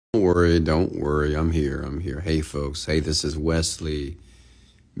Don't worry. I'm here. Hey, folks. Hey, this is Wesley,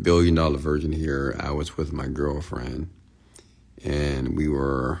 $1 billion virgin here. I was with my girlfriend, and we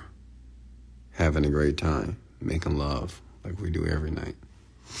were having a great time, making love like we do every night.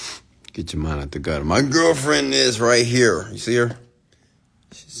 Get your mind out the gutter. My girlfriend is right here. You see her?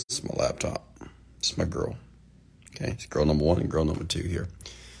 It's my laptop. It's my girl. Okay, it's girl number 1 and girl number 2 here.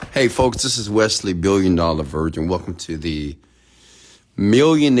 Hey, folks, this is Wesley, $1 billion virgin. Welcome to the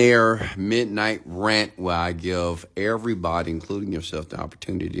Millionaire Midnight Rant, where I give everybody, including yourself, the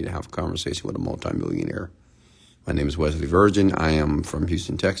opportunity to have a conversation with a multimillionaire. My name is Wesley Virgin. I am from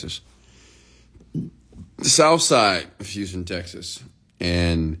Houston, Texas. The south side of Houston, Texas.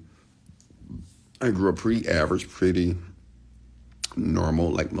 And I grew up pretty average, pretty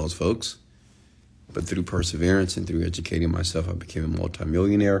normal, like most folks. But through perseverance and through educating myself, I became a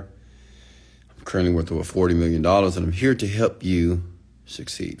multimillionaire. I'm currently worth over $40 million, and I'm here to help you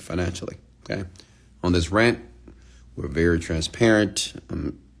succeed financially. Okay. On this rant, we're very transparent.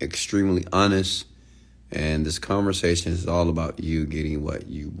 I'm extremely honest. And this conversation is all about you getting what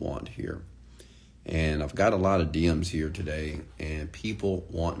you want here. And I've got a lot of DMs here today, and people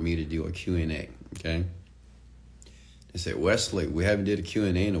want me to do a Q&A. Okay. They say, Wesley, we haven't did a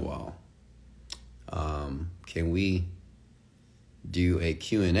Q&A in a while. Can we do a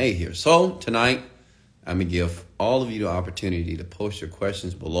Q&A here? So tonight, I'm going to give all of you the opportunity to post your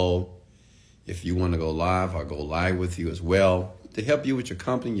questions below. If you want to go live, I'll go live with you as well to help you with your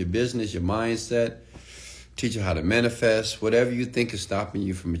company, your business, your mindset, teach you how to manifest, whatever you think is stopping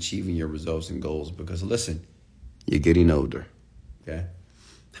you from achieving your results and goals. Because listen, you're getting older, okay?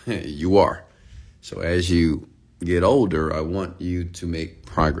 You are. So as you get older, I want you to make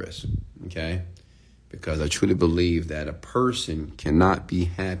progress, okay? Because I truly believe that a person cannot be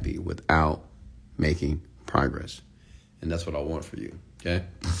happy without making progress. And that's what I want for you, okay?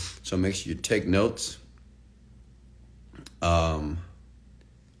 So make sure you take notes.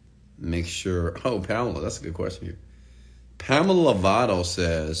 Make sure, Pamela, that's a good question here. Pamela Lovato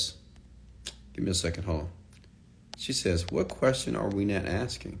says, give me a second, hold on. She says, what question are we not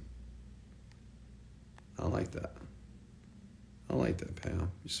asking? I like that. I like that,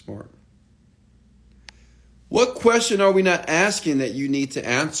 Pam. You're smart. What question are we not asking that you need to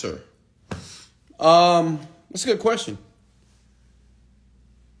answer? That's a good question.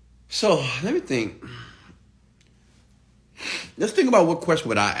 So let me think. Let's think about what question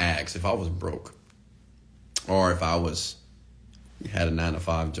would I ask if I was broke, or if I had a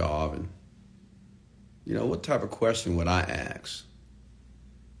 9-to-5 job, and what type of question would I ask?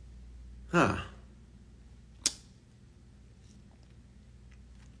 Kind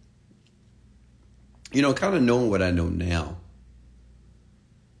of knowing what I know now.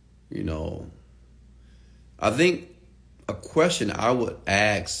 I think a question I would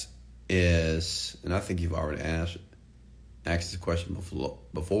ask is, and I think you've already asked this question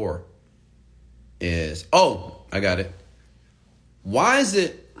before, is, I got it. Why is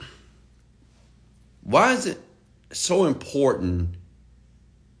it so important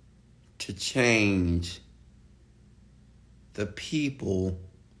to change the people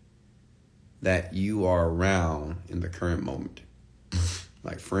that you are around in the current moment?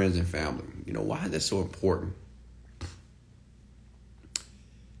 Like friends and family. Why is that so important?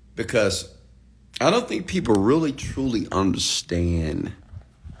 Because I don't think people really truly understand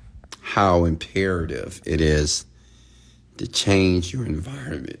how imperative it is to change your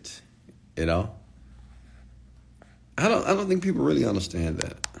environment. I don't think people really understand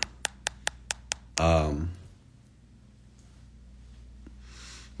that.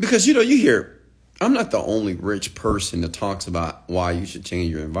 Because you hear, I'm not the only rich person that talks about why you should change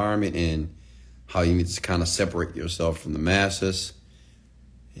your environment and how you need to kind of separate yourself from the masses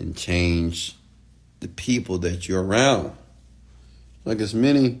and change the people that you're around. Like, as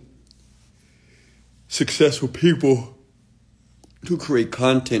many successful people who create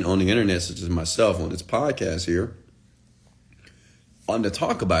content on the internet, such as myself on this podcast here, on to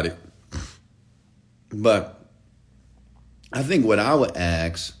talk about it. But I think what I would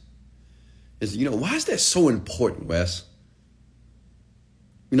ask is, why is that so important, Wes?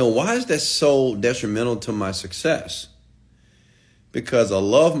 Why is that so detrimental to my success? Because I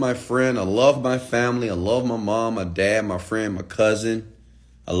love my friend, I love my family, I love my mom, my dad, my friend, my cousin.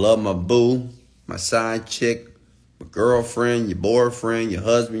 I love my boo, my side chick, my girlfriend, your boyfriend, your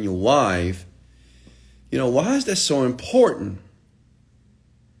husband, your wife. Why is that so important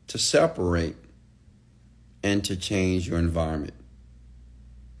to separate and to change your environment?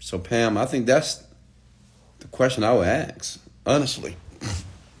 So, Pam, I think that's the question I would ask, honestly.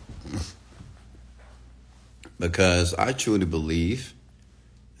 Because I truly believe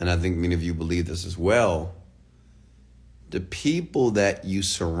and I think many of you believe this as well, the people that you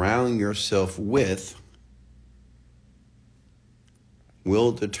surround yourself with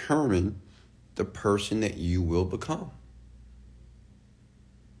will determine the person that you will become.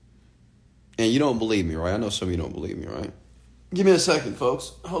 And you don't believe me, right? I know some of you don't believe me, right? Give me a second,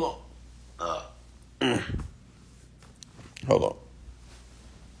 folks. Hold on. Hold on.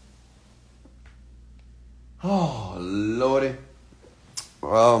 Oh, Lordy.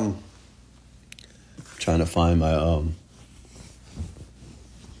 Trying to find my, oh,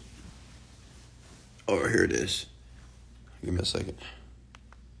 here it is. Give me a second.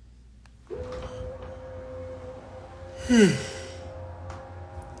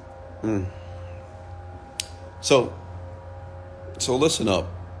 So listen up.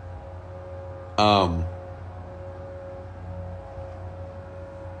 All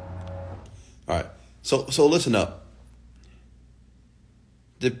right. So listen up.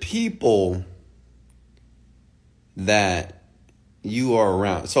 The people that you are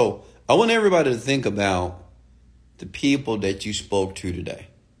around. So I want everybody to think about the people that you spoke to today.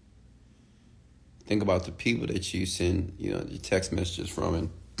 Think about the people that you send, your text messages from and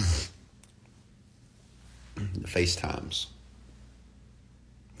the FaceTimes.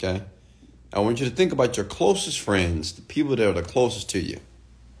 Okay? I want you to think about your closest friends, the people that are the closest to you.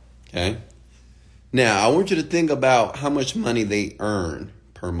 Okay? Now, I want you to think about how much money they earn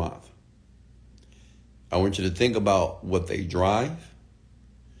per month. I want you to think about what they drive.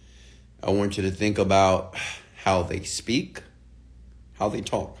 I want you to think about how they speak, how they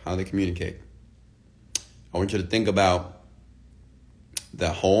talk, how they communicate. I want you to think about the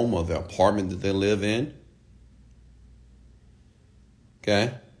home or the apartment that they live in.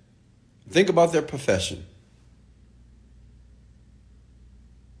 Okay? Think about their profession.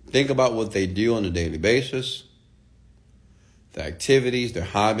 Think about what they do on a daily basis, their activities, their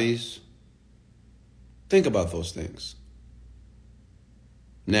hobbies. Think about those things.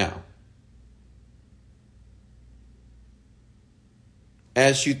 Now,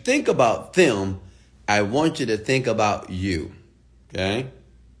 as you think about them, I want you to think about you. Okay?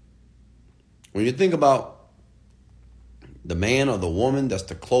 When you think about the man or the woman that's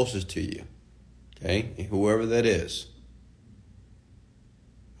the closest to you, okay, whoever that is,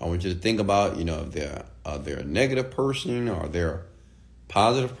 I want you to think about, if they're a negative person or they're a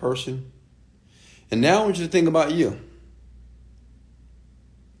positive person. And now I want you to think about you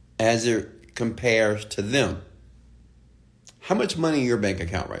as it compares to them. How much money in your bank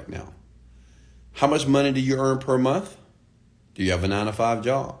account right now? How much money do you earn per month? Do you have a 9-to-5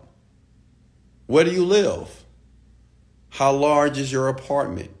 job? Where do you live? How large is your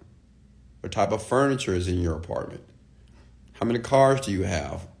apartment? What type of furniture is in your apartment? How many cars do you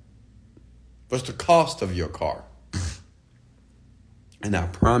have? What's the cost of your car? And I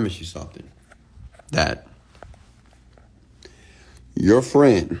promise you something, that your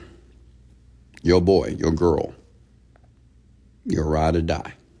friend, your boy, your girl, your ride or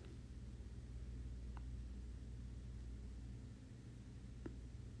die,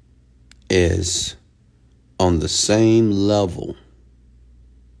 is on the same level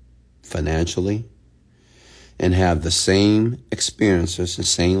financially and have the same experiences and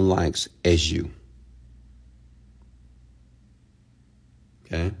same likes as you.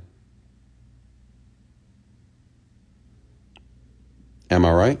 Okay? Am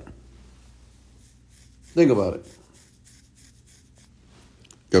I right? Think about it.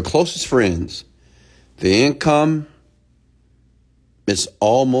 Your closest friends, the income is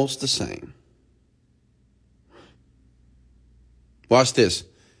almost the same. Watch this.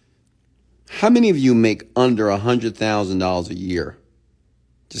 How many of you make under $100,000 a year?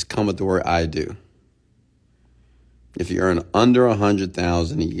 Just comment the word I do. If you earn under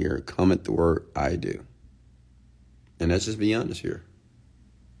 $100,000 a year, comment the word I do. And let's just be honest here.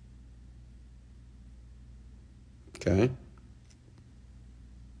 Okay?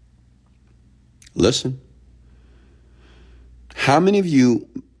 Listen. How many of you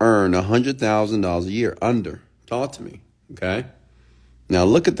earn $100,000 a year under? Talk to me. Okay? Now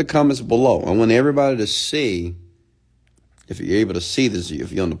look at the comments below. I want everybody to see, if you're able to see this,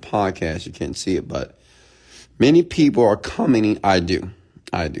 if you're on the podcast, you can't see it, but many people are commenting, I do.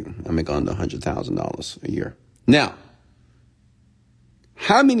 I make under $100,000 a year. Now,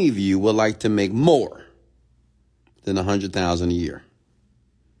 how many of you would like to make more than $100,000 a year?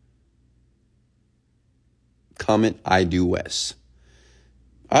 Comment, I do, Wes.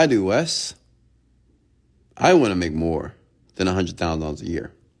 I do, Wes. I want to make more than $100,000 a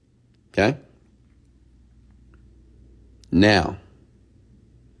year. Okay? Now,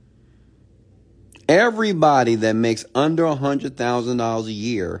 Everybody that makes under $100,000 a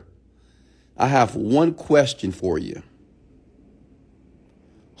year, I have one question for you.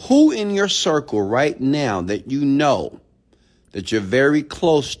 Who in your circle right now that you know, that you're very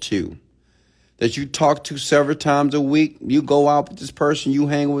close to, that you talk to several times a week, you go out with this person, you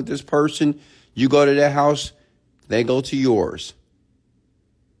hang with this person, you go to their house, they go to yours.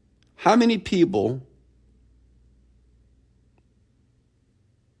 How many people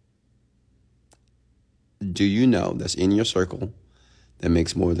do you know that's in your circle that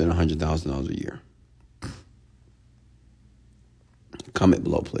makes more than $100,000 a year? Comment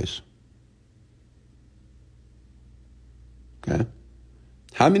below, please. Okay.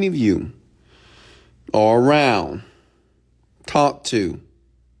 How many of you are around, talk to,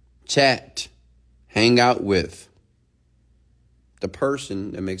 chat, hang out with the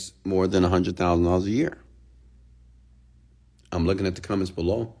person that makes more than $100,000 a year? I'm looking at the comments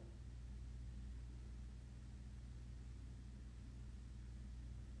below.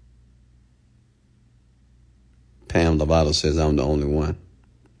 Pam Lovato says I'm the only one.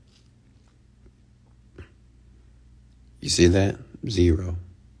 You see that? 0.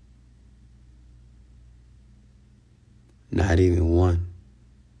 Not even one.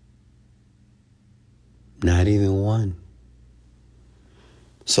 Not even one.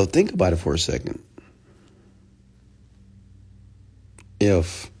 So think about it for a second.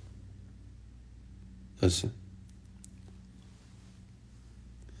 If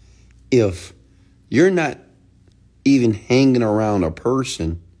you're not even hanging around a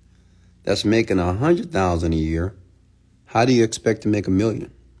person that's making $100,000 a year, how do you expect to make $1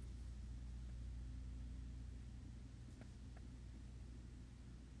 million?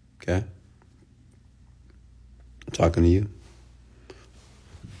 Okay? I'm talking to you.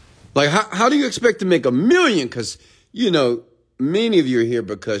 Like, how do you expect to make $1 million? Because, many of you are here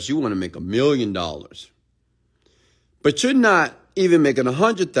because you want to make $1 million. But you're not even making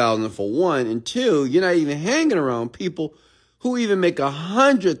 $100,000 for one, and two, you're not even hanging around people who even make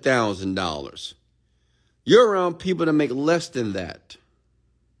 $100,000. You're around people that make less than that.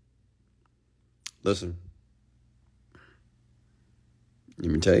 Listen, let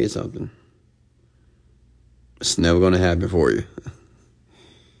me tell you something. It's never going to happen for you.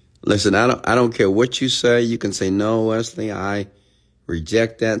 Listen, I don't care what you say. You can say, no, Wesley, I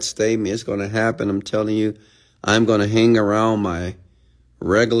reject that statement. It's going to happen. I'm telling you, I'm going to hang around my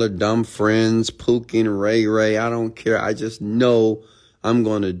regular dumb friends, Pookie and Ray. I don't care. I just know I'm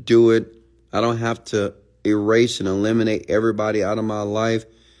going to do it. I don't have to erase and eliminate everybody out of my life.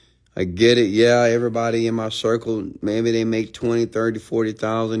 I get it. Yeah, everybody in my circle, maybe they make 20, 30,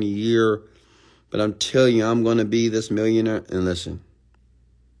 40,000 a year. But I'm telling you, I'm going to be this millionaire. And listen,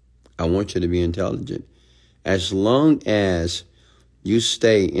 I want you to be intelligent. As long as you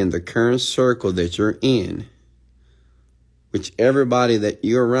stay in the current circle that you're in, which everybody that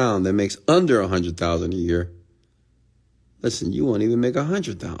you're around that makes under 100,000 a year, listen, you won't even make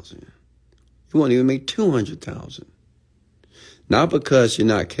 100,000. You won't even make 200,000. Not because you're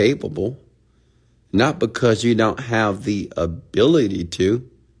not capable, not because you don't have the ability to.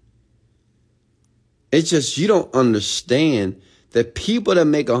 It's just you don't understand that people that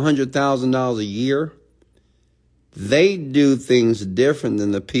make $100,000 a year, they do things different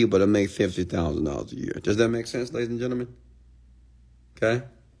than the people that make $50,000 a year. Does that make sense, ladies and gentlemen? Okay?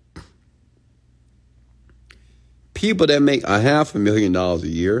 People that make $500,000 a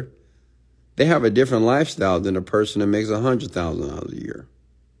year, they have a different lifestyle than a person that makes $100,000 a year.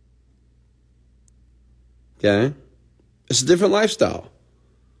 Okay? It's a different lifestyle.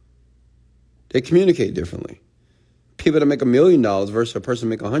 They communicate differently. People that make $1 million versus a person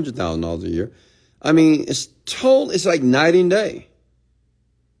making $100,000 a year, I mean, it's like night and day.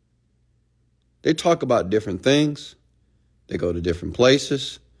 They talk about different things. They go to different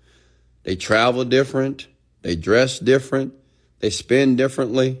places. They travel different. They dress different. They spend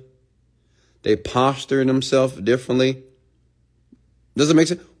differently. They posture themselves differently. Does it make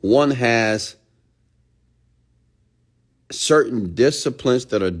sense? One has certain disciplines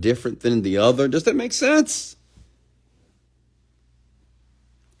that are different than the other. Does that make sense?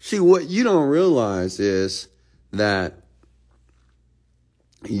 See, what you don't realize is that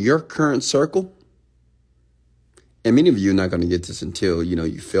your current circle, and many of you are not going to get this until,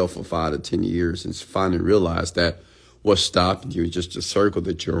 you fail for 5 to 10 years and finally realize that what's stopping you is just the circle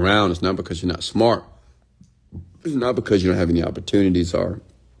that you're around. It's not because you're not smart. It's not because you don't have any opportunities or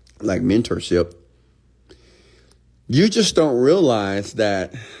like mentorship. You just don't realize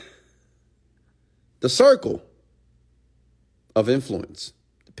that the circle of influence,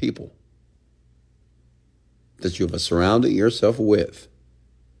 the people that you have surrounded yourself with,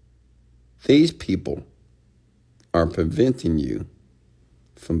 These people are preventing you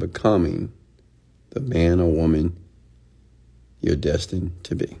from becoming the man or woman you're destined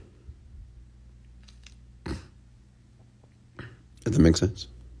to be. Does that make sense?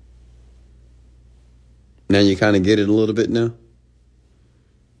 Now you kind of get it a little bit now?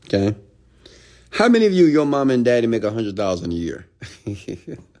 Okay. How many of you, your mom and daddy, make $100,000 a year?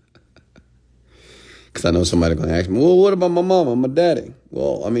 Because I know somebody going to ask me, well, what about my mom and my daddy?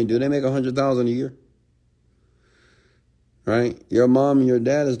 Well, I mean, do they make $100,000 a year? Right? Your mom and your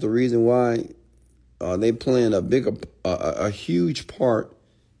dad is the reason why they playing a huge part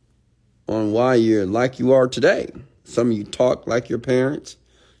on why you're like you are today. Some of you talk like your parents,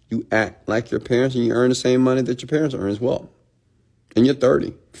 you act like your parents, and you earn the same money that your parents earn as well. And you're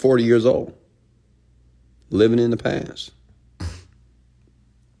 30, 40 years old, living in the past.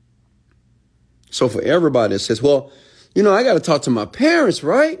 So for everybody that says, well, I got to talk to my parents,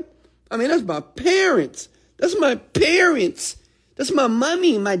 right? I mean, that's my parents. That's my parents. That's my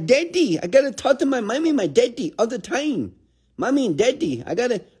mommy, my daddy. I got to talk to my mommy, my daddy all the time. Mommy and daddy. I got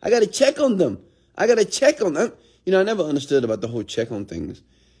to check on them. I got to check on them. I never understood about the whole check on things.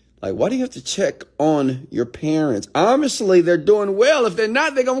 Like, why do you have to check on your parents? Obviously, they're doing well. If they're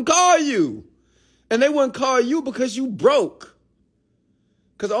not, they're going to call you. And they wouldn't call you because you broke.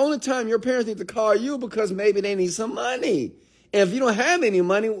 Because the only time your parents need to call you because maybe they need some money. And if you don't have any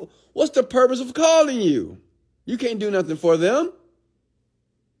money, what's the purpose of calling you? You can't do nothing for them.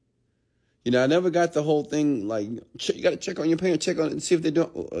 I never got the whole thing like, you got to check on your parents, check on it and see if they're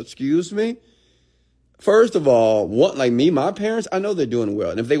doing, excuse me? First of all, like me, my parents, I know they're doing well.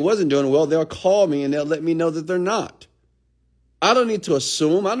 And if they wasn't doing well, they'll call me and they'll let me know that they're not. I don't need to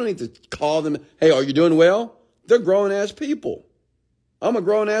assume. I don't need to call them. Hey, are you doing well? They're grown-ass people. I'm a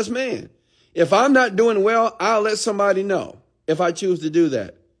grown-ass man. If I'm not doing well, I'll let somebody know if I choose to do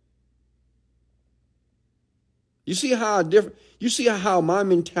that. You see how my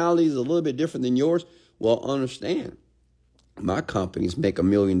mentality is a little bit different than yours? Well, understand. My companies make $1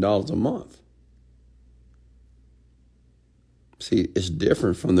 million a month. See, it's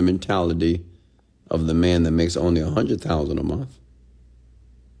different from the mentality of the man that makes only $100,000 a month.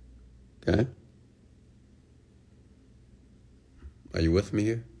 Okay? Are you with me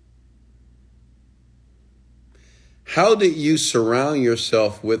here? How did you surround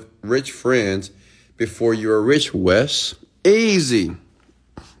yourself with rich friends before you were rich, Wes? Easy.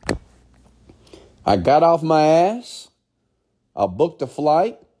 I got off my ass, I booked a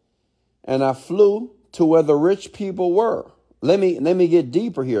flight, and I flew to where the rich people were. Let me get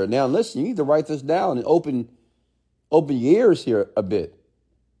deeper here. Now, listen, you need to write this down and open your ears here a bit.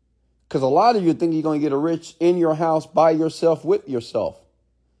 Because a lot of you think you're going to get rich in your house by yourself, with yourself.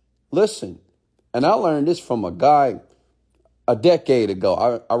 Listen, and I learned this from a guy a decade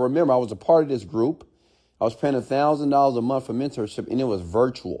ago. I remember I was a part of this group. I was paying $1,000 a month for mentorship, and it was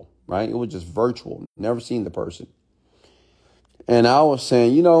virtual, right? It was just virtual. Never seen the person. And I was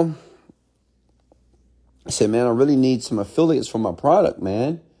saying, I said, man, I really need some affiliates for my product,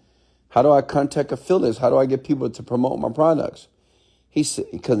 man. How do I contact affiliates? How do I get people to promote my products? He said,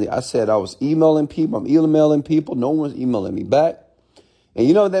 because I said I was emailing people. I'm emailing people. No one was emailing me back. And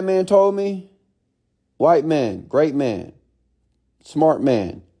you know what that man told me? White man, great man, smart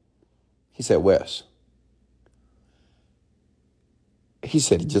man. He said, Wes. He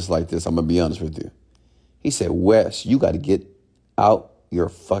said it just like this. I'm going to be honest with you. He said, Wes, you got to get out your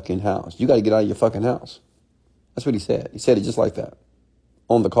fucking house. You got to get out of your fucking house. That's what he said. He said it just like that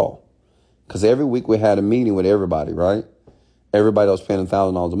on the call. Because every week we had a meeting with everybody, right? Everybody that was paying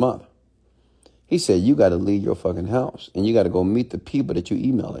 $1,000 a month. He said, you got to leave your fucking house and you got to go meet the people that you're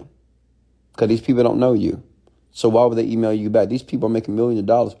emailing. Because these people don't know you. So why would they email you back? These people are making millions of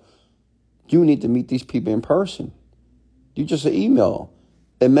dollars. You need to meet these people in person. You just an email.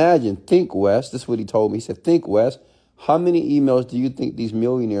 Imagine, think, Wes. This is what he told me. He said, think, Wes. How many emails do you think these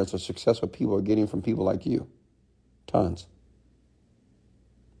millionaires or successful people are getting from people like you? Tons.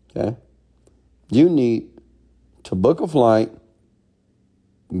 Okay? You need to book a flight,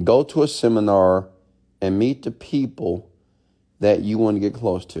 go to a seminar, and meet the people that you want to get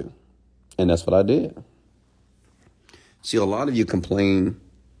close to. And that's what I did. See, a lot of you complain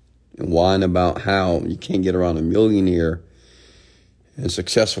and whine about how you can't get around a millionaire and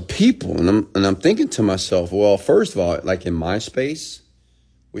successful people. And I'm thinking to myself, well, first of all, like in my space,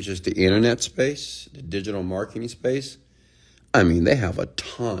 which is the internet space, the digital marketing space, I mean, they have a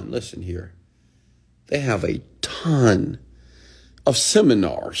ton. Listen here. They have a ton of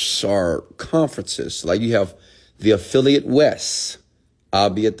seminars or conferences. Like you have the Affiliate West. I'll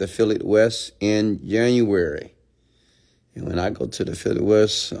be at the Affiliate West in January. And when I go to the Philly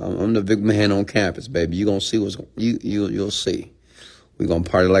West, I'm the big man on campus, baby. You're going to see you'll see. We're going to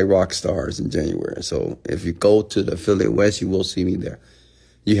party like rock stars in January. So if you go to the Affiliate West, you will see me there.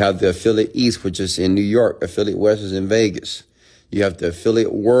 You have the Affiliate East, which is in New York. Affiliate West is in Vegas. You have the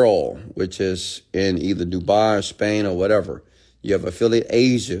Affiliate World, which is in either Dubai or Spain or whatever. You have Affiliate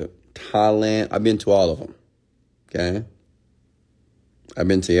Asia, Thailand. I've been to all of them. Okay? I've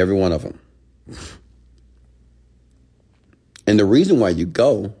been to every one of them. And the reason why you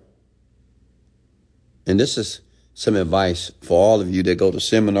go, and this is some advice for all of you that go to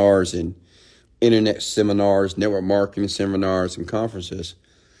seminars and internet seminars, network marketing seminars and conferences.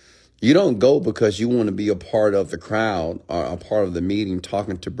 You don't go because you want to be a part of the crowd or a part of the meeting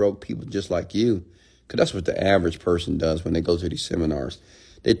talking to broke people just like you. Because that's what the average person does when they go to these seminars.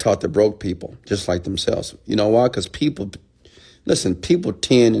 They talk to broke people just like themselves. You know why? Because people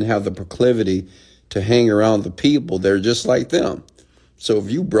tend and have the proclivity to hang around the people. They're just like them. So if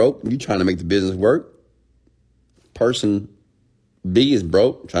you broke, you trying to make the business work. Person B is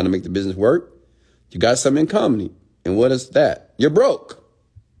broke, trying to make the business work. You got something in common. And what is that? You're broke.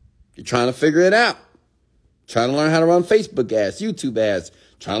 You're trying to figure it out. Trying to learn how to run Facebook ads, YouTube ads.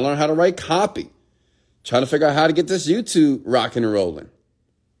 Trying to learn how to write copy. Trying to figure out how to get this YouTube rocking and rolling.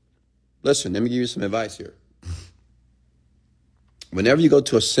 Listen, let me give you some advice here. Whenever you go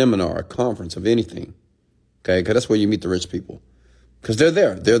to a seminar, a conference of anything, okay, because that's where you meet the rich people. Because they're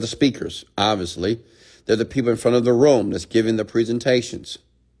there. They're the speakers, obviously. They're the people in front of the room that's giving the presentations.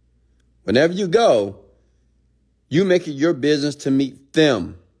 Whenever you go, you make it your business to meet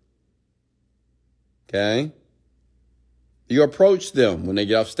them. Okay? You approach them when they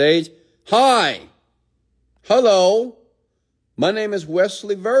get off stage. Hi. Hello. My name is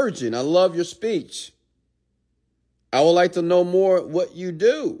Wesley Virgin. I love your speech. I would like to know more what you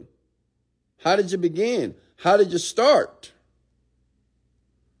do. How did you begin? How did you start?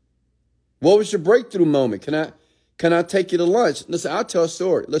 What was your breakthrough moment? Can I take you to lunch? Listen, I'll tell a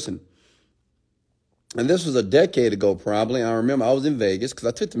story. Listen, and this was a decade ago probably. I remember I was in Vegas because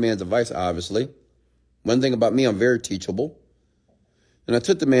I took the man's advice, obviously. One thing about me, I'm very teachable. And I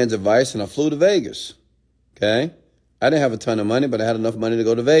took the man's advice and I flew to Vegas. Okay? I didn't have a ton of money, but I had enough money to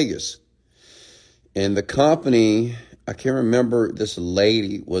go to Vegas. And the company, I can't remember, this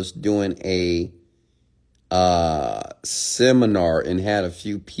lady was doing a seminar and had a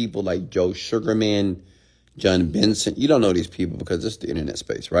few people like Joe Sugarman, John Benson. You don't know these people because it's the internet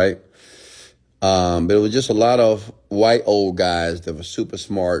space, right? But it was just a lot of white old guys that were super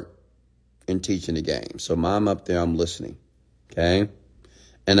smart in teaching the game. So I'm up there, I'm listening, okay?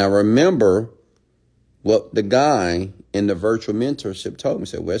 And I remember what the guy in the virtual mentorship told me. He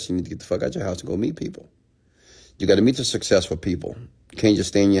said, Wes, you need to get the fuck out your house and go meet people. You got to meet the successful people. You can't just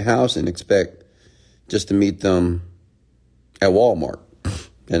stay in your house and expect just to meet them at Walmart.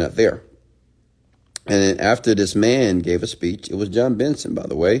 They're not there. And then after this man gave a speech, it was John Benson, by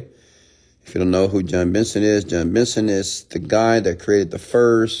the way. If you don't know who John Benson is the guy that created the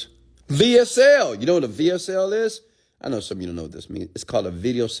first VSL. You know what a VSL is? I know some of you don't know what this means. It's called a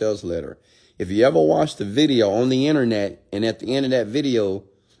video sales letter. If you ever watched the video on the internet and at the end of that video,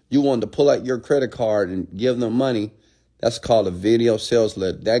 you wanted to pull out your credit card and give them money, that's called a video sales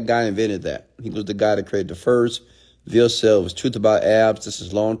letter. That guy invented that. He was the guy that created the first video sale. It was Truth About Abs. This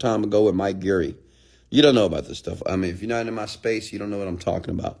is a long time ago with Mike Geary. You don't know about this stuff. I mean, if you're not in my space, you don't know what I'm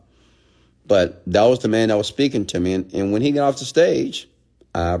talking about. But that was the man that was speaking to me. And when he got off the stage,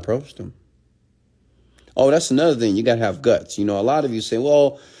 I approached him. Oh, that's another thing. You got to have guts. You know, a lot of you say,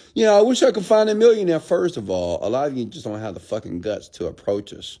 well, you know, I wish I could find a millionaire. First of all, a lot of you just don't have the fucking guts to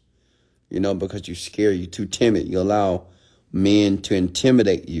approach us, you know, because you're scared. You're too timid. You allow men to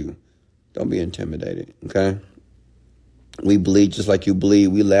intimidate you. Don't be intimidated, okay? We bleed just like you bleed.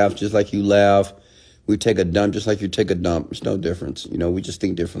 We laugh just like you laugh. We take a dump just like you take a dump. There's no difference. You know, we just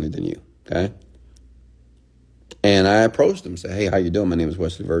think differently than you, okay? And I approached him and said, hey, how you doing? My name is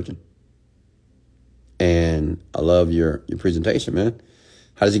Wesley Virgin. And I love your presentation, man.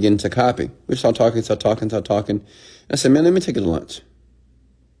 How does he get into copy? We start talking. And I said, man, let me take you to lunch.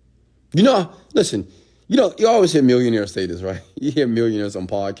 You know, listen, you know, you always hear millionaires say this, right? You hear millionaires on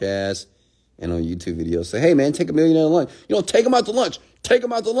podcasts and on YouTube videos say, hey, man, take a millionaire to lunch. You know, take him out to lunch. Take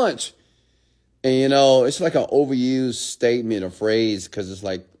him out to lunch. And, you know, it's like an overused statement or phrase because it's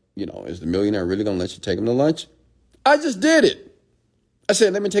like, you know, is the millionaire really going to let you take him to lunch? I just did it. I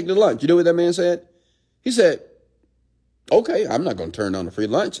said, let me take you to lunch. You know what that man said? He said, okay, I'm not going to turn down a free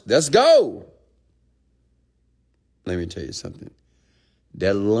lunch. Let's go. Let me tell you something.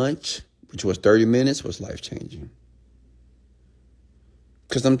 That lunch, which was 30 minutes, was life-changing.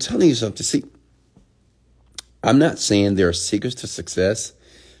 Because I'm telling you something. See, I'm not saying there are secrets to success,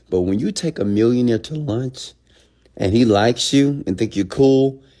 but when you take a millionaire to lunch and he likes you and think you're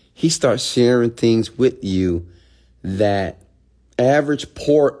cool, he starts sharing things with you that average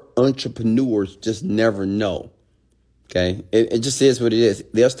poor entrepreneurs just never know. Okay. It just is what it is.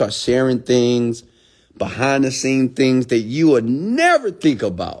 They'll start sharing things, behind the scene things that you would never think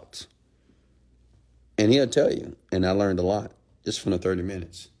about. And he'll tell you. And I learned a lot just from the 30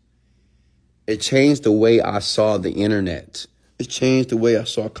 minutes. It changed the way I saw the internet. It changed the way I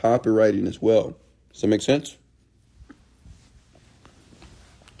saw copywriting as well. Does that make sense?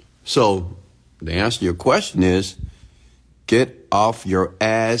 So the answer to your question is, get off your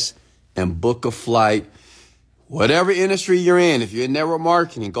ass and book a flight. Whatever industry you're in, if you're in network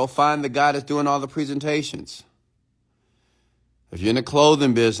marketing, go find the guy that's doing all the presentations. If you're in the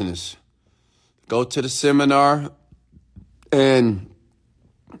clothing business, go to the seminar and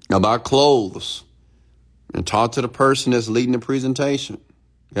about clothes and talk to the person that's leading the presentation.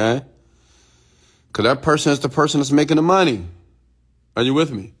 Okay? Because that person is the person that's making the money. Are you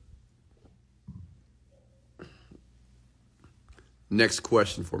with me? Next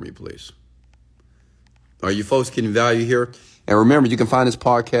question for me, please. Are you folks getting value here? And remember, you can find this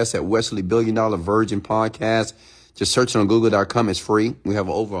podcast at Wesley $1 Billion Virgin Podcast. Just search it on google.com. It's free. We have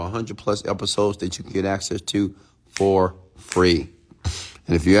over 100 plus episodes that you can get access to for free.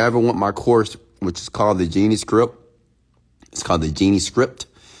 And if you ever want my course, which is called the Genie Script, it's called the Genie Script,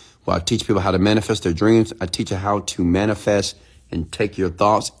 where I teach people how to manifest their dreams. I teach you how to manifest and take your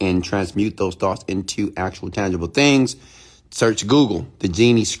thoughts and transmute those thoughts into actual tangible things. Search Google, the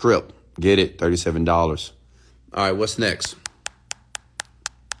Genie Script. Get it, $37. All right, what's next?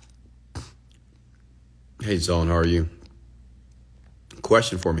 Hey, Zone, how are you?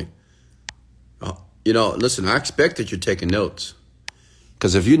 Question for me. Listen, I expect that you're taking notes.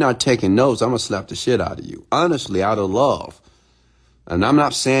 Because if you're not taking notes, I'm going to slap the shit out of you. Honestly, out of love. And I'm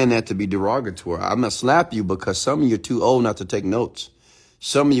not saying that to be derogatory. I'm going to slap you because some of you are too old not to take notes.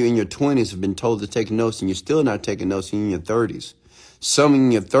 Some of you in your 20s have been told to take notes and you're still not taking notes in your 30s. Some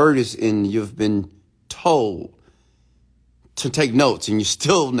in your 30s and you've been told to take notes and you're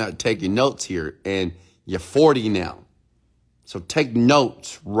still not taking notes here. And you're 40 now. So take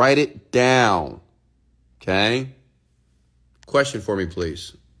notes. Write it down. Okay? Question for me,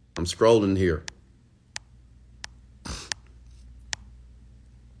 please. I'm scrolling here.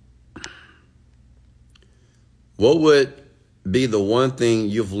 What would be the one thing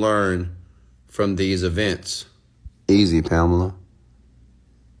you've learned from these events? Easy, Pamela.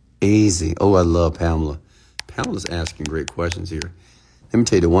 Easy. Oh, I love Pamela. Pamela's asking great questions here. Let me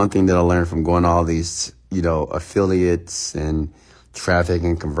tell you the one thing that I learned from going all these, affiliates and traffic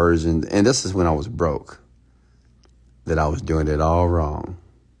and conversion. And this is when I was broke. That I was doing it all wrong.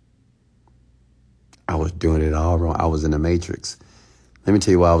 I was doing it all wrong. I was in the matrix. Let me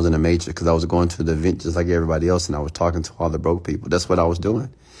tell you why I was in the matrix. Because I was going to the event just like everybody else. And I was talking to all the broke people. That's what I was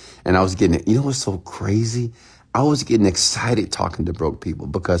doing. And I was getting, what's so crazy? I was getting excited talking to broke people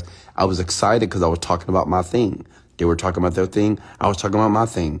because I was excited because I was talking about my thing. They were talking about their thing. I was talking about my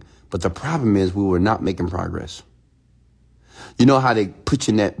thing. But the problem is we were not making progress. You know how they put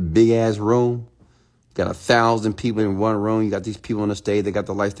you in that big ass room? Got 1,000 people in one room. You got these people on the stage. They got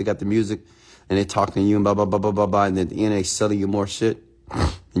the lights. They got the music. And they're talking to you and blah, blah, blah, blah, blah, blah. And at the end, they selling you more shit.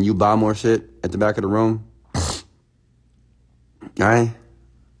 And you buy more shit at the back of the room. All right?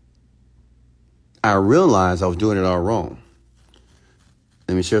 I realized I was doing it all wrong.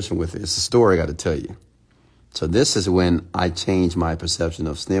 Let me share some with you. It's a story I got to tell you. So this is when I changed my perception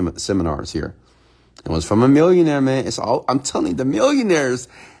of seminars here. It was from a millionaire, man. I'm telling you, the millionaires,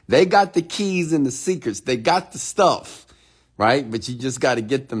 they got the keys and the secrets. They got the stuff, right? But you just got to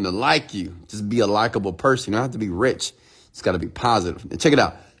get them to like you. Just be a likable person. You don't have to be rich. It's got to be positive. And check it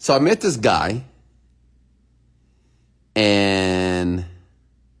out. So I met this guy, and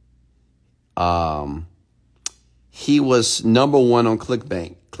he was number one on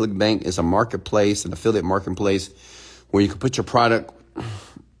ClickBank. ClickBank is a marketplace, an affiliate marketplace, where you can put your product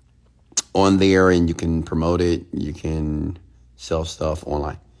on there and you can promote it. You can sell stuff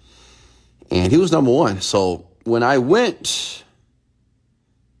online. And he was number one. So when I went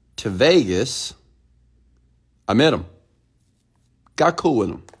to Vegas, I met him. Got cool with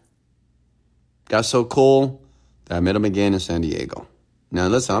him. Got so cool that I met him again in San Diego. Now,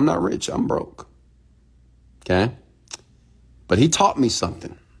 listen, I'm not rich. I'm broke. Okay? But he taught me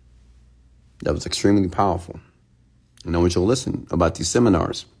something that was extremely powerful. And I want you to listen about these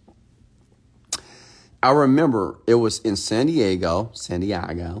seminars. I remember it was in San Diego,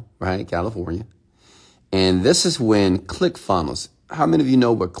 right, California. And this is when ClickFunnels. How many of you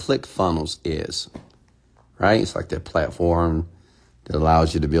know what ClickFunnels is? right? It's like that platform that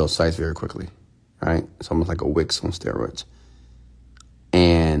allows you to build sites very quickly, right? It's almost like a Wix on steroids.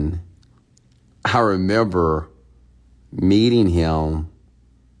 And I remember meeting him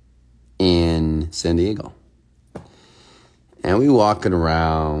in San Diego. And we walking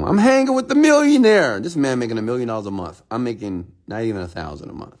around. I'm hanging with the millionaire. This man making $1 million a month. I'm making not even $1,000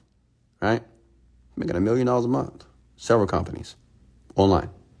 a month, right? Making $1 million a month. Several companies online.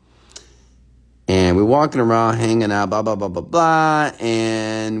 And we're walking around, hanging out, blah, blah, blah, blah, blah.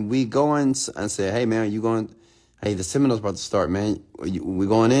 And we go in and say, hey, man, you going? Hey, the seminar's about to start, man. We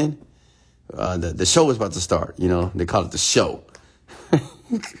going in? The show is about to start. You know, they call it the show.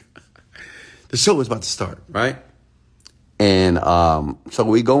 The show is about to start, right? And so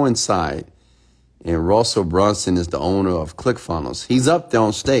we go inside, and Russell Brunson is the owner of ClickFunnels. He's up there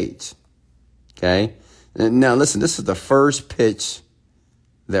on stage, okay? And now, listen, this is the first pitch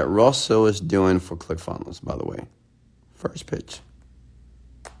that Russell is doing for ClickFunnels, by the way. First pitch.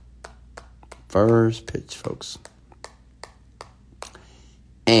 First pitch, folks.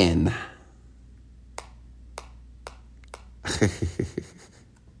 And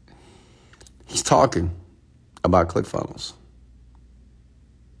he's talking about ClickFunnels.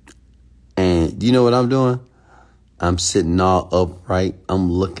 And do you know what I'm doing? I'm sitting all upright.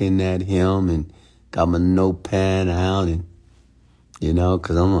 I'm looking at him and got my notepad out, and you know,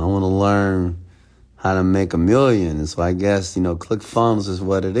 because I want to learn how to make $1 million. And so I guess, you know, ClickFunnels is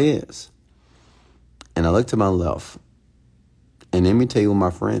what it is. And I look to my left, and let me tell you what my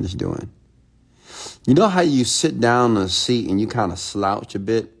friend is doing. You know how you sit down in a seat and you kind of slouch a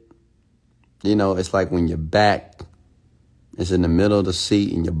bit? You know, it's like when your back is in the middle of the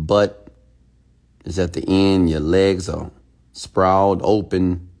seat and your butt is at the end, your legs are sprawled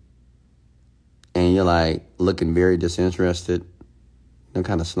open, and you're like looking very disinterested, you know,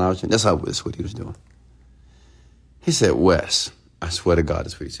 kind of slouching. That's what he was doing. He said, Wes, I swear to God,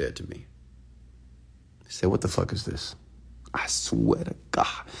 that's what he said to me. He said, what the fuck is this? I swear to God.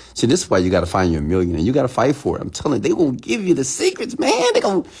 See, this is why you got to find your $1 million, and you got to fight for it. I'm telling you, they going to give you the secrets,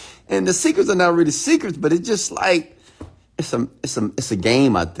 man. And the secrets are not really secrets, but it's just like, it's a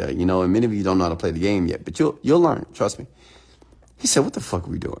game out there, you know, and many of you don't know how to play the game yet, but you'll learn. Trust me. He said, what the fuck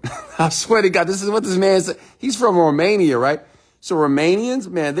are we doing? I swear to God, this is what this man said. He's from Romania, right? So Romanians,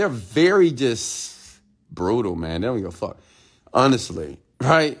 man, they're very just brutal, man. They don't give a fuck. Honestly,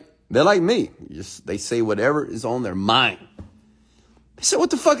 right? They're like me. They say whatever is on their mind. He said, what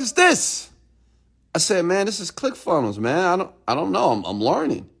the fuck is this? I said, man, this is ClickFunnels, man. I don't know. I'm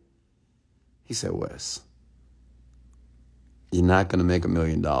learning. He said, Wes, you're not going to make $1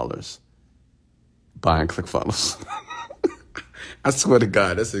 million buying ClickFunnels. I swear to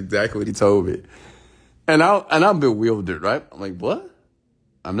God, that's exactly what he told me. And I'm bewildered, right? I'm like, what?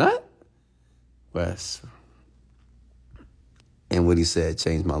 I'm not? Wes. And what he said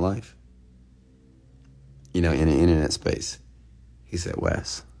changed my life. You know, in the internet space. He said,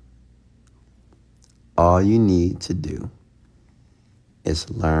 Wes, all you need to do is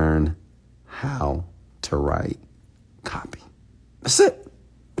learn how to write copy. That's it.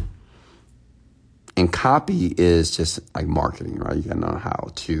 And copy is just like marketing, right? You gotta know how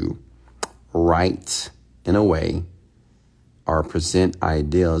to write in a way, or present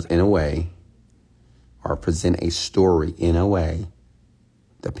ideas in a way, or present a story in a way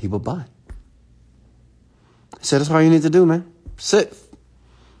that people buy. He said, that's all you need to do, man. Sit.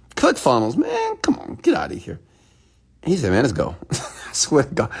 ClickFunnels, man. Come on, get out of here. And he said, man, let's go. I swear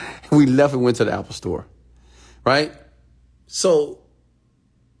to God. And we left and went to the Apple store, right? So,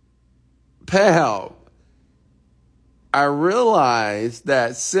 pal, I realized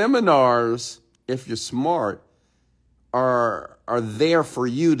that seminars, if you're smart, are there for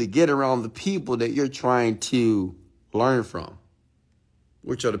you to get around the people that you're trying to learn from,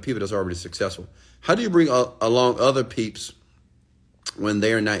 which are the people that's already successful. How do you bring along other peeps when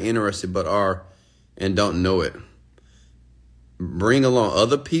they are not interested but are and don't know it? Bring along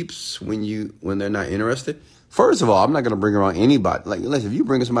other peeps when they're not interested. First of all, I'm not going to bring around anybody. Like, listen, if you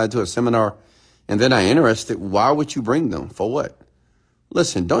bring somebody to a seminar and they're not interested, why would you bring them? For what?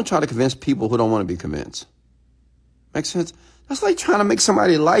 Listen, don't try to convince people who don't want to be convinced. Make sense? That's like trying to make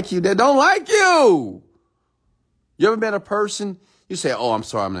somebody like you that don't like you. You ever met a person, you say, oh, I'm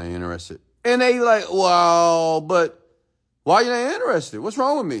sorry, I'm not interested. And they like, well, but why are you not interested? What's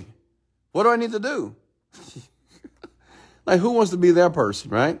wrong with me? What do I need to do? Like, who wants to be that person,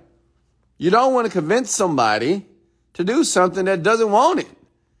 right? You don't want to convince somebody to do something that doesn't want it.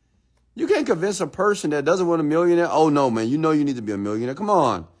 You can't convince a person that doesn't want a millionaire. Oh, no, man, you know you need to be a millionaire. Come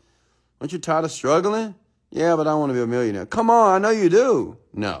on. Aren't you tired of struggling? Yeah, but I want to be a millionaire. Come on, I know you do.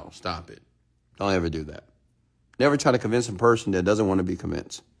 No, stop it. Don't ever do that. Never try to convince a person that doesn't want to be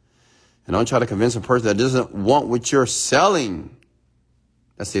convinced. And don't try to convince a person that doesn't want what you're selling.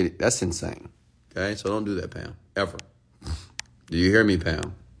 That's it. That's insane. Okay? So don't do that, Pam. Ever. Do you hear me,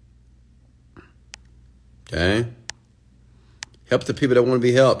 Pam? Okay? Help the people that want to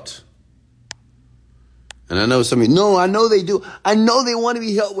be helped. And I know some of you, no, I know they do. I know they want to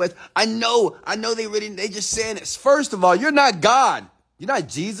be helped with. I know they just saying this. First of all, you're not God. You're not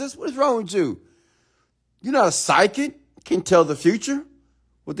Jesus. What is wrong with you? You're not a psychic. You can't tell the future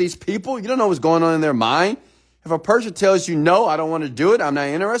with these people. You don't know what's going on in their mind. If a person tells you, no, I don't want to do it, I'm not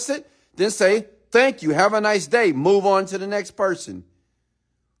interested, then say, thank you, have a nice day. Move on to the next person.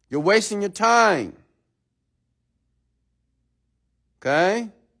 You're wasting your time. Okay?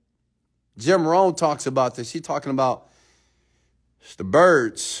 Jim Rohn talks about this. He's talking about the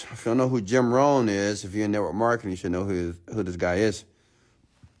birds. If you don't know who Jim Rohn is, if you're in network marketing, you should know who this guy is.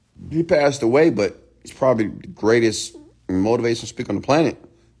 He passed away, but he's probably the greatest motivational speaker on the planet.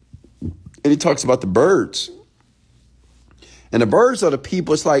 And he talks about the birds. And the birds are the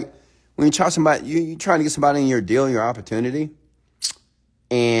people. It's like when you try somebody, you're trying to get somebody in your deal, in your opportunity.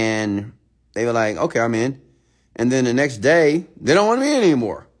 And they were like, okay, I'm in. And then the next day, they don't want to be in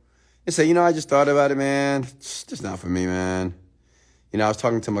anymore. They say, I just thought about it, man. It's just not for me, man. I was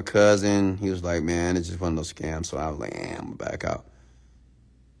talking to my cousin. He was like, man, it's just one of those scams. So I was like, I'm going to back out.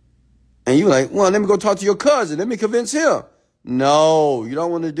 And you were like, well, let me go talk to your cousin. Let me convince him. No, you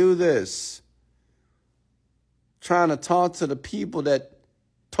don't want to do this. Trying to talk to the people that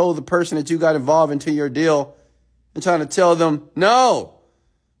told the person that you got involved into your deal and trying to tell them, no.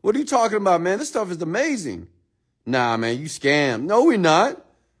 What are you talking about, man? This stuff is amazing. Nah, man, you scammed. No, we're not.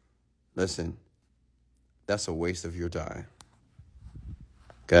 Listen, that's a waste of your time.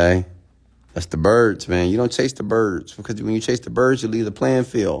 Okay? That's the birds, man. You don't chase the birds because when you chase the birds, you leave the playing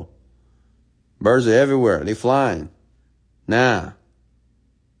field. Birds are everywhere. They flying. Nah.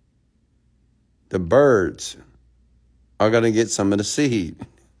 The birds are going to get some of the seed.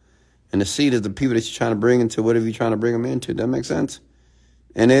 And the seed is the people that you're trying to bring into whatever you're trying to bring them into. That makes sense?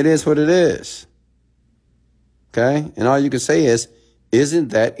 And it is what it is. Okay? And all you can say is, isn't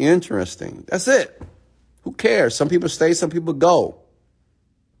that interesting? That's it. Who cares? Some people stay, some people go.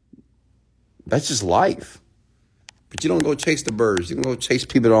 That's just life. But you don't go chase the birds. You don't go chase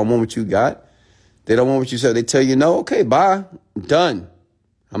people that don't want what you got. They don't want what you said. They tell you no. Okay, bye. I'm done.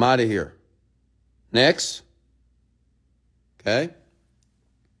 I'm out of here. Next. Okay?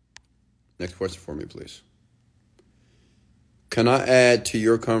 Next question for me, please. Can I add to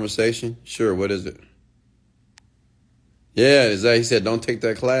your conversation? Sure. What is it? Yeah, exactly. He said, don't take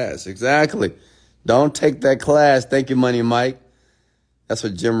that class. Exactly. Don't take that class. Thank you, Money Mike. That's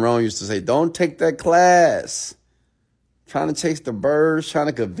what Jim Rohn used to say. Don't take that class. Trying to chase the birds, trying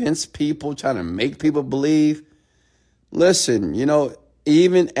to convince people, trying to make people believe. Listen,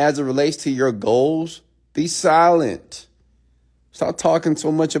 even as it relates to your goals, be silent. Stop talking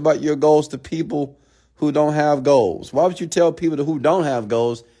so much about your goals to people who don't have goals. Why would you tell people who don't have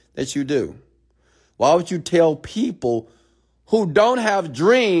goals that you do? Why would you tell people who don't have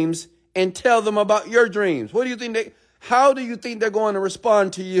dreams and tell them about your dreams? How do you think they're going to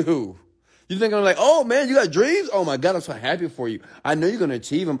respond to you? You think I'm like, oh man, you got dreams? Oh my God, I'm so happy for you. I know you're going to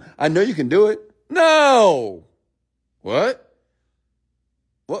achieve them. I know you can do it. No. What?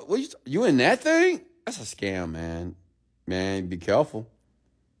 What you in that thing? That's a scam, man. Man, be careful.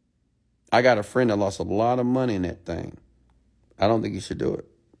 I got a friend that lost a lot of money in that thing. I don't think you should do it.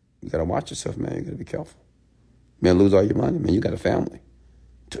 You got to watch yourself, man. You got to be careful. Man, lose all your money, man. You got a family.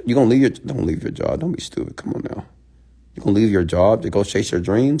 You're going to don't leave your job. Don't be stupid. Come on now. You're going to leave your job to go chase your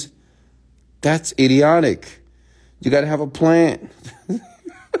dreams? That's idiotic. You got to have a plan.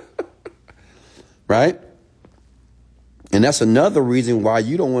 Right? And that's another reason why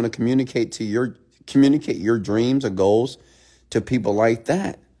you don't want to communicate your dreams or goals to people like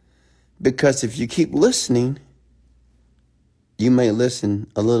that. Because if you keep listening, you may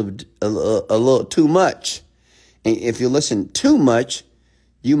listen a little too much. And if you listen too much,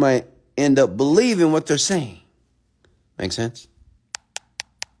 you might end up believing what they're saying. Make sense?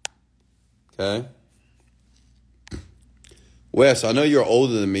 Okay. Wes, I know you're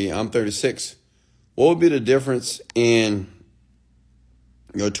older than me. I'm 36. What would be the difference in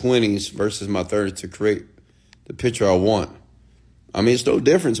your 20s versus my 30s to create the picture I want? I mean, it's no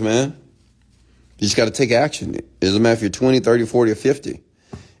difference, man. You just got to take action. It doesn't matter if you're 20, 30, 40, or 50.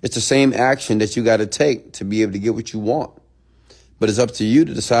 It's the same action that you got to take to be able to get what you want. But it's up to you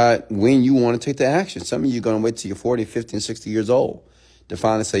to decide when you want to take the action. Some of you are going to wait till you're 40, 50, and 60 years old to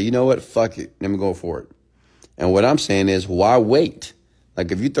finally say, you know what, fuck it, let me go for it. And what I'm saying is, why wait?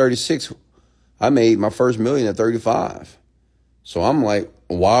 Like if you're 36, I made my first million at 35. So I'm like,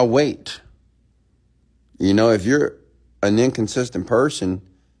 why wait? You know, if you're an inconsistent person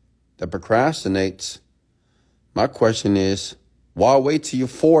that procrastinates, my question is, why wait till you're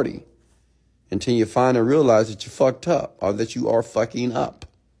 40 until you finally realize that you fucked up or that you are fucking up?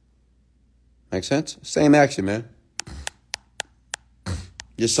 Make sense? Same action, man.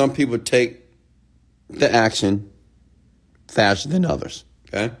 Just some people take the action faster than others,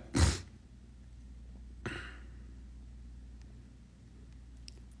 okay?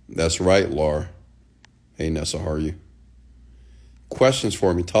 That's right, Laura. Hey, Nessa, how are you? Questions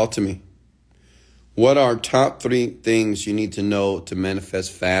for me. Talk to me. What are top 3 things you need to know to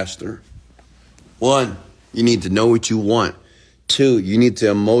manifest faster? 1, you need to know what you want. 2, you need to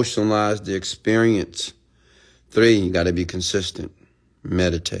emotionalize the experience. 3, you got to be consistent.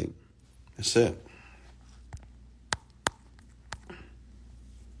 Meditate. That's it.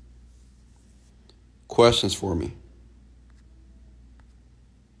 Questions for me.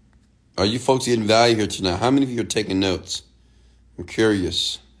 Are you folks getting value here tonight? How many of you are taking notes? I'm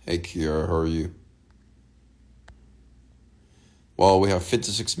curious. Hey, Kiara, how are you? Well, we have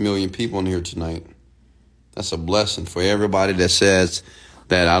 56 million people in here tonight. That's a blessing for everybody that says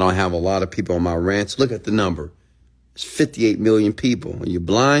that I don't have a lot of people on my rants. Look at the number. It's 58 million people. Are you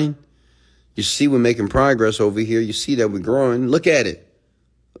blind? You see we're making progress over here. You see that we're growing. Look at it.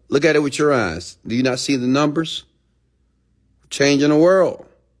 Look at it with your eyes. Do you not see the numbers? We're changing the world.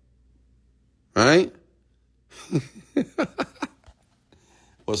 Right?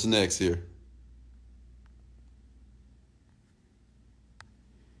 What's next here?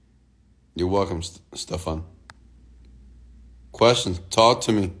 You're welcome, Stefan. Questions? Talk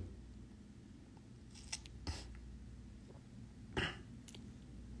to me.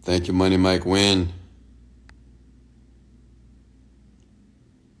 Thank you, Money Mike Win.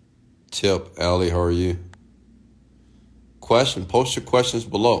 Tip, Allie, how are you? Question, post your questions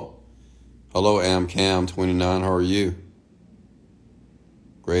below. Hello, AmCam29, how are you?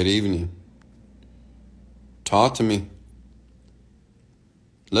 Great evening. Talk to me.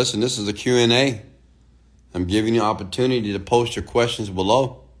 Listen, this is a Q&A. I'm giving you opportunity to post your questions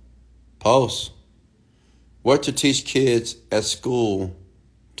below. Post. What to teach kids at school?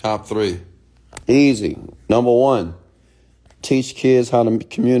 Top 3. Easy. Number 1, teach kids how to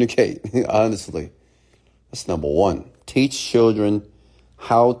communicate. Honestly, that's number 1. Teach children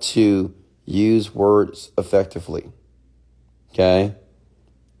how to use words effectively. Okay?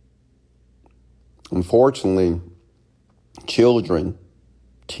 Unfortunately, children,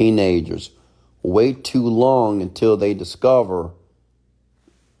 teenagers, wait too long until they discover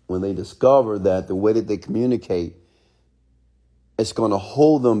that the way that they communicate, it's going to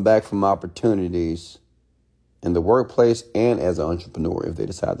hold them back from opportunities in the workplace and as an entrepreneur if they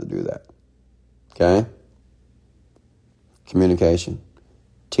decide to do that. Okay? Communication.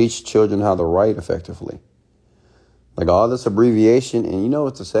 Teach children how to write effectively. Like all this abbreviation, and you know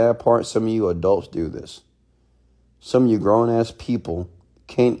what's the sad part? Some of you adults do this. Some of you grown-ass people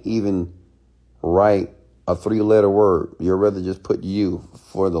can't even write a 3-letter word. You'd rather just put U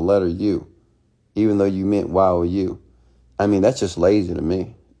for the letter U, even though you meant Y or U. I mean, that's just lazy to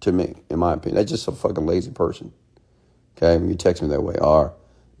me, in my opinion. That's just a fucking lazy person. Okay, when you text me that way,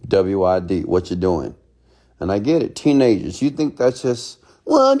 R-W-I-D, what you doing? And I get it, teenagers, you think that's just,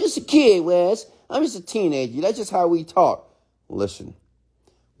 well, I'm just a kid, Wes. I'm just a teenager. That's just how we talk. Listen,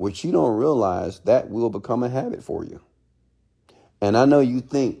 what you don't realize, that will become a habit for you. And I know you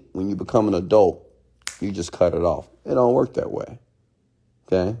think when you become an adult, you just cut it off. It don't work that way.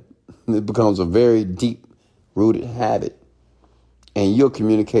 Okay? It becomes a very deep-rooted habit. And you'll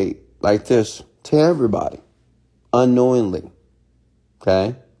communicate like this to everybody, unknowingly.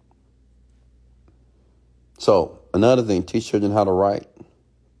 Okay? So, another thing, teach children how to write.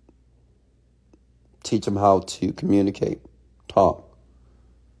 Teach them how to communicate, talk.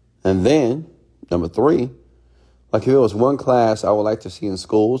 And then, number 3, like if it was one class I would like to see in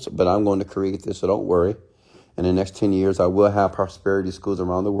schools, but I'm going to create this, so don't worry. In the next 10 years, I will have prosperity schools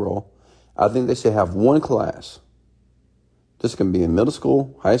around the world. I think they should have one class. This can be in middle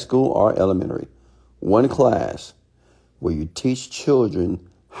school, high school, or elementary. One class where you teach children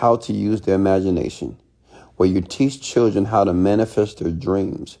how to use their imagination, where you teach children how to manifest their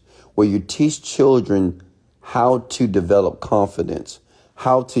dreams, where you teach children how to develop confidence,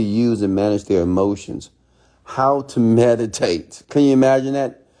 how to use and manage their emotions, how to meditate. Can you imagine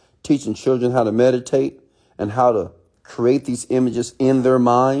that? Teaching children how to meditate and how to create these images in their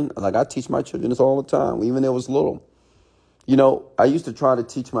mind. Like I teach my children this all the time, even when they was little. You know, I used to try to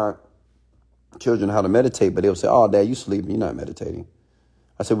teach my children how to meditate, but they would say, oh, Dad, you sleeping, you're not meditating.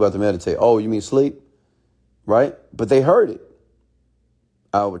 I said, we're about to meditate. Oh, you mean sleep? Right? But they heard it.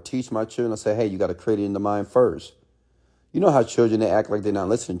 I would teach my children. I say, hey, you got to create it in the mind first. You know how children, they act like they're not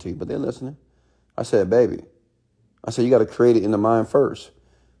listening to you, but they're listening. I said, baby. I said, you got to create it in the mind first.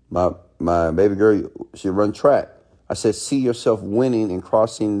 My baby girl, she run track. I said, see yourself winning and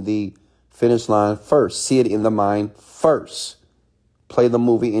crossing the finish line first. See it in the mind first. Play the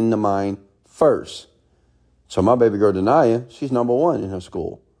movie in the mind first. So my baby girl, Denaya, she's number one in her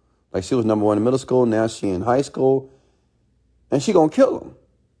school. Like she was number one in middle school. Now she in high school. And she going to kill them.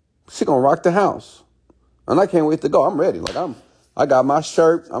 She going to rock the house. And I can't wait to go. I'm ready. I got my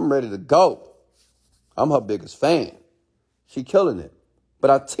shirt. I'm ready to go. I'm her biggest fan. She killing it.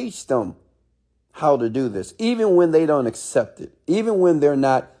 But I teach them how to do this, even when they don't accept it, even when they're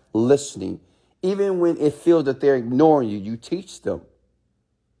not listening, even when it feels that they're ignoring you. You teach them.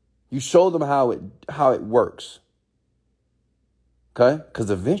 You show them how it works. Okay?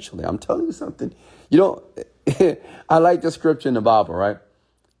 Because eventually, I'm telling you something. You know, I like the scripture in the Bible, right?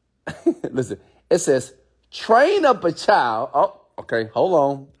 Listen, it says, train up a child. Oh, okay.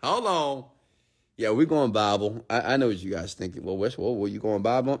 Hold on. Yeah, we're going Bible. I know what you guys thinking. Well, Wes, were you going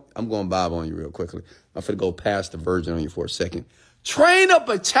Bible? I'm going Bible on you real quickly. I'm going to go past the virgin on you for a second. Train up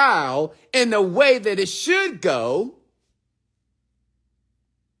a child in the way that it should go.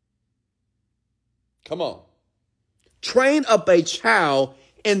 Come on. Train up a child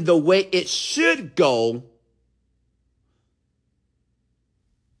in the way it should go.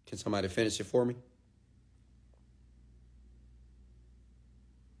 Can somebody finish it for me?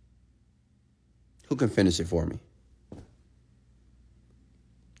 Who can finish it for me?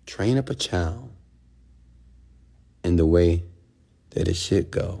 Train up a child in the way that it should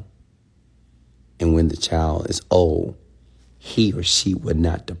go. And when the child is old, he or she would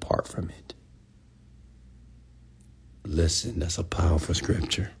not depart from it. Listen, that's a powerful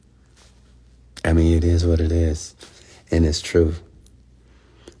scripture. I mean, it is what it is. And it's true.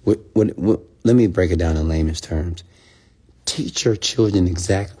 Let me break it down in layman's terms. Teach your children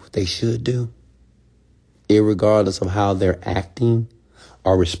exactly what they should do, irregardless of how they're acting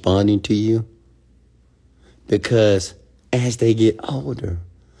or responding to you. Because as they get older,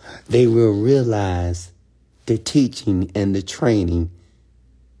 they will realize the teaching and the training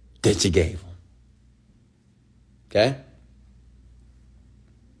that you gave them. Okay?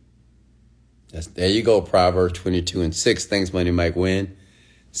 There you go, Proverbs 22:6. Thanks, Money Mike Win.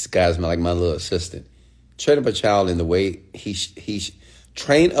 This guy's like my little assistant. Train up a child in the way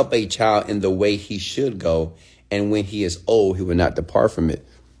train up a child in the way he should go, and when he is old, he will not depart from it.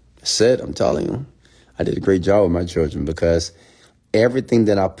 I'm telling you, I did a great job with my children because everything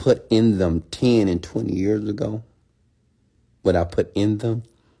that I put in them 10 and 20 years ago, what I put in them,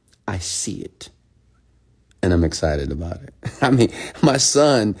 I see it. And I'm excited about it. I mean, my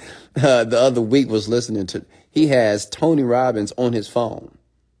son the other week was listening to, he has Tony Robbins on his phone.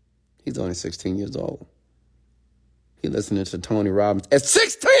 He's only 16 years old. He listening to Tony Robbins at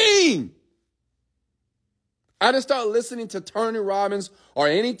 16. I didn't start listening to Tony Robbins or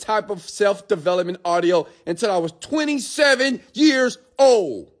any type of self-development audio until I was 27 years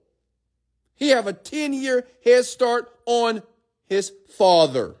old. He have a 10-year head start on his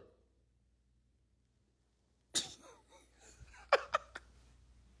father.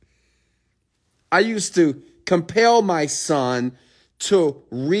 I used to compel my son to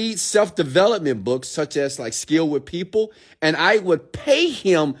read self-development books such as like Skill with People, and I would pay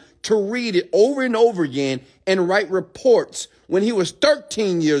him to read it over and over again and write reports when he was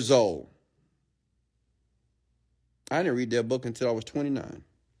 13 years old. I didn't read that book until I was 29.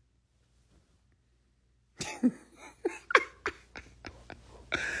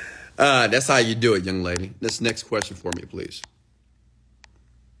 That's how you do it, young lady. This next question for me, please.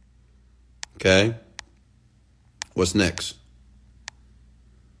 Okay. What's next?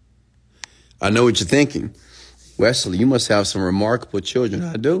 I know what you're thinking. Wesley, you must have some remarkable children.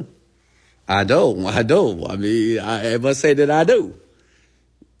 I do. I mean, I must say that I do.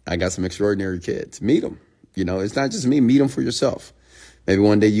 I got some extraordinary kids. Meet them. You know, it's not just me. Meet them for yourself. Maybe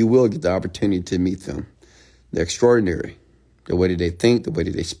one day you will get the opportunity to meet them. They're extraordinary. The way that they think, the way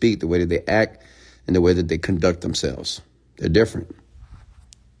that they speak, the way that they act, and the way that they conduct themselves. They're different.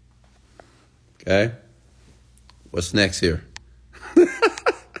 Okay? What's next here?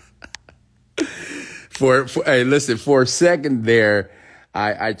 Hey, listen, for a second there,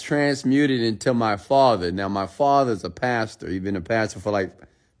 I transmuted into my father. Now, my father's a pastor. He's been a pastor for like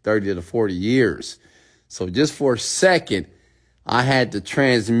 30 to 40 years. So just for a second, I had to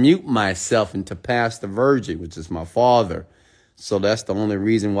transmute myself into Pastor Virgin, which is my father. So that's the only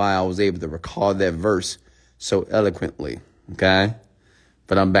reason why I was able to recall that verse so eloquently. Okay?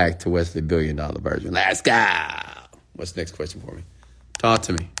 But I'm back to Wesley $1 billion version. Let's go. What's the next question for me? Talk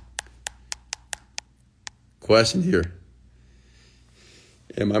to me. Question here.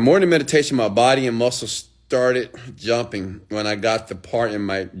 In my morning meditation, my body and muscles started jumping when I got the part in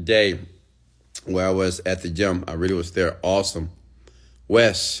my day where I was at the gym. I really was there. Awesome.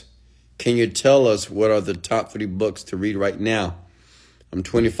 Wes, can you tell us what are the top 3 books to read right now? I'm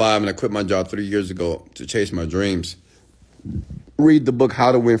 25 and I quit my job 3 years ago to chase my dreams. Read the book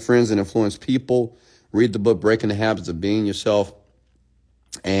How to Win Friends and Influence People. Read the book Breaking the Habits of Being Yourself.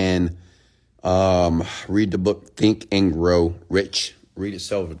 And read the book Think and Grow Rich. Read it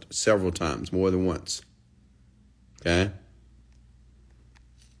several times, more than once. Okay?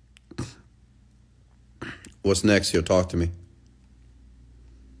 What's next here? Talk to me.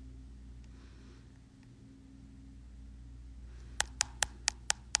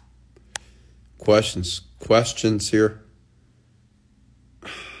 Questions here.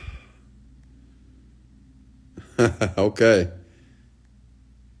 Okay.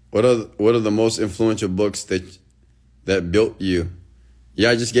 What are the most influential books that built you?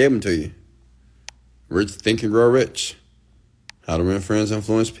 Yeah, I just gave them to you. Rich, Think and Grow Rich. How to Win Friends,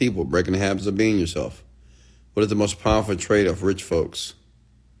 Influence People. Breaking the Habits of Being Yourself. What is the most powerful trait of rich folks?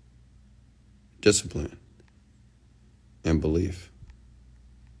 Discipline and belief.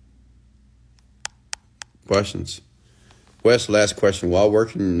 Questions. Wes, last question. While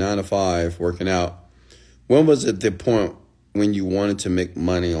working 9 to 5, working out, when was it the point when you wanted to make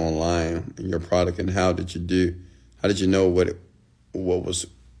money online in your product, and how did you know what was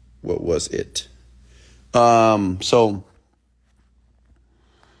it? So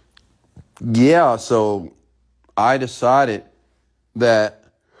I decided that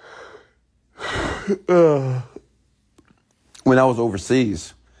when I was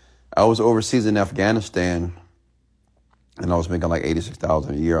overseas in Afghanistan, and I was making like $86,000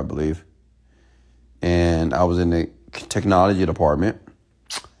 a year, I believe. And I was in the technology department,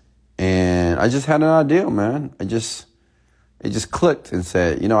 and I just had an idea, man. It just clicked and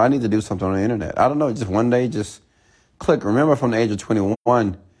said, I need to do something on the internet. I don't know, just one day, just click. Remember, from the age of 21,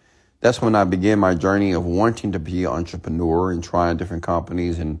 that's when I began my journey of wanting to be an entrepreneur and trying different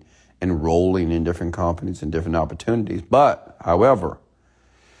companies and enrolling in different companies and different opportunities. But, however,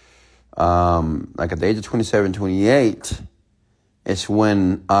 like at the age of 27, 28, it's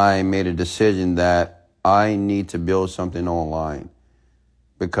when I made a decision that I need to build something online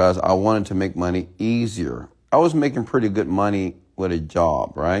because I wanted to make money easier. I was making pretty good money with a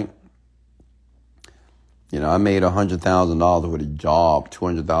job, right? I made $100,000 with a job,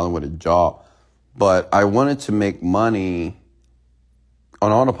 $200,000 with a job, but I wanted to make money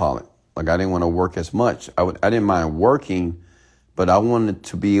on autopilot. Like, I didn't want to work as much. I didn't mind working, but I wanted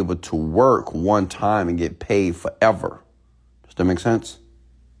to be able to work one time and get paid forever. Does that make sense?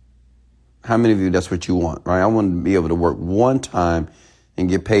 How many of you, that's what you want, right? I want to be able to work one time and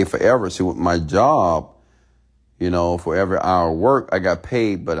get paid forever. See, with my job, for every hour of work, I got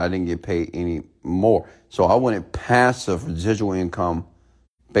paid, but I didn't get paid any more. So I wanted passive residual income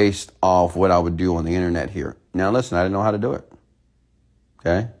based off what I would do on the internet here. Now, listen, I didn't know how to do it.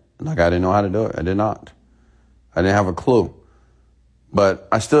 Okay? Like, I didn't know how to do it. I did not. I didn't have a clue. But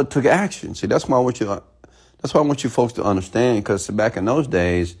I still took action. See, that's why I want you folks to understand, because back in those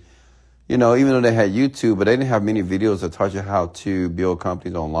days, even though they had YouTube, but they didn't have many videos that taught you how to build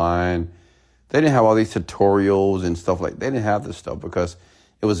companies online. They didn't have all these tutorials and stuff like that. They didn't have this stuff because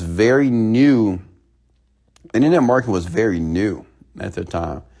it was very new. Internet marketing was very new at the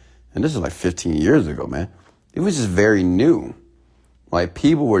time. And this is like 15 years ago, man. It was just very new. Like,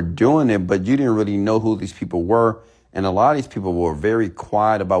 people were doing it, but you didn't really know who these people were. And a lot of these people were very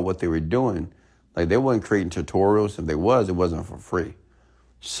quiet about what they were doing. Like, they weren't creating tutorials. If they was, it wasn't for free.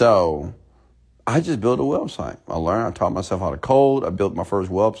 So I just built a website. I taught myself how to code. I built my first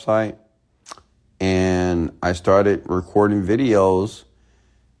website. And I started recording videos.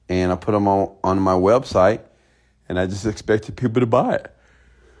 And I put them on my website. And I just expected people to buy it.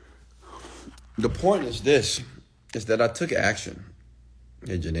 The point is that I took action.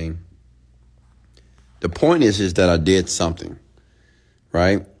 Hey, Janine. The point is that I did something,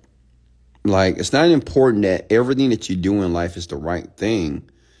 right? Like, it's not important that everything that you do in life is the right thing.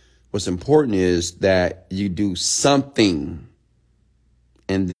 What's important is that you do something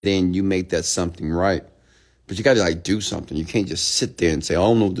and then you make that something right. But you got to do something. You can't just sit there and say, I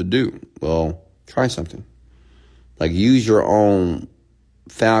don't know what to do. Well, try something. Like, use your own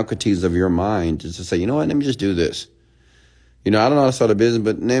faculties of your mind just to say, you know what, let me just do this. I don't know how to start a business,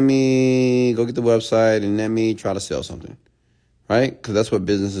 but let me go get the website and let me try to sell something, right? Because that's what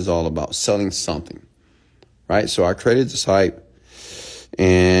business is all about, selling something, right? So I created the site,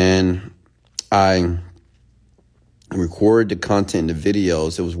 And I recorded the content, the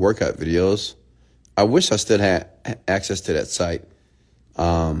videos. It was workout videos. I wish I still had access to that site.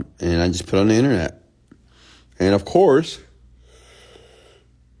 And I just put it on the internet. And of course,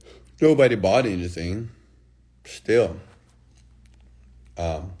 nobody bought anything. Still,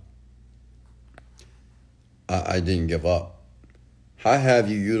 I didn't give up. How have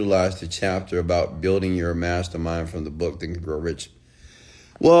you utilized the chapter about building your mastermind from the book Think and Grow Rich?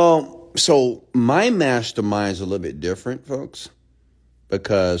 Well, so my mastermind is a little bit different, folks,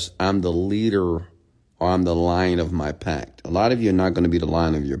 because I'm the leader or I'm the lion of my pack. A lot of you are not going to be the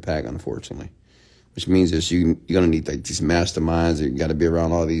lion of your pack, unfortunately, which means that you're going to need like these masterminds. You got to be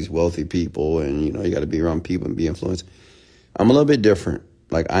around all these wealthy people, and you got to be around people and be influenced. I'm a little bit different.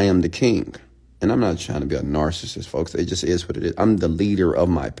 Like, I am the king, and I'm not trying to be a narcissist, folks. It just is what it is. I'm the leader of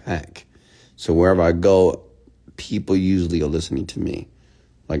my pack. So wherever I go, people usually are listening to me.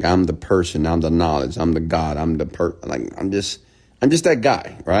 Like, I'm the person, I'm the knowledge, I'm the God, I'm just that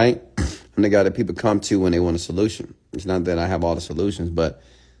guy, right? I'm the guy that people come to when they want a solution. It's not that I have all the solutions, but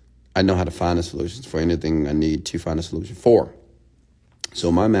I know how to find the solutions for anything I need to find a solution for.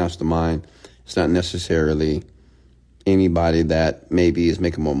 So my mastermind is not necessarily anybody that maybe is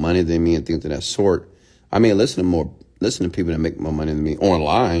making more money than me and things of that sort. I may listen to people that make more money than me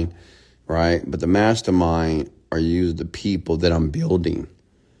online, right? But the mastermind are usually the people that I'm building.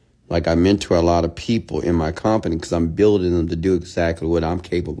 Like, I mentor a lot of people in my company because I'm building them to do exactly what I'm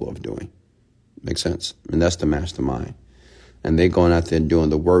capable of doing. Makes sense? And that's the mastermind. And they're going out there doing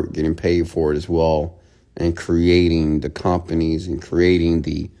the work, getting paid for it as well, and creating the companies and creating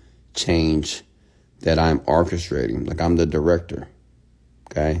the change that I'm orchestrating. Like, I'm the director,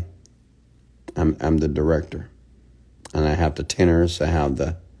 okay? I'm the director. And I have the tenors, I have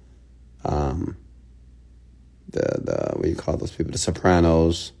the what do you call those people? The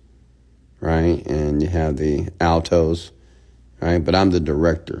sopranos, right? And you have the altos, right? But I'm the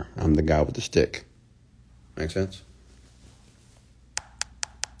director. I'm the guy with the stick. Make sense?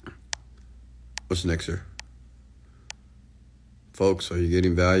 What's next, sir? Folks, are you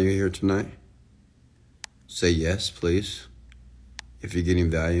getting value here tonight? Say yes, please. If you're getting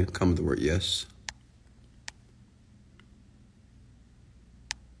value, come with the word yes.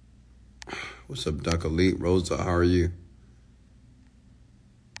 What's up, Duck Elite? Rosa, how are you?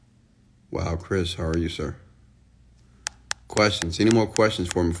 Wow, Chris, how are you, sir? Questions? Any more questions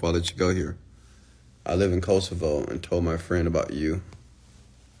for me before I let you go here? I live in Kosovo and told my friend about you.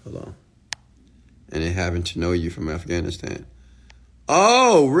 Hello. And they happen to know you from Afghanistan.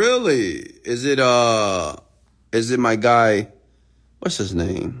 Oh, really? Is it my guy? What's his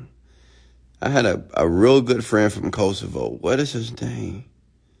name? I had a real good friend from Kosovo. What is his name?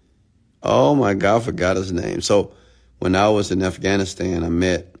 Oh my God, I forgot his name. So when I was in Afghanistan, I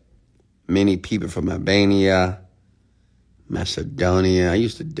met many people from Albania, Macedonia. I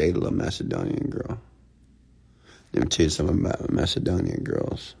used to date a little Macedonian girl. Let me tell you something about Macedonian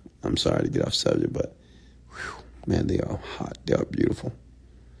girls. I'm sorry to get off subject, but whew, man, they are hot. They are beautiful.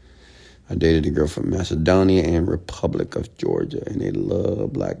 I dated a girl from Macedonia and Republic of Georgia, and they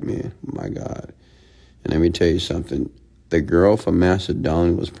love black men. My God. And let me tell you something. The girl from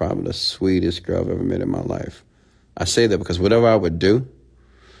Macedonia was probably the sweetest girl I've ever met in my life. I say that because whatever I would do,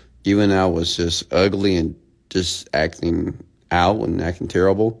 even I was just ugly and just acting out and acting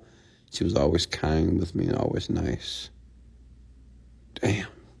terrible, she was always kind with me and always nice. Damn.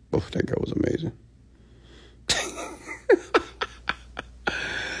 Oh, that girl was amazing.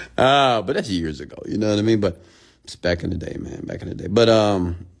 But that's years ago, you know what I mean? But it's back in the day, man, back in the day. But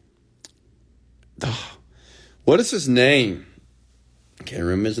what is his name? I can't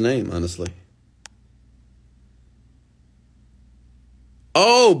remember his name, honestly.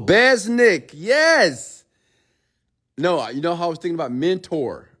 Oh, Besnick, yes. No, you know how I was thinking about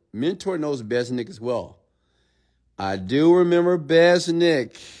Mentor. Mentor knows Besnick as well. I do remember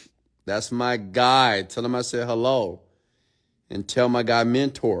Besnick. That's my guy. Tell him I said hello. And tell my guy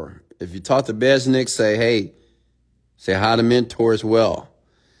Mentor. If you talk to Besnick, say, hey, say hi to Mentor as well.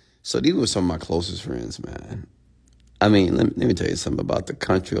 So these were some of my closest friends, man. I mean, let me tell you something about the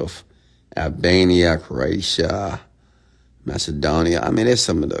country of Albania, Croatia, Macedonia. I mean, they're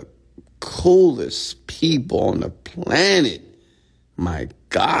some of the coolest people on the planet. My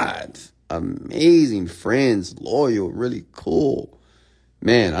God. Amazing friends, loyal, really cool.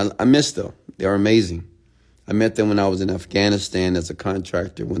 Man, I miss them. They're amazing. I met them when I was in Afghanistan as a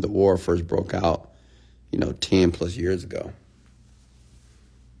contractor when the war first broke out, 10 plus years ago.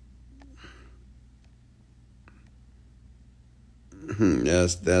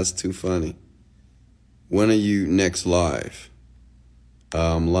 That's too funny. When are you next live?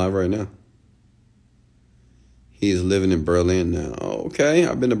 I'm live right now. He is living in Berlin now. Oh, okay,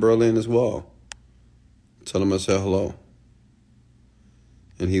 I've been to Berlin as well. Tell him I said hello.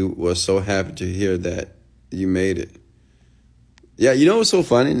 And he was so happy to hear that you made it. Yeah, you know what's so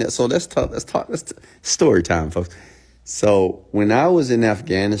funny? So let's talk. Let's story time, folks. So when I was in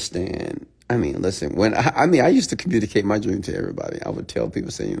Afghanistan, I mean, listen, I used to communicate my dream to everybody. I would tell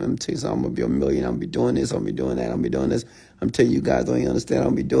people, saying, "Let me tell you something. I'm gonna be a millionaire. I'm gonna be doing this. I'm gonna be doing that. I'm gonna be doing this. I'm telling you guys, don't you understand? I'm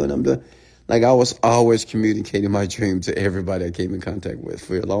gonna be doing. I'm doing." Like I was always communicating my dream to everybody I came in contact with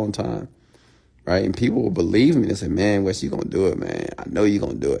for a long time. Right? And people will believe me. They say, "Man, Wes, you gonna do it, man. I know you're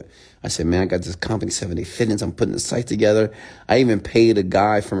gonna do it." I said, "Man, I got this company, 7-Day Fitness. I'm putting the site together." I even paid a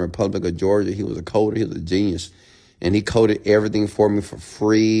guy from Republic of Georgia. He was a coder. He was a genius. And he coded everything for me for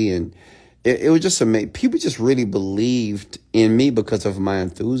free. And it was just amazing. People just really believed in me because of my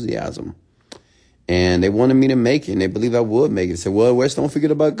enthusiasm. And they wanted me to make it, and they believed I would make it. They said, "Well, Wes, don't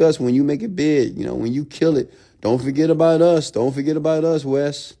forget about Gus when you make it big. You know, when you kill it, don't forget about us. Don't forget about us,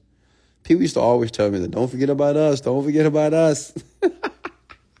 Wes." People used to always tell me that, "Don't forget about us. Don't forget about us."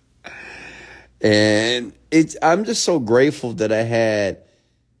 And I'm just so grateful that I had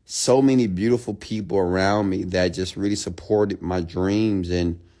so many beautiful people around me that just really supported my dreams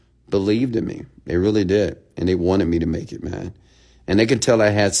and believed in me. They really did. And they wanted me to make it, man. And they could tell I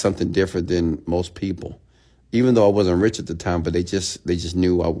had something different than most people. Even though I wasn't rich at the time, but they just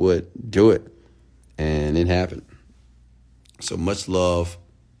knew I would do it. And it happened. So much love.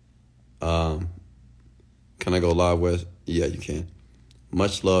 Can I go live with? Yeah, you can.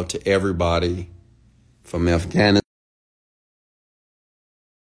 Much love to everybody from Afghanistan.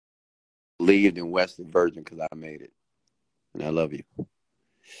 Lived in Western Virgin because I made it. And I love you.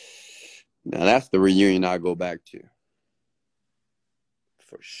 Now, that's the reunion I go back to.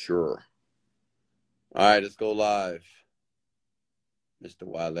 For sure. All right, let's go live. Mr.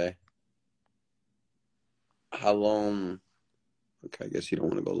 Wale. How long? Okay, I guess you don't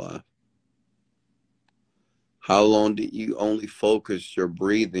want to go live. How long did you only focus your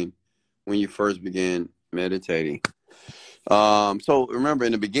breathing when you first began meditating? So remember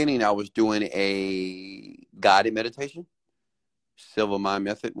in the beginning, I was doing a guided meditation, Silver Mind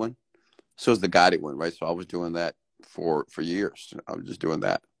Method one. So it's the guided one, right? So I was doing that for years. I was just doing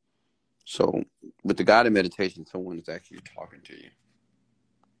that. So with the guided meditation, someone is actually talking to you.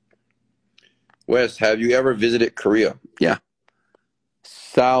 Wes, have you ever visited Korea? Yeah.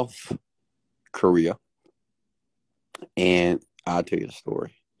 South Korea. And I'll tell you the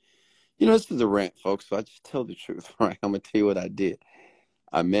story. You know, this is a rant, folks, so I just tell the truth, right? I'm going to tell you what I did.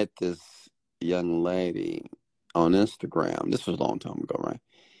 I met this young lady on Instagram. This was a long time ago, right?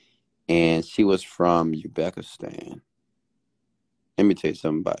 And she was from Uzbekistan. Let me tell you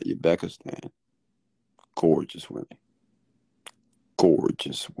something about Uzbekistan. Gorgeous women.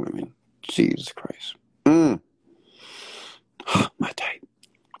 Gorgeous women. Jesus Christ. My type.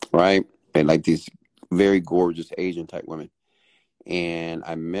 Right? And like these very gorgeous Asian type women. And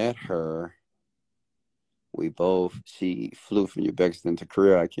I met her. She flew from Uzbekistan to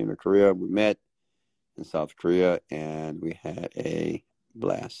Korea. I came to Korea. We met in South Korea and we had a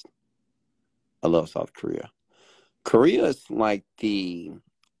blast. I love South Korea. Korea is like the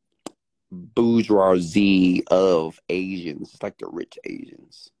bourgeoisie of Asians. It's like the rich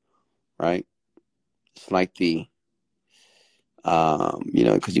Asians, right? It's like the,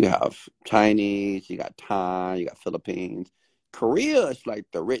 because you have Chinese, you got Thai, you got Philippines. Korea is like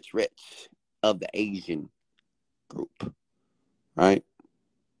the rich of the Asian group, right?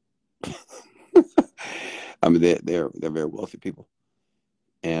 I mean, they're very wealthy people.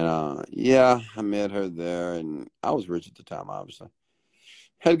 And I met her there, and I was rich at the time, obviously.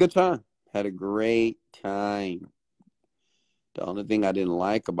 Had a good time. Had a great time. The only thing I didn't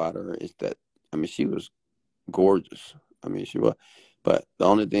like about her is that, I mean, she was gorgeous. I mean, she was. But the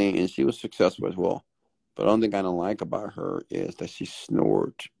only thing, and she was successful as well. But the only thing I don't like about her is that she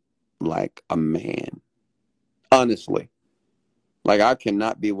snored like a man. Honestly. Like, I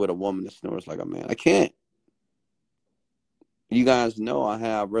cannot be with a woman that snores like a man. I can't. You guys know I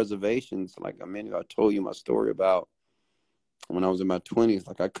have reservations. Like a minute ago, I told you my story about when I was in my 20s.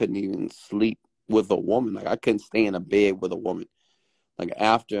 Like, I couldn't even sleep with a woman. Like, I couldn't stay in a bed with a woman. Like,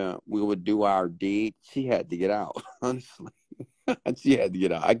 after we would do our deed, she had to get out, honestly. She had to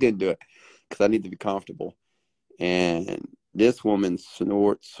get out. I couldn't do it because I need to be comfortable. And this woman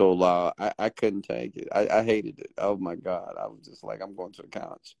snored so loud, I couldn't take it. I hated it. Oh, my God. I was just like, I'm going to the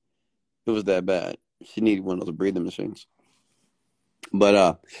couch. It was that bad. She needed one of those breathing machines.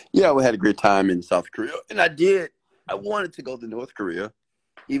 But, we had a great time in South Korea. And I did. I wanted to go to North Korea,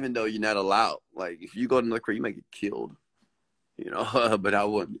 even though you're not allowed. Like, if you go to North Korea, you might get killed. But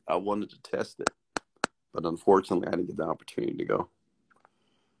I wanted to test it. But unfortunately, I didn't get the opportunity to go.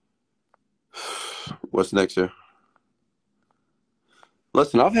 What's next year?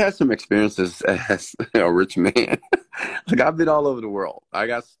 Listen, I've had some experiences as a rich man. Like I've been all over the world. I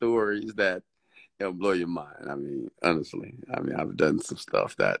got stories that blow your mind. I mean, honestly, I've done some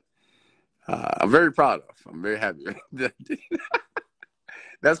stuff that I'm very proud of. I'm very happy.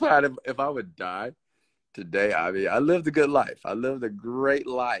 That's why if I would die today, I mean, I lived a good life. I lived a great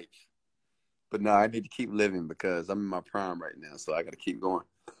life. But no, I need to keep living because I'm in my prime right now. So I got to keep going.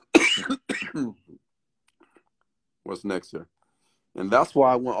 What's next year? And that's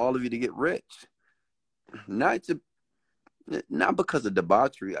why I want all of you to get rich. Not because of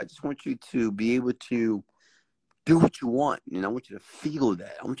debauchery. I just want you to be able to do what you want. I want you to feel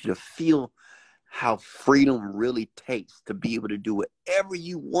that. I want you to feel how freedom really tastes to be able to do whatever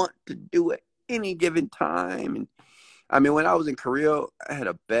you want to do at any given time. And I mean, when I was in Korea, I had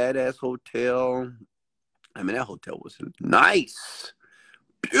a badass hotel. I mean, that hotel was nice,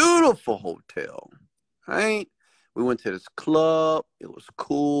 beautiful hotel, right? We went to this club. It was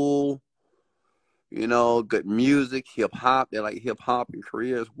cool. Good music, hip hop. They like hip hop in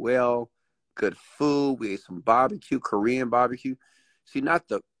Korea as well. Good food. We ate some barbecue, Korean barbecue. See, not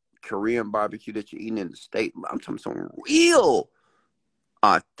the Korean barbecue that you're eating in the States. I'm talking some real,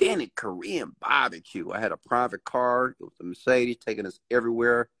 authentic Korean barbecue. I had a private car. It was a Mercedes taking us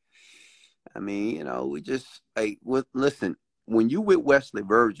everywhere. I mean, we just, listen, when you with Wesley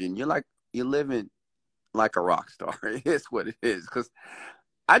Virgin, you're living like a rock star. It's what it is. Because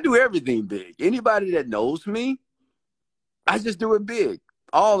I do everything big. Anybody that knows me, I just do it big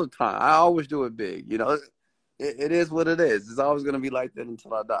all the time. I always do it big. It is what it is. It's always going to be like that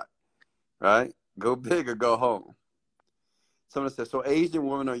until I die. Right? Go big or go home. Someone says, so Asian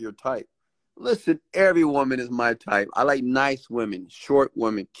women are your type. Listen, every woman is my type. I like nice women, short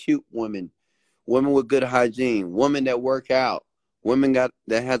women, cute women, women with good hygiene, women that work out, women that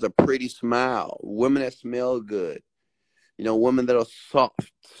has a pretty smile, women that smell good, women that are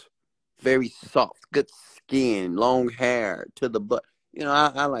soft, very soft, good skin, long hair to the butt.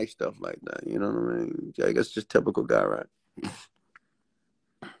 I like stuff like that. You know what I mean? I guess just typical guy, right?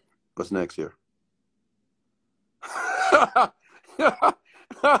 What's next year?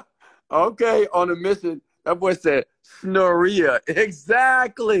 Okay, on a mission. That boy said snoria.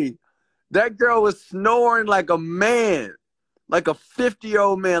 Exactly. That girl was snoring like a man, like a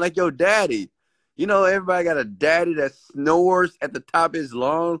 50-year-old man, like your daddy. Everybody got a daddy that snores at the top of his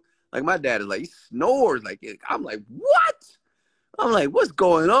lungs. Like my dad is like, he snores like it. I'm like, what? I'm like, what's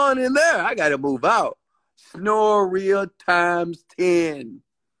going on in there? I got to move out. Snoria times 10.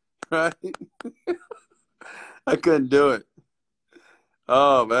 Right? I couldn't do it.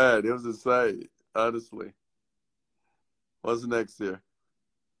 Oh, man. It was insane. Honestly. What's next year?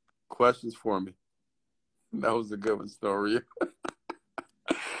 Questions for me. That was a good one, Snoria.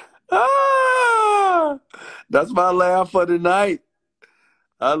 That's my laugh for tonight.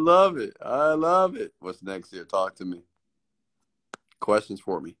 I love it. I love it. What's next year? Talk to me. Questions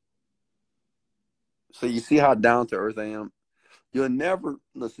for me. So you see how down to earth I am? You'll never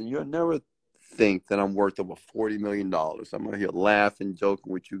think that I'm worth over $40 million. I'm out here laughing,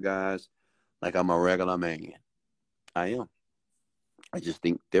 joking with you guys like I'm a regular man. I am. I just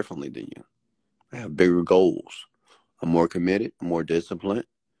think differently than you. I have bigger goals. I'm more committed, I'm more disciplined.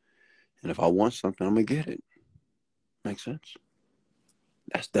 And if I want something, I'm gonna get it. Makes sense?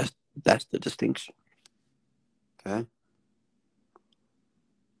 That's the distinction. Okay?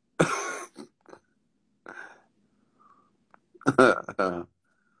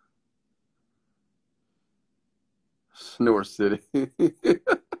 Snore City.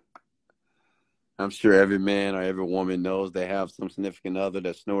 I'm sure every man or every woman knows they have some significant other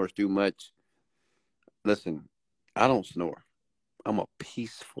that snores too much. Listen, I don't snore. I'm a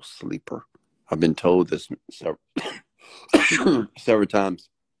peaceful sleeper. I've been told this several times.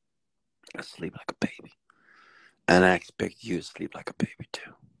 I sleep like a baby. And I expect you to sleep like a baby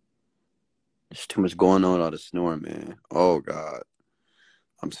too. There's too much going on with all the snoring, man. Oh, God.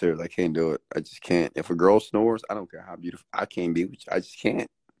 I'm serious. I can't do it. I just can't. If a girl snores, I don't care how beautiful. I can't be with you. I just can't.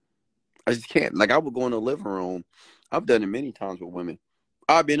 I just can't. Like, I would go in the living room. I've done it many times with women.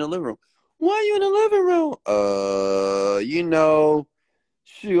 I'll be in the living room. Why are you in the living room?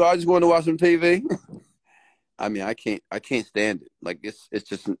 Shoot, I just want to watch some TV. I mean, I can't stand it. Like,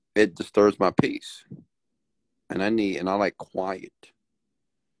 it disturbs my peace. And I like quiet.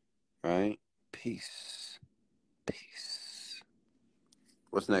 Right? Peace. Peace.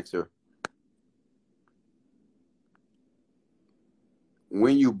 What's next here?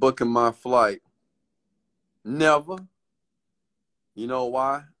 When you booking my flight? Never. You know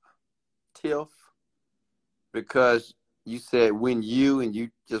why, Tiff? Because you said when you and you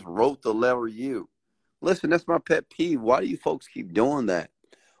just wrote the letter U. Listen, that's my pet peeve. Why do you folks keep doing that?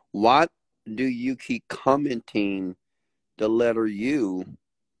 Why do you keep commenting the letter U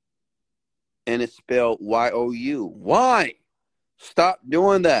and it's spelled Y-O-U? Why? Stop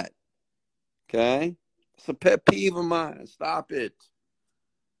doing that. Okay? It's a pet peeve of mine. Stop it.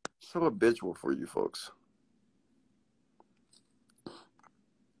 So habitual for you folks.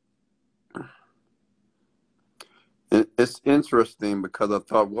 It's interesting because I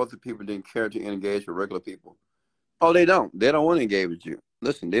thought wealthy people didn't care to engage with regular people. Oh, they don't. They don't want to engage with you.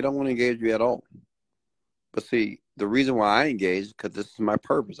 Listen, they don't want to engage with you at all. But see, the reason why I engage is because this is my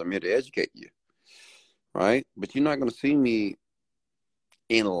purpose. I'm here to educate you, right? But you're not going to see me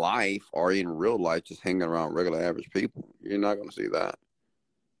in life or in real life just hanging around regular average people. You're not going to see that.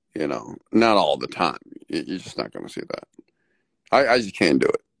 Not all the time. You're just not going to see that. I just can't do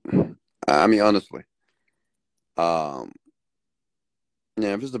it. I mean, honestly. Um,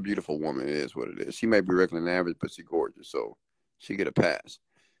 yeah, if it's a beautiful woman, it is what it is. She may be regular and average, but she's gorgeous, so she get a pass.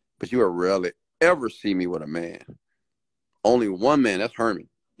 But you will rarely ever see me with a man. Only one man, that's Herman.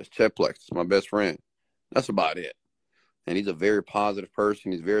 That's Chetplex. It's my best friend. That's about it. And he's a very positive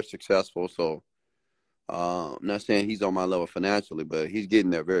person. He's very successful. So I'm not saying he's on my level financially, but he's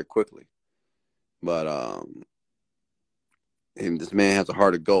getting there very quickly. But this man has a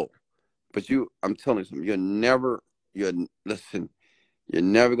heart of gold. But I'm telling you something, listen, you're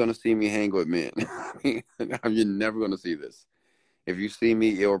never going to see me hang with men. I mean, you're never going to see this. If you see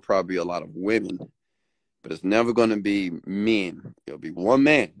me, it will probably be a lot of women, but it's never going to be men. It'll be one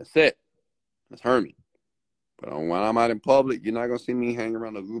man. That's it. That's Herman. But when I'm out in public, you're not going to see me hang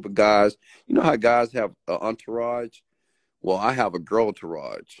around a group of guys. You know how guys have an entourage? Well, I have a girl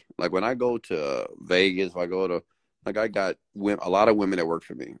entourage. Like when I go to Vegas, I got a lot of women that work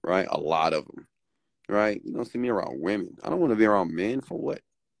for me, right? A lot of them, right? You don't see me around women. I don't want to be around men for what?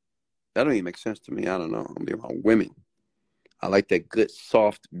 That don't even make sense to me. I don't know. I'm be around women. I like that good,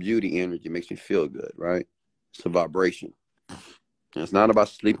 soft beauty energy. It makes me feel good, right? It's a vibration. And it's not about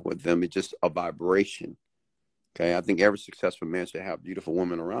sleeping with them. It's just a vibration. Okay, I think every successful man should have beautiful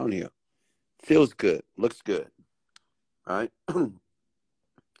women around here. Feels good, looks good, right? And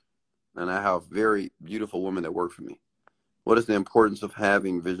I have very beautiful women that work for me. What is the importance of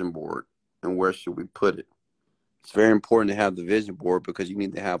having vision board, and where should we put it? It's very important to have the vision board because you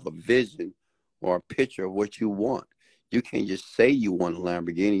need to have a vision or a picture of what you want. You can't just say you want a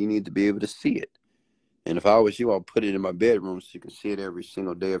Lamborghini. You need to be able to see it. And if I was you, I'll put it in my bedroom so you can see it every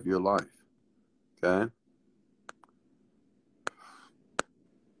single day of your life. Okay?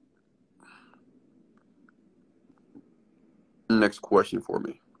 Next question for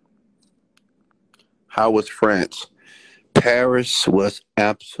me. How was France? Paris was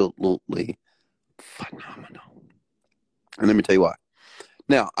absolutely phenomenal. And let me tell you why.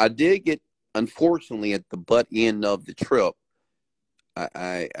 Now, I did get, unfortunately, at the butt end of the trip,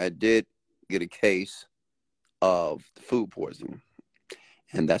 I did get a case of food poisoning.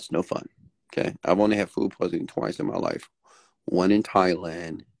 And that's no fun. Okay? I've only had food poisoning twice in my life. One in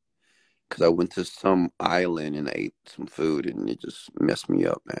Thailand, because I went to some island and ate some food, and it just messed me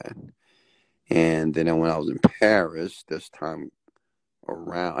up, man. And then when I was in Paris, this time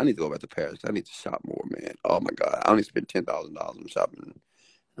around, I need to go back to Paris. I need to shop more, man. Oh my God, I only spent $10,000 on shopping.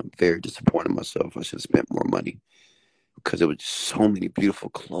 I'm very disappointed in myself. I should have spent more money because there was just so many beautiful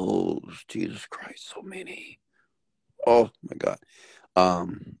clothes. Jesus Christ, so many. Oh my God.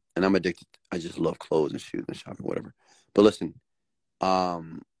 And I'm addicted. I just love clothes and shoes and shopping, whatever. But listen,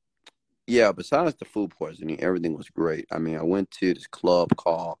 yeah, besides the food poisoning, everything was great. I mean, I went to this club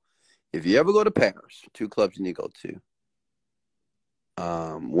called, if you ever go to Paris, two clubs you need to go to.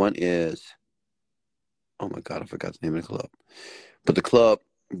 One is, oh my God, I forgot the name of the club. But the club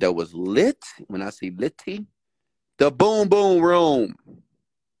that was lit, when I say litty, the Boom Boom Room.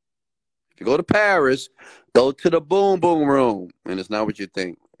 If you go to Paris, go to the Boom Boom Room. And it's not what you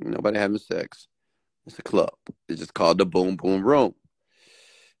think. Nobody having sex. It's a club. It's just called the Boom Boom Room.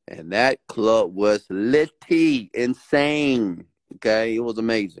 And that club was litty, insane. Okay, it was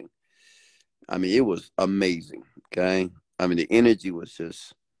amazing. I mean, it was amazing. Okay, I mean, the energy was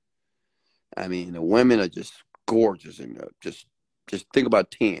just. I mean, the women are just gorgeous and just think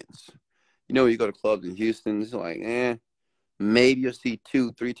about tens. You go to clubs in Houston, it's like, maybe you'll see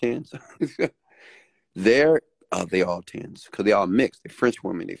 2, 3 tens. There, they all tens because they all mixed. They're French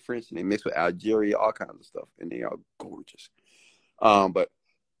women, they're French, and they mix with Algeria, all kinds of stuff, and they are gorgeous. But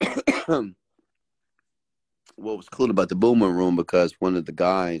what was cool about the Boomer Room, because one of the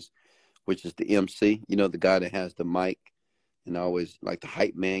guys, which is the MC, the guy that has the mic and I always like the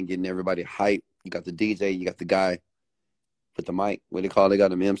hype man, getting everybody hype. You got the DJ, you got the guy with the mic. What do they call it? They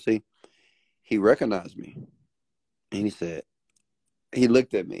got him MC. He recognized me, and he said, he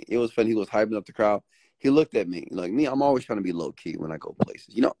looked at me. It was funny. He was hyping up the crowd. He looked at me like me. I'm always trying to be low key when I go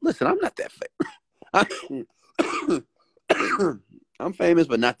places. Listen, I'm not that famous. I'm famous,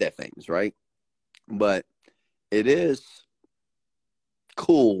 but not that famous, right? But it is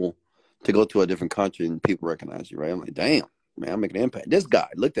cool to go to a different country and people recognize you, right? I'm like, damn, man, I'm making an impact. This guy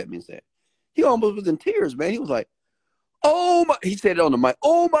looked at me and said, he almost was in tears, man. He was like, oh my, he said it on the mic,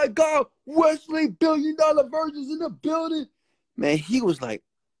 oh my God, Wesley, $1 billion virgins in the building. Man, he was like,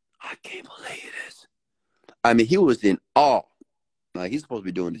 I can't believe this. I mean, he was in awe. Like, he's supposed to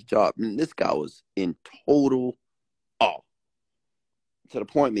be doing his job. And this guy was in total awe. To the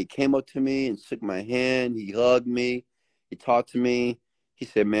point he came up to me and shook my hand. He hugged me. He talked to me. He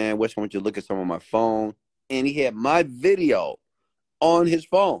said, man, Wes, I want you to look at some of my phone. And he had my video on his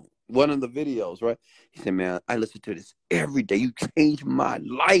phone, one of the videos, right? He said, man, I listen to this every day. You changed my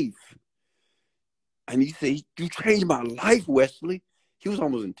life. And he said, you changed my life, Wesley. He was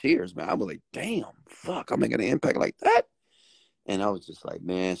almost in tears, man. I was like, damn, fuck, I'm making an impact like that. And I was just like,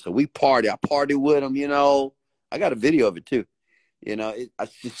 man, so we party. I partied with him, I got a video of it too. I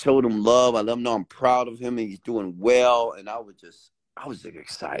just showed him love. I let him know I'm proud of him and he's doing well. And I was like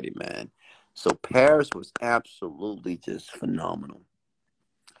excited, man. So Paris was absolutely just phenomenal.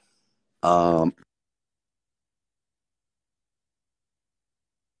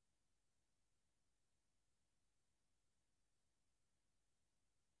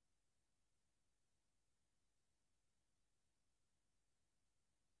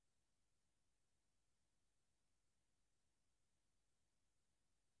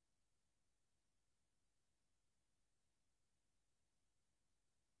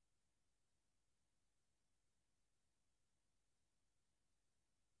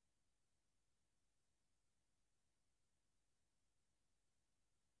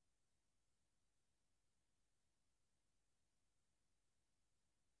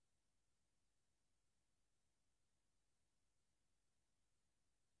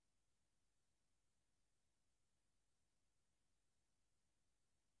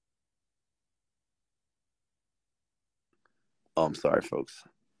 Oh, I'm sorry, folks.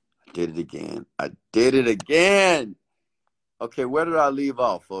 I did it again. Okay, where did I leave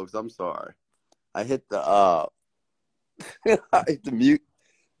off, folks? I'm sorry. I hit the I hit the mute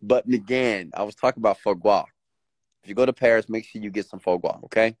button again. I was talking about foie gras. If you go to Paris, make sure you get some foie gras,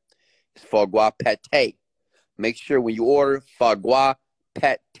 okay? It's foie gras pate. Make sure when you order foie gras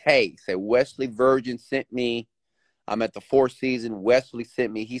pate, say Wesley Virgin sent me. I'm at the Four Seasons. Wesley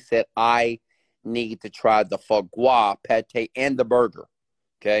sent me. He said I need to try the foie gras pate and the burger.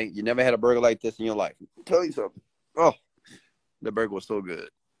 Okay, you never had a burger like this in your life. I'll tell you something. Oh, the burger was so good.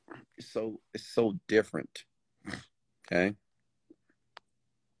 It's so different. Okay,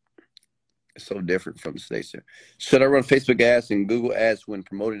 it's so different from the States. Should I run Facebook ads and Google ads when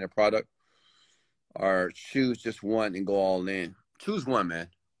promoting a product, or choose just one and go all in? Choose one, man.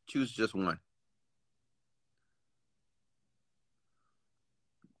 Choose just one.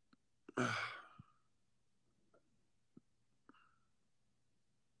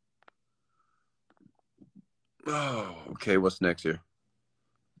 Oh, okay. What's next here?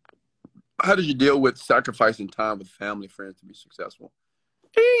 How did you deal with sacrificing time with family, friends to be successful?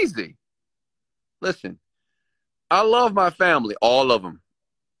 Easy. Listen, I love my family, all of them.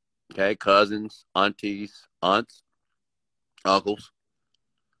 Okay, cousins, aunties, aunts, uncles.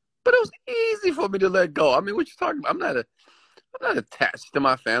 But it was easy for me to let go. I mean, what you talking about? I'm not attached to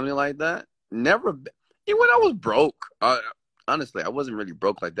my family like that. Never. Even when I was broke, honestly, I wasn't really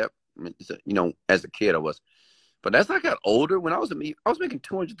broke like that. I mean, as a kid, I was. But as I got older, when I was making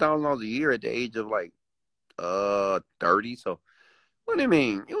 $200,000 a year at the age of like 30. So what do you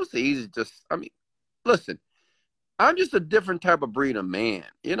mean? It was easy. Listen, I'm just a different type of breed of man.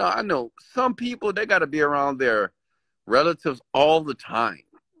 I know some people, they got to be around their relatives all the time.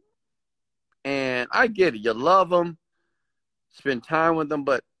 And I get it. You love them, spend time with them.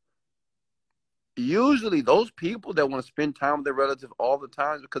 But usually those people that want to spend time with their relatives all the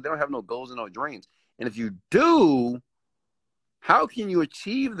time is because they don't have no goals and no dreams. And if you do, how can you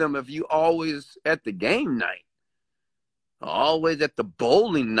achieve them if you always at the game night? Always at the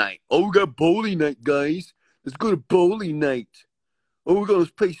bowling night. Oh, we got bowling night, guys. Let's go to bowling night. Oh, we're going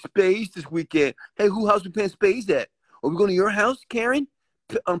to play spades this weekend. Hey, who house we playing spades at? Are we going to your house, Karen?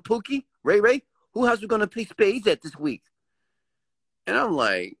 Pookie? Ray? Who house we going to play spades at this week? And I'm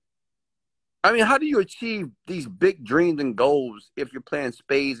like, I mean, how do you achieve these big dreams and goals if you're playing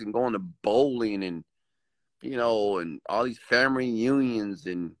spades and going to bowling and and all these family reunions,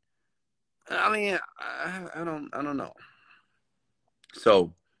 and I mean, I don't know.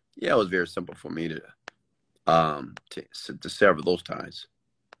 So yeah, it was very simple for me to sever those ties.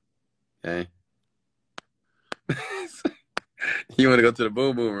 Okay, you want to go to the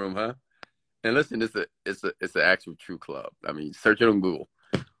boom boom room, huh? And listen, it's an actual true club. I mean, search it on Google.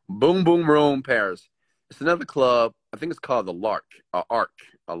 Boom Boom Room, Paris. It's another club. I think it's called the Lark, or Arc,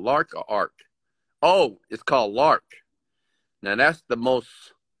 a Lark or Arc. Oh, it's called Lark. Now that's the most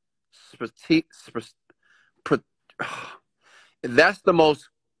pre- that's the most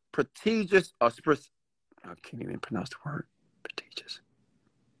prestigious or I can't even pronounce the word prestigious.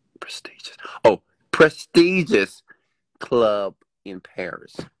 Prestigious. Oh, prestigious club in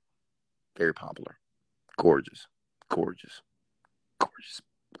Paris. Very popular. Gorgeous. Gorgeous. Gorgeous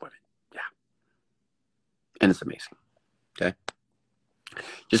women. Yeah. And it's amazing. Okay.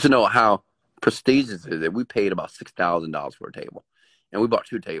 Just to know how prestigious it is that we paid about $6,000 for a table. And we bought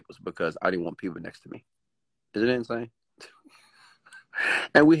 2 tables because I didn't want people next to me. Isn't it insane?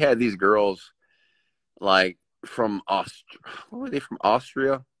 And we had these girls like from Austria. What were they, from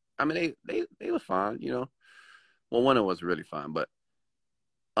Austria? I mean, they were fine, Well, one of them was really fine, but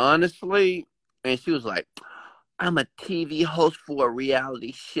honestly, and she was like, I'm a TV host for a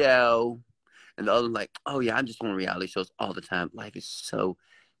reality show. And the other one like, oh yeah, I'm just on reality shows all the time. Life is so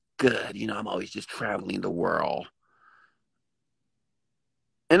good. I'm always just traveling the world.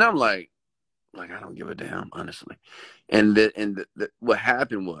 And I'm like, I don't give a damn, honestly. And what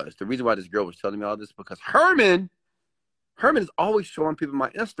happened was, the reason why this girl was telling me all this, because Herman is always showing people my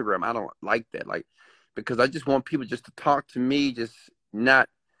Instagram. I don't like that. Like, because I just want people just to talk to me, just not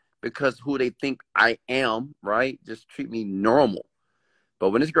because who they think I am, right? Just treat me normal. But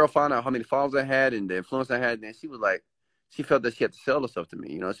when this girl found out how many followers I had and the influence I had, then she was like, she felt that she had to sell herself to me.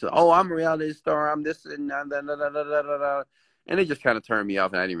 She said, oh, I'm a reality star. I'm this and that. Da, da, da, da, da, da. And it just kind of turned me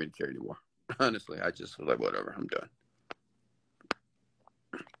off, and I didn't really care anymore. Honestly, I just was like, whatever, I'm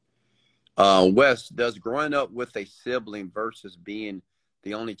done. Wes, does growing up with a sibling versus being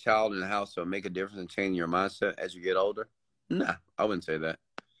the only child in the house make a difference in changing your mindset as you get older? Nah, I wouldn't say that.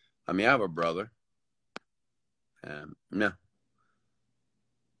 I mean, I have a brother. No.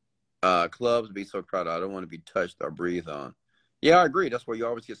 Clubs be so crowded. I don't want to be touched or breathed on. Yeah, I agree. That's where you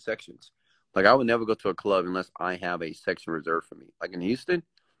always get sections. Like, I would never go to a club unless I have a section reserved for me. Like in Houston,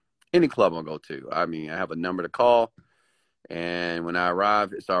 any club I'll go to. I mean, I have a number to call, and when I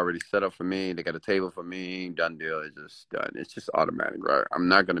arrive, it's already set up for me. They got a table for me. Done deal. It's just done. It's just automatic, right? I'm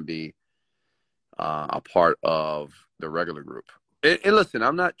not going to be a part of the regular group. And listen,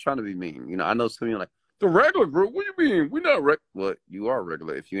 I'm not trying to be mean. I know some of you are like, the regular group? What do you mean? We're not Well, you are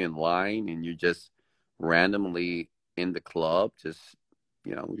regular. If you're in line and you're just randomly in the club, just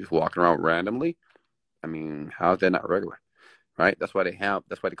walking around randomly, I mean, how is that not regular? Right? That's why they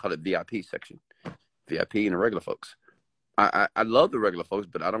call it VIP section. VIP and the regular folks. I love the regular folks,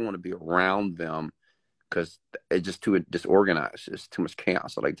 but I don't want to be around them because it's just too disorganized. It's too much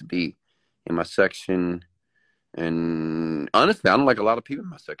chaos. I like to be in my section. And honestly, I don't like a lot of people in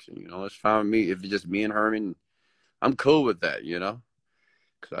my section. It's fine with me. If it's just me and Herman, I'm cool with that,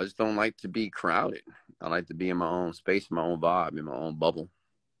 because I just don't like to be crowded. I like to be in my own space, my own vibe, in my own bubble.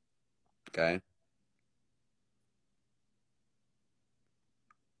 Okay.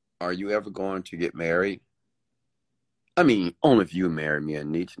 Are you ever going to get married? I mean, only if you marry me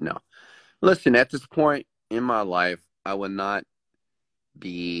and need to know. Listen, at this point in my life, I would not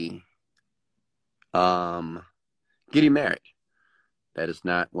be getting married. That is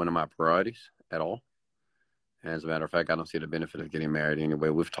not one of my priorities at all. As a matter of fact, I don't see the benefit of getting married anyway.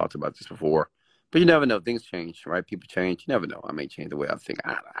 We've talked about this before. But you never know. Things change, right? People change. You never know. I may change the way I think.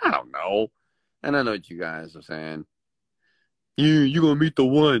 I don't know. And I know what you guys are saying. You're going to meet the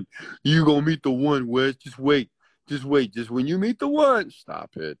one. You're going to meet the one, Wes. Just wait. Just wait. Just when you meet the one.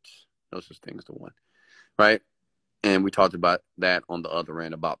 Stop it. No such thing as the one. Right? And we talked about that on the other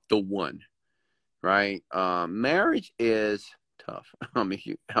end about the one. Right? Marriage is tough. I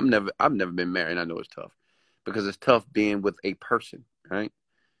mean, I've never been married. I know it's tough because it's tough being with a person, right?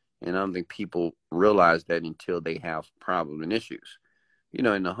 And I don't think people realize that until they have problems and issues.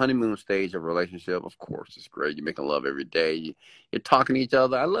 In the honeymoon stage of a relationship, of course, it's great. You're making love every day. You're talking to each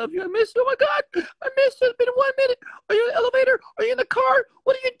other. I love you. I miss you. Oh, my God. I miss you. It's been 1 minute. Are you in the elevator? Are you in the car?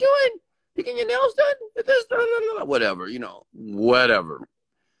 What are you doing? You getting your nails done? This, whatever, whatever.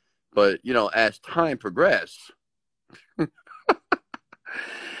 But, as time progresses,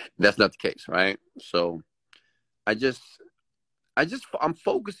 that's not the case, right? So I'm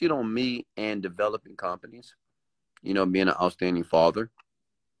focusing on me and developing companies, being an outstanding father.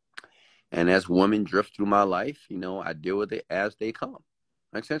 And as women drift through my life, I deal with it as they come.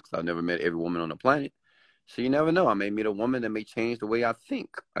 Makes sense? Because I've never met every woman on the planet. So you never know. I may meet a woman that may change the way I think.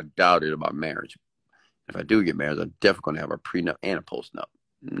 I doubt it about marriage. If I do get married, I'm definitely going to have a prenup and a postnup.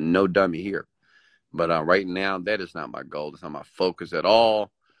 No dummy here. But right now, that is not my goal. It's not my focus at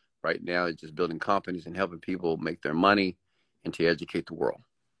all. Right now, it's just building companies and helping people make their money and to educate the world.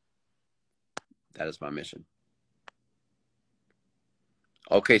 That is my mission.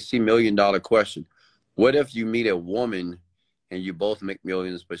 Okay, see, $1 million question. What if you meet a woman and you both make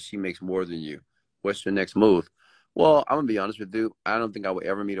millions, but she makes more than you? What's your next move? Well, I'm going to be honest with you. I don't think I would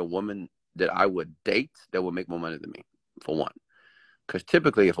ever meet a woman that I would date that would make more money than me, for one. Because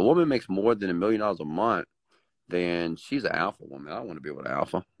typically, if a woman makes more than $1 million a month, then she's an alpha woman. I don't want to be with an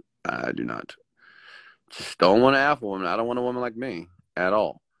alpha. I do not. Just don't want an alpha woman. I don't want a woman like me at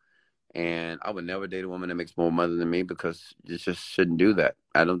all. And I would never date a woman that makes more money than me because you just shouldn't do that.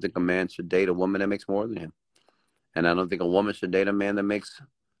 I don't think a man should date a woman that makes more than him. And I don't think a woman should date a man that makes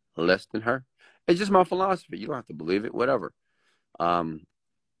less than her. It's just my philosophy. You don't have to believe it, whatever. And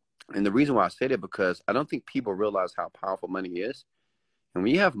the reason why I say that because I don't think people realize how powerful money is. And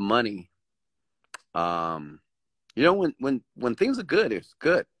when you have money, when things are good, it's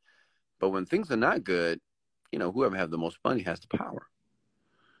good. But when things are not good, whoever has the most money has the power.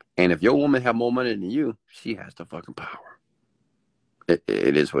 And if your woman have more money than you, she has the fucking power. It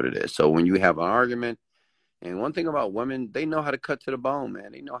is what it is. So when you have an argument, and one thing about women, they know how to cut to the bone,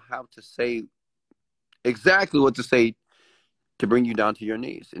 man. They know how to say exactly what to say to bring you down to your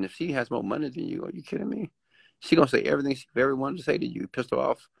knees. And if she has more money than you, are you kidding me? She's going to say everything she ever wanted to say to you. Pissed her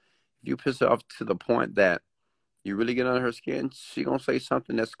off. If you piss her off to the point that you really get under her skin, she's going to say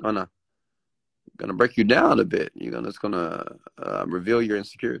something that's going to break you down a bit. It's gonna reveal your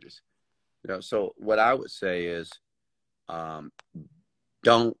insecurities. So what I would say is,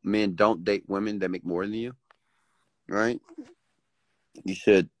 don't date women that make more than you. Right? You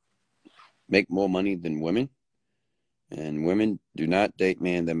should make more money than women, and women do not date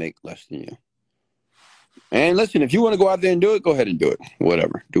men that make less than you. And listen, if you want to go out there and do it, go ahead and do it.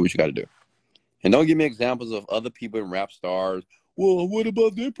 Whatever, do what you got to do. And don't give me examples of other people in rap stars. Well, what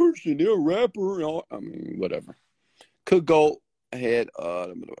about that person? They're a rapper. I mean, whatever. Could go ahead.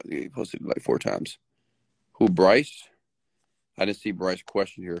 He posted it like 4 times. Who, Bryce? I didn't see Bryce's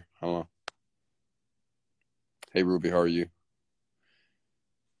question here. Hold on. Hey, Ruby, how are you?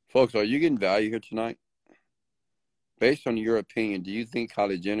 Folks, are you getting value here tonight? Based on your opinion, do you think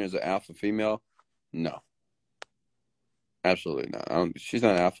Kylie Jenner is an alpha female? No. Absolutely not. She's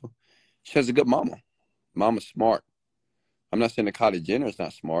not an alpha. She has a good mama. Mama's smart. I'm not saying that Kylie Jenner is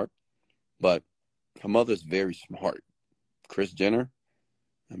not smart, but her mother's very smart. Kris Jenner,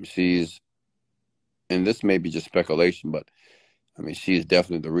 and this may be just speculation, but she is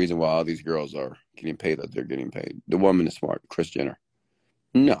definitely the reason why all these girls are getting paid that they're getting paid. The woman is smart, Kris Jenner.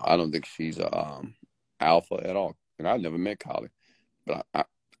 No, I don't think she's alpha at all. And I've never met Kylie, but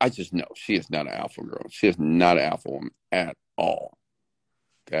I just know she is not an alpha girl. She is not an alpha woman at all.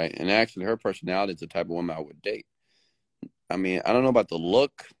 Okay, and actually, her personality is the type of woman I would date. I don't know about the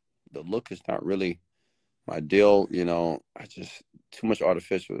look. The look is not really my deal. I just too much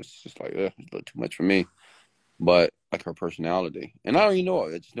artificial. It's just like it's a little too much for me. But like her personality, and I don't even know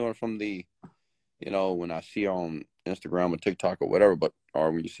it. I just know it from the, when I see her on Instagram or TikTok or whatever.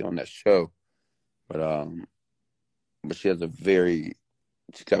 Or when you see her on that show. But she has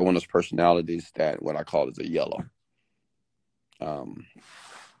she's got one of those personalities that what I call is a yellow. And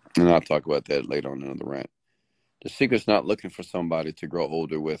I'll talk about that later on in the rant. The secret's not looking for somebody to grow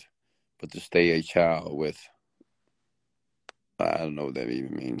older with, but to stay a child with. I don't know what that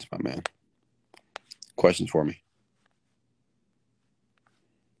even means, my man. Questions for me?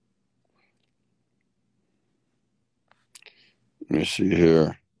 Let me see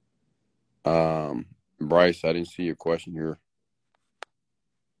here. Bryce, I didn't see your question here.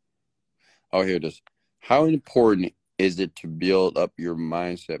 Oh, here it is. How important is it to build up your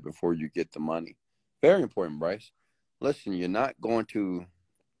mindset before you get the money? Very important, Bryce. Listen, you're not going to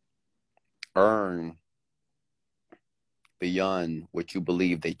earn beyond what you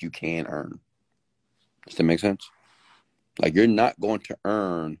believe that you can earn. Does that make sense? Like, you're not going to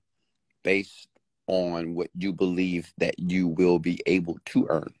earn based on what you believe that you will be able to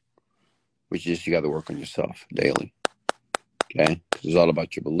earn, which is you got to work on yourself daily. Okay? Because it's all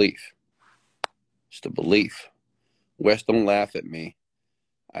about your belief. It's the belief. Wes, don't laugh at me.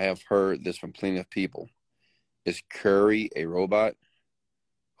 I have heard this from plenty of people. Is Curry a robot?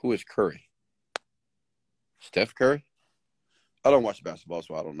 Who is Curry? Steph Curry? I don't watch basketball,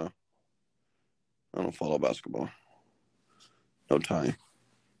 so I don't know. I don't follow basketball. No time.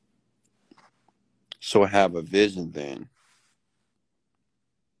 So have a vision then.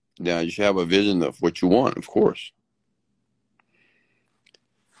 Now you should have a vision of what you want, of course.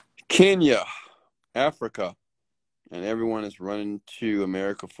 Kenya, Africa, and everyone is running to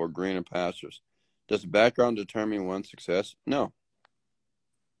America for greener pastures. Does background determine one's success? No.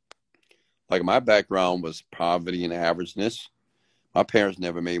 Like my background was poverty and averageness. My parents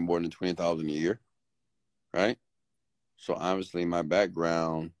never made more than $20,000 a year, right? So obviously my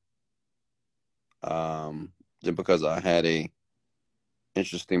background, just because I had a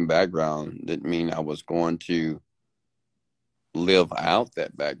interesting background didn't mean I was going to live out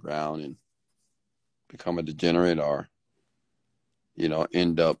that background and become a degenerate or,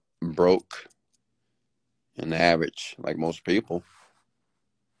 end up broke and average like most people.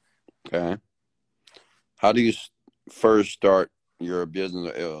 Okay. How do you first start your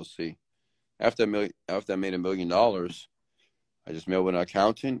business or LLC? After I made $1 million, I just met with an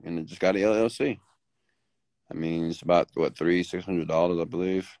accountant and just got an LLC. I mean, it's about what, $600, I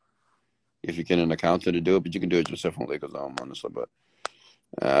believe, if you get an accountant to do it. But you can do it yourself on legal zone, honestly. But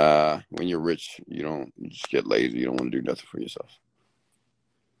when you're rich, you just get lazy. You don't want to do nothing for yourself.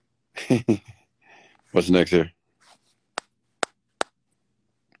 What's next here?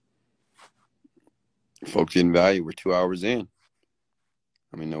 Folks getting value. We're 2 hours in.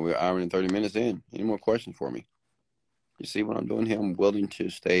 I mean, no, we're 1 hour and 30 minutes in. Any more questions for me? You see what I'm doing here? I'm willing to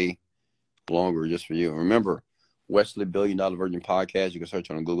stay longer just for you. Remember, Wesley $1 Billion Virgin Podcast. You can search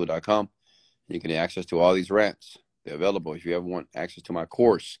on Google.com. You can get access to all these rants. They're available. If you ever want access to my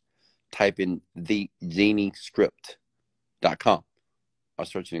course, type in thegeniescript.com. Or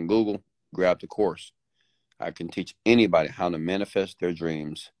search it in Google, grab the course. I can teach anybody how to manifest their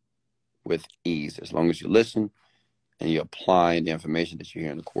dreams with ease, as long as you listen and you apply the information that you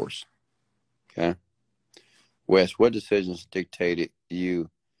hear in the course. Okay? Wes, what decisions dictated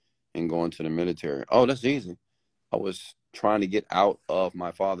you in going to the military? Oh, that's easy. I was trying to get out of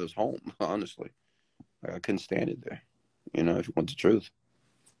my father's home, honestly. I couldn't stand it there, if you want the truth.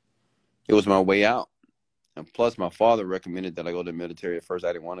 It was my way out. And plus, my father recommended that I go to the military. At first,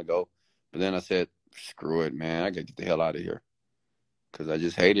 I didn't want to go. But then I said, screw it, man. I got to get the hell out of here. Because I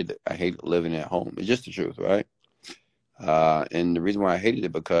just hated it. I hated living at home. It's just the truth, right? And the reason why I hated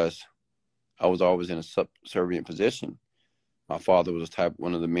it, because I was always in a subservient position. My father was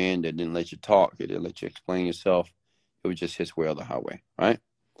one of the men that didn't let you talk. He didn't let you explain yourself. It was just his way or the highway, right?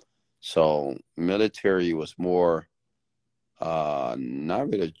 So military was more not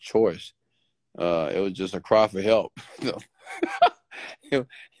really a choice. It was just a cry for help. it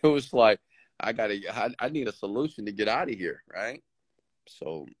was like, I need a solution to get out of here, right?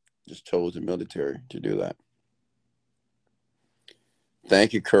 So just chose the military to do that.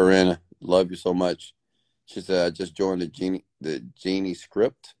 Thank you, Corinna. Love you so much. She said, I just joined the Genie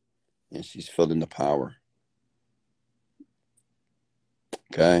script, and she's feeling the power.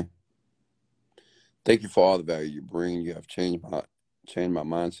 Okay. Thank you for all the value you bring. You have changed my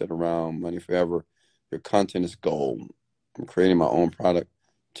mindset around money forever. Your content is gold. I'm creating my own product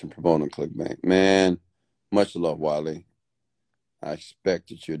to promote on ClickBank. Man, much love, Wiley. I expect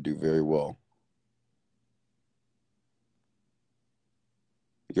that you'll do very well.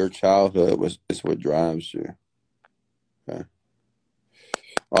 Your childhood is what drives you. Okay.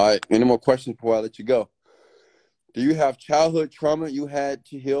 All right. Any more questions before I let you go? Do you have childhood trauma you had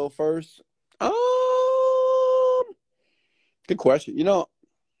to heal first? Good question.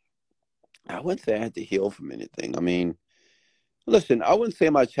 I wouldn't say I had to heal from anything. I mean, listen, I wouldn't say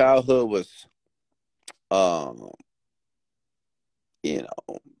my childhood was,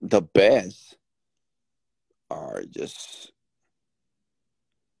 the best. Or just,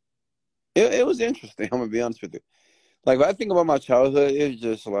 it was interesting. I'm gonna be honest with you. Like, if I think about my childhood, it's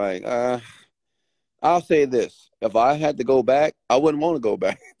just like, I'll say this: if I had to go back, I wouldn't want to go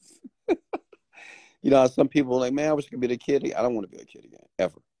back. Some people are like, man, I wish I could be a kid. I don't want to be a kid again,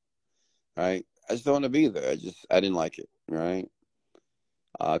 ever. Right? I just don't want to be there. I didn't like it. Right?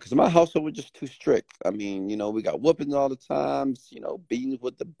 Because my household was just too strict. I mean, we got whoopings all the time. Beatings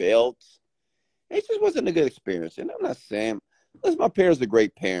with the belts. It just wasn't a good experience. And I'm not saying, listen, my parents are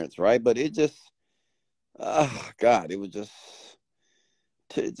great parents, right? But it just, God, it was just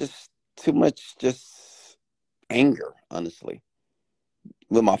too much just anger, honestly,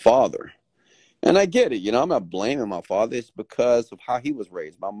 with my father. And I get it. I'm not blaming my father. It's because of how he was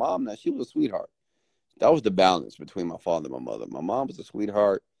raised. My mom, now, she was a sweetheart. That was the balance between my father and my mother. My mom was a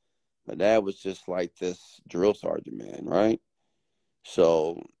sweetheart. My dad was just like this drill sergeant, man, right?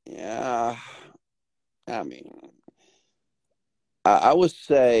 So, yeah, I mean, I would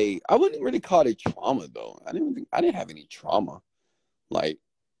say I wouldn't really call it trauma, though. I didn't have any trauma. Like,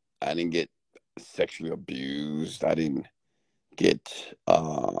 I didn't get sexually abused. I didn't get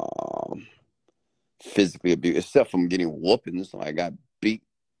physically abused, except from getting whoopings. I got beat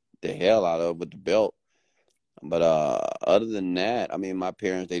the hell out of with the belt. But other than that, I mean, my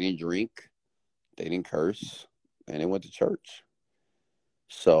parents, they didn't drink, they didn't curse, and they went to church.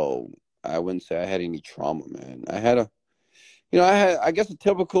 So I wouldn't say I had any trauma, man. I had I had, I guess, a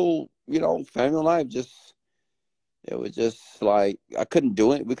typical, family life. Just it was just like I couldn't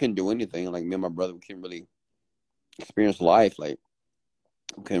do it. We couldn't do anything. Like me and my brother, we couldn't really experience life. Like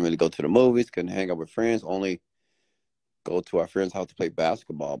we couldn't really go to the movies, couldn't hang out with friends. Only go to our friends' house to play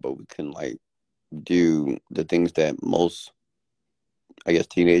basketball, but we couldn't like do the things that most, I guess,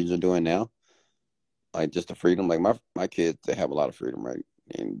 teenagers are doing now. Like just the freedom. Like my kids, they have a lot of freedom, right?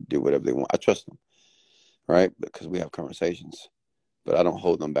 And do whatever they want. I trust them, right? Because we have conversations. But I don't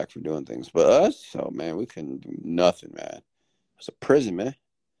hold them back from doing things. But us, oh man, we couldn't do nothing, man. It's a prison, man.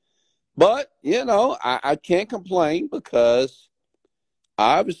 But, I can't complain because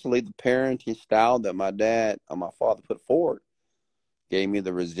obviously the parenting style that my dad or my father put forward gave me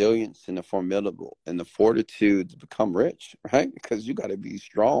the resilience and the formidable and the fortitude to become rich, right? Because you got to be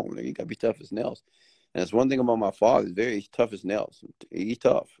strong. You got to be tough as nails. And that's one thing about my father. He's tough as nails. He's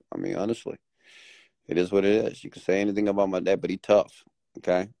tough. I mean, honestly, it is what it is. You can say anything about my dad, but he's tough,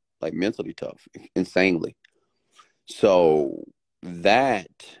 okay? Like mentally tough, insanely. So that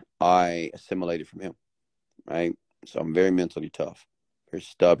I assimilated from him, right? So I'm very mentally tough, very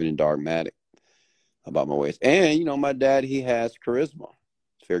stubborn and dogmatic about my ways. And, my dad, he has charisma.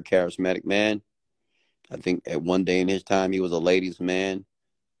 He's a very charismatic man. I think at one day in his time, he was a ladies' man.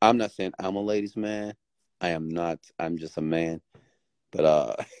 I'm not saying I'm a ladies' man. I am not. I'm just a man.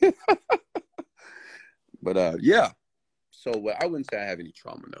 But, yeah. So I wouldn't say I have any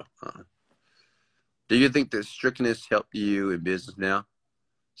trauma, though. Do you think that strictness helped you in business now?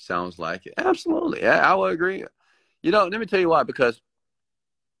 Sounds like it. Absolutely. Yeah, I would agree. Let me tell you why. Because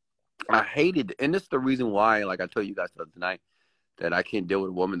I hated, and this is the reason why, like I told you guys the other night, that I can't deal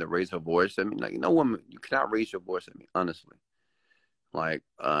with a woman that raised her voice at me. Like, no woman, you cannot raise your voice at me, honestly. Like,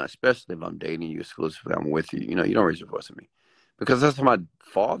 especially if I'm dating you exclusively, I'm with you. You don't raise your voice at me. Because that's how my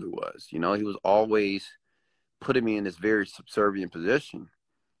father was. He was always putting me in this very subservient position,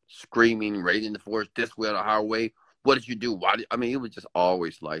 screaming, raising the voice this way or the highway. What did you do? I mean, it was just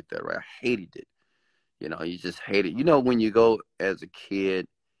always like that, right? I hated it. You just hate it. When you go as a kid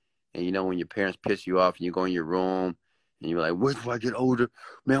and when your parents piss you off and you go in your room and you're like, wait till I get older.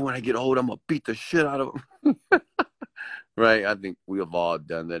 Man, when I get older, I'm going to beat the shit out of them. Right? I think we have all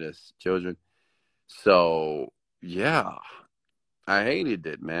done that as children. So, yeah, I hated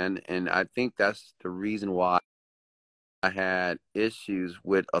it, man. And I think that's the reason why I had issues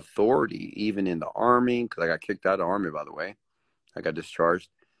with authority, even in the Army, because I got kicked out of the Army, by the way. I got discharged.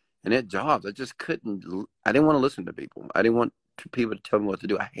 And at jobs, I just couldn't, I didn't want to listen to people. I didn't want people to tell me what to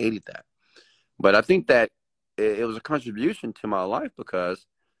do. I hated that. But I think that it was a contribution to my life because,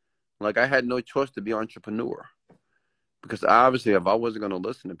 like, I had no choice to be an entrepreneur. Because obviously, if I wasn't going to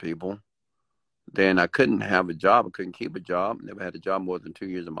listen to people, then I couldn't have a job. I couldn't keep a job. Never had a job more than 2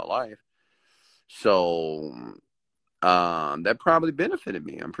 years of my life. So that probably benefited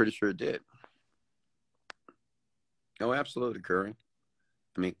me. I'm pretty sure it did. Oh, absolutely, Corinne.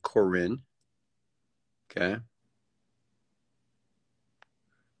 Okay.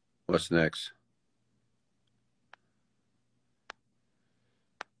 What's next?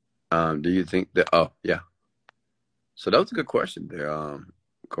 Do you think that? Oh, yeah. So that was a good question there,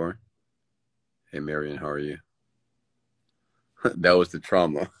 Corin. Hey, Marion, how are you? That was the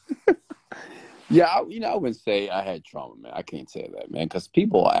trauma. Yeah, I wouldn't say I had trauma, man. I can't say that, man, because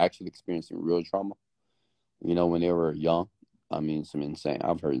people are actually experiencing real trauma. When they were young. I mean, some insane.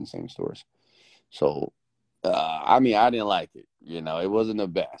 I've heard insane stories. So, I mean, I didn't like it. It wasn't the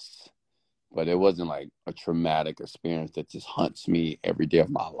best, but it wasn't like a traumatic experience that just haunts me every day of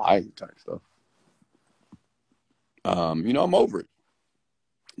my life type stuff. I'm over it.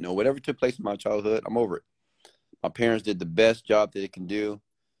 Whatever took place in my childhood, I'm over it. My parents did the best job that they can do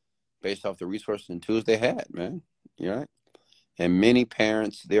based off the resources and tools they had, man. Right? And many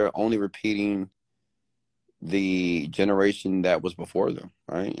parents, they're only repeating the generation that was before them,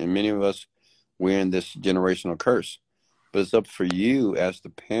 right? And many of us, we're in this generational curse. But it's up for you as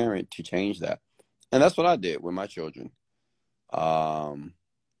the parent to change that. And that's what I did with my children. I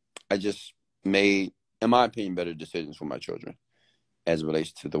just made, in my opinion, better decisions for my children as it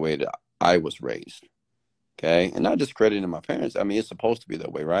relates to the way that I was raised. Okay. And not discrediting my parents. I mean, it's supposed to be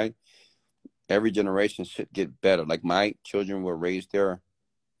that way, right? Every generation should get better. Like my children will raise their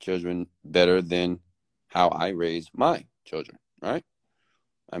children better than how I raised my children, right?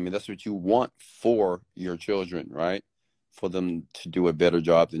 I mean, that's what you want for your children, right? For them to do a better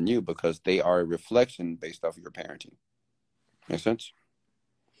job than you because they are a reflection based off of your parenting. Make sense?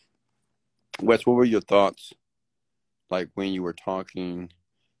 Wes, what were your thoughts like when you were talking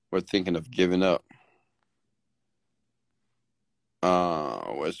or thinking of giving up?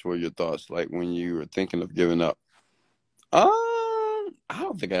 Wes, what were your thoughts like when you were thinking of giving up? I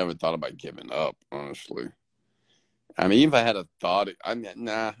don't think I ever thought about giving up, honestly. I mean, even if I had a thought, I mean,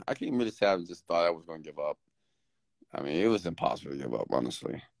 nah, I can't really say I just thought I was going to give up. I mean, it was impossible to give up,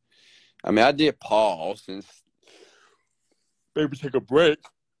 honestly. I mean, I did pause and maybe take a break,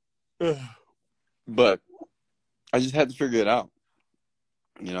 but I just had to figure it out.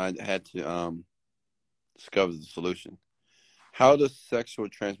 You know, I had to discover the solution. How does sexual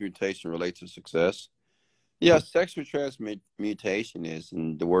transmutation relate to success? Yeah, sexual transmutation is,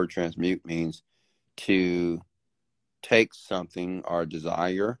 and the word transmute means to take something or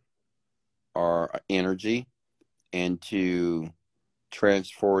desire or energy and to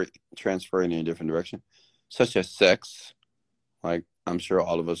transfer it in a different direction, such as sex. Like, I'm sure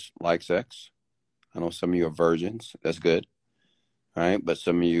all of us like sex. I know some of you are virgins. That's good. All right. But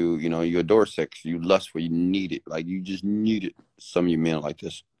some of you, you know, you adore sex. You lust for, you need it. Like, you just need it. Some of you men are like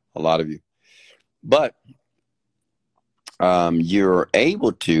this. A lot of you. But you're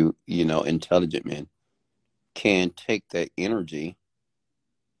able to, you know, intelligent men can take that energy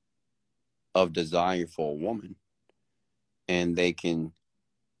of desire for a woman and they can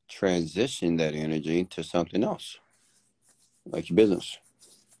transition that energy to something else, like your business.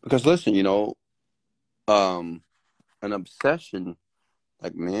 Because listen, you know, an obsession,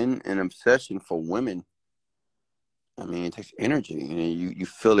 like men, an obsession for women, I mean, it takes energy and you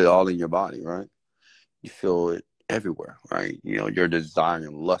feel it all in your body, right? You feel it everywhere, right? You know, your desire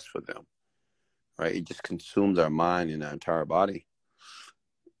and lust for them, right? It just consumes our mind and our entire body.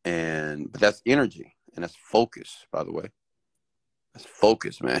 But that's energy and that's focus, by the way. That's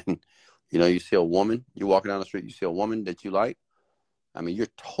focus, man. You know, you see a woman, you're walking down the street, you see a woman that you like. I mean, you're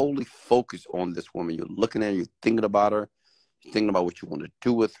totally focused on this woman. You're looking at her, you're thinking about her, you're thinking about what you want to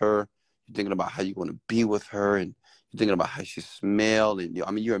do with her, you're thinking about how you want to be with her, and you're thinking about how she smells. And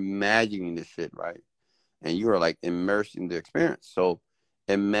I mean, you're imagining this shit, right? And you are like immersed in the experience. So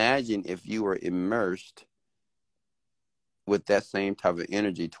imagine if you were immersed with that same type of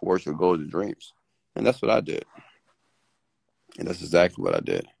energy towards your goals and dreams. And that's what I did. And that's exactly what I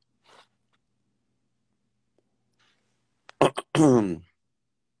did.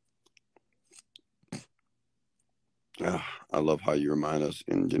 I love how you remind us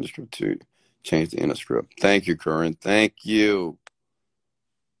in Gender Script to change the inner script. Thank you, Curran. Thank you.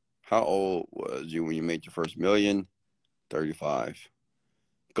 How old was you when you made your first million? 35.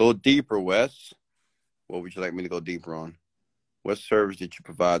 Go deeper, Wes. What would you like me to go deeper on? What service did you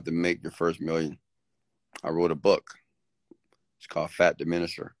provide to make your first million? I wrote a book. It's called Fat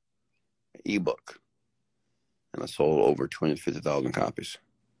Diminisher, an ebook. And I sold over 250,000 copies.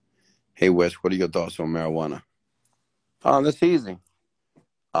 Hey, Wes, what are your thoughts on marijuana? That's easy.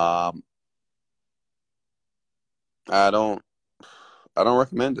 Um, I don't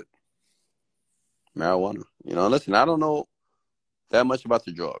recommend it. Marijuana. You know, listen, I don't know that much about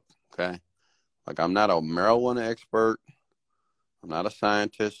the drug, okay? Like, I'm not a marijuana expert. I'm not a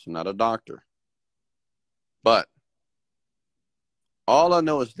scientist. I'm not a doctor. But all I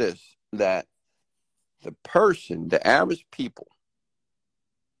know is this, that the average people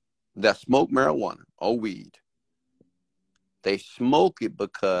that smoke marijuana or weed, they smoke it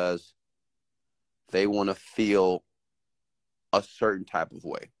because they want to feel a certain type of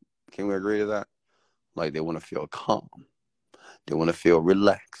way. Can we agree to that? Like, they want to feel calm. They want to feel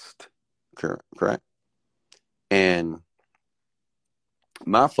relaxed. Correct? And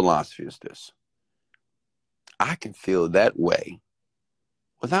my philosophy is this. I can feel that way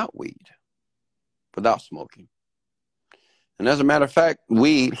without weed, without smoking. And as a matter of fact,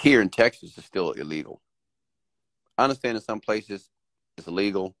 weed here in Texas is still illegal. I understand in some places it's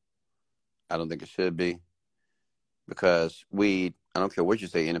illegal. I don't think it should be. Because weed, I don't care what you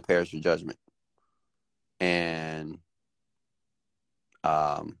say, it impairs your judgment. And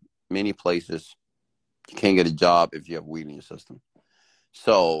many places, you can't get a job if you have weed in your system.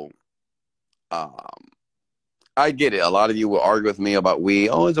 So, I get it. A lot of you will argue with me about weed.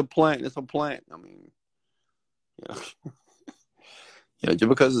 Oh, it's a plant. It's a plant. I mean, you know, just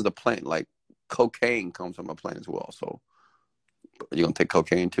because it's a plant, like cocaine comes from a plant as well. So you're going to take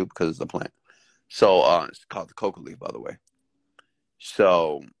cocaine too because it's a plant. So it's called the coca leaf, by the way.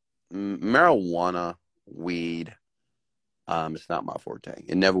 So marijuana, weed, it's not my forte.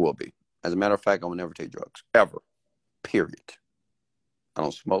 It never will be. As a matter of fact, I will never take drugs. Ever. Period. I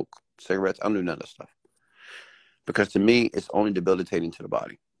don't smoke cigarettes. I don't do none of that stuff. Because to me, it's only debilitating to the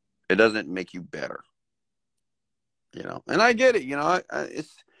body. It doesn't make you better. And I get it.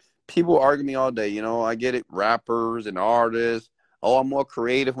 It's people argue me all day. I get it. Rappers and artists. Oh, I'm more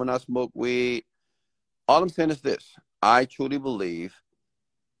creative when I smoke weed. All I'm saying is this. I truly believe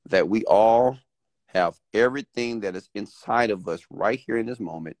that we all have everything that is inside of us right here in this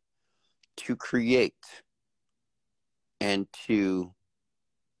moment to create and to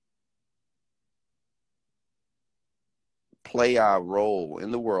play our role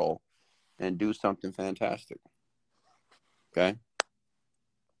in the world and do something fantastic. Okay?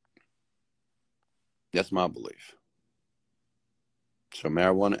 That's my belief. So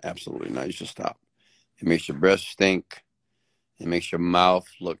marijuana, absolutely not. You should stop. It makes your breath stink. It makes your mouth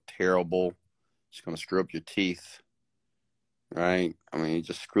look terrible. It's going to screw up your teeth. Right? I mean, it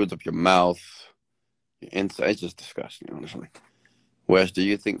just screws up your mouth. Your inside. It's just disgusting, honestly. Wes, do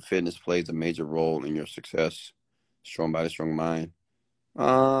you think fitness plays a major role in your success? Strong body, strong mind.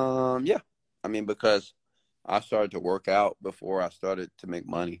 Yeah. I mean, because I started to work out before I started to make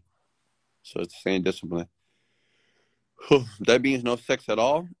money. So it's the same discipline. That means no sex at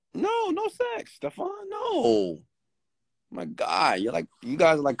all? No sex, Stefan. No. My God, you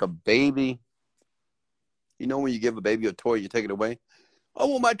guys are like a baby. When you give a baby a toy, you take it away. I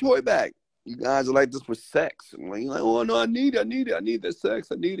want my toy back. You guys are like this with sex. You're like, oh no, I need it. I need that sex.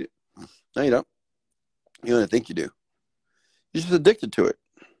 I need it. No, you don't. You don't think you do. You're just addicted to it.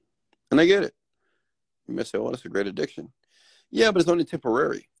 And I get it. You may say, oh, that's a great addiction. Yeah, but it's only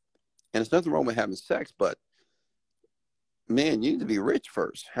temporary. And there's nothing wrong with having sex, but man, you need to be rich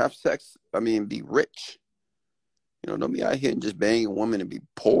first. Have sex. Be rich. Don't be out here and just bang a woman and be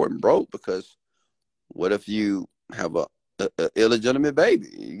poor and broke, because what if you have a illegitimate baby?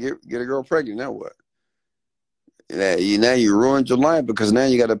 You get a girl pregnant, now what? Now you ruined your life, because now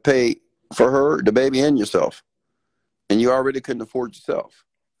you got to pay for her, the baby, and yourself. And you already couldn't afford yourself.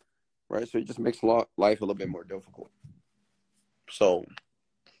 Right? So it just makes life a little bit more difficult. So,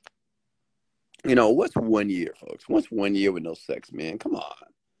 what's 1 year, folks? What's 1 year with no sex, man? Come on.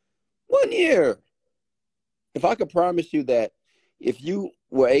 1 year. If I could promise you that if you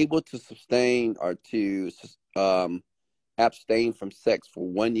were able to sustain or to abstain from sex for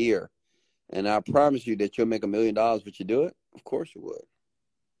 1 year, and I promise you that you'll make $1 million, would you do it? Of course you would.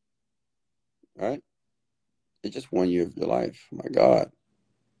 All right? It's just 1 year of your life. My God.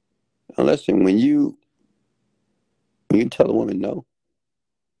 Now listen, when you tell a woman no,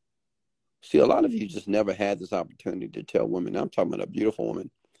 see, a lot of you just never had this opportunity to tell women. Now I'm talking about a beautiful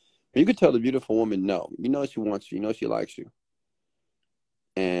woman. You could tell the beautiful woman no. You know she wants you. You know she likes you.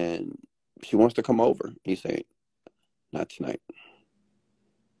 And she wants to come over. You say, not tonight.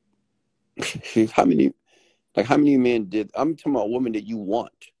 How many men I'm talking about a woman that you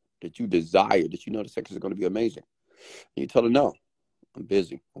want, that you desire, that you know the sex is going to be amazing. And you tell her, no, I'm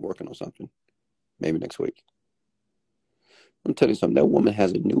busy. I'm working on something. Maybe next week. I'm telling you something. That woman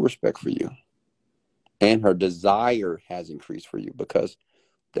has a new respect for you. And her desire has increased for you, because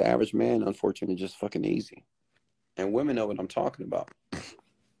the average man, unfortunately, is just fucking easy. And women know what I'm talking about.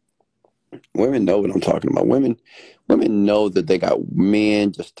 Women know what I'm talking about. Women know that they got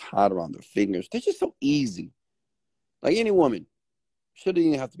men just tied around their fingers. They're just so easy. Like any woman. Shouldn't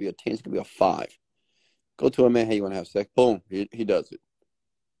even have to be a 10. It could be a 5. Go to a man, hey, you want to have sex? Boom, he does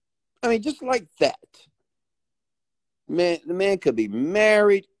it. Just like that. Man, the man could be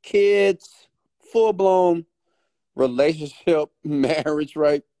married, kids, full-blown relationship, marriage,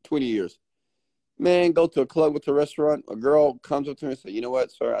 right? 20 years. Man, go to a club, with a restaurant. A girl comes up to me and says, you know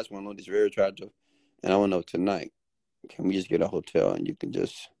what, sir? I just want to know this very attractive. And I want to know tonight, can we just get a hotel and you can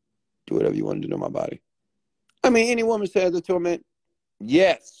just do whatever you want to do to my body? Any woman says it to a man,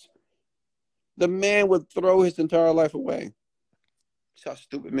 yes. The man would throw his entire life away. See how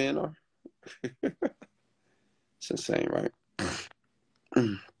stupid men are? It's insane, right?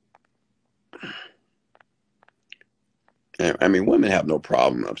 Women have no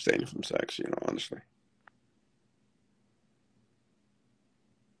problem abstaining from sex, honestly.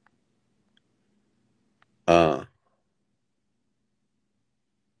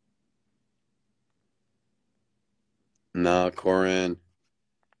 No, Corinne,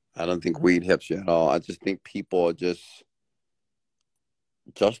 I don't think weed helps you at all. I just think people are just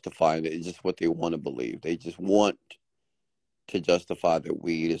justifying it. It's just what they want to believe. They just want to justify that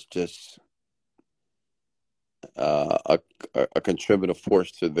weed is just a contributive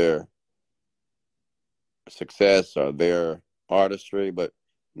force to their success or their artistry, but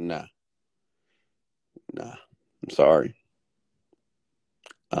nah, I'm sorry.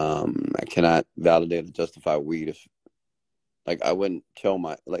 I cannot validate or justify weed Like I wouldn't tell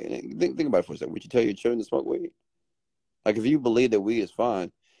my like think about it for a second. Would you tell your children to smoke weed? Like if you believe that weed is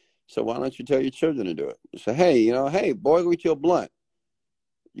fine, so why don't you tell your children to do it? Say, hey, hey, boy, go get you a blunt.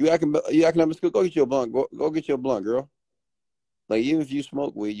 You acting up in school, go get you a blunt. Go get you a blunt, girl. Like even if you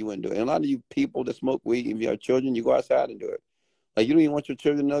smoke weed, you wouldn't do it. And a lot of you people that smoke weed, if you have children, you go outside and do it. Like you don't even want your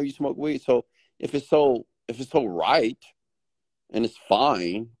children to know you smoke weed. So if it's so right and it's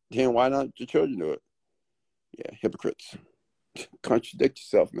fine, then why not your children do it? Yeah, hypocrites. Contradict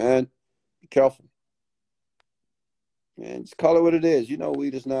yourself, man. Be careful. Man, just call it what it is.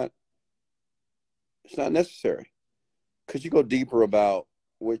 Weed is not it's not necessary. Could you go deeper about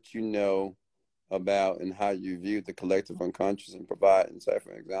what you know about and how you view the collective unconscious and provide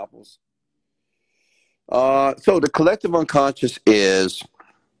insightful examples? So the collective unconscious is,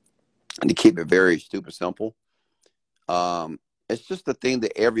 and to keep it very stupid simple, it's just the thing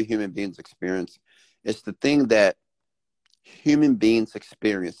that every human being's experience. It's the thing that human beings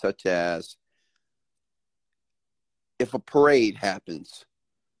experience, such as if a parade happens,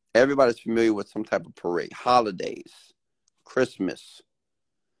 everybody's familiar with some type of parade, holidays, Christmas,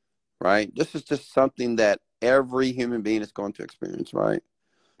 right? This is just something that every human being is going to experience, right?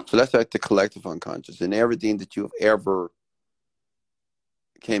 So that's like the collective unconscious and everything that you've ever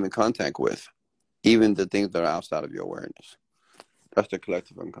came in contact with, even the things that are outside of your awareness. That's the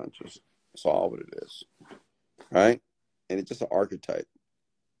collective unconscious. That's all what it is, right? And it's just an archetype.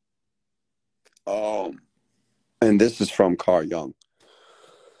 And this is from Carl Jung.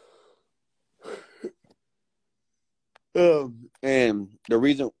 And the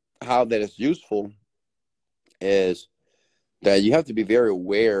reason how that is useful is that you have to be very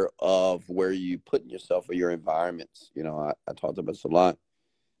aware of where you put yourself or your environments. I talked about this a lot.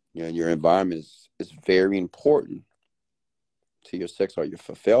 Your environment is very important to your success or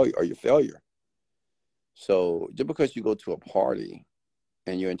your failure. So just because you go to a party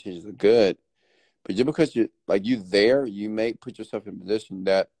and your intentions are good, but just because you there, you may put yourself in a position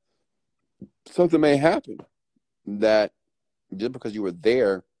that something may happen. That just because you were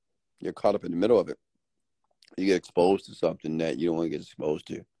there, you're caught up in the middle of it. You get exposed to something that you don't want to get exposed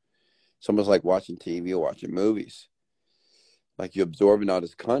to. It's almost like watching TV or watching movies. Like you're absorbing all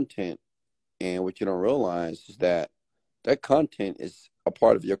this content, and what you don't realize is that content is a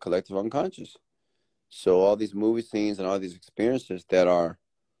part of your collective unconscious. So all these movie scenes and all these experiences that are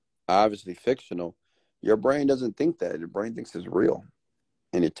obviously fictional, your brain doesn't think that. Your brain thinks it's real,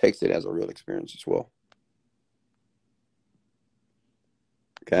 and it takes it as a real experience as well.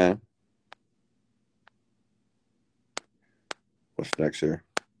 Okay. What's next here?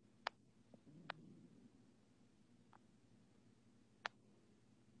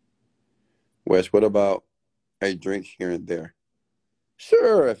 Wes, what about a drink here and there?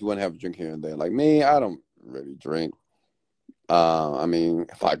 Sure, if you want to have a drink here and there. Like me, I don't really drink. I mean,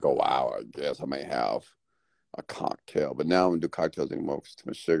 if I go out, I guess I may have a cocktail, but now I don't do cocktails anymore because too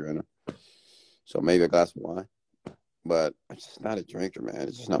much sugar in them. So maybe a glass of wine, but I'm just not a drinker, man.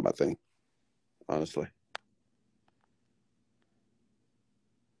 It's just not my thing, honestly.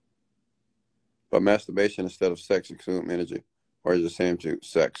 But masturbation instead of sex consume energy, or is it the same to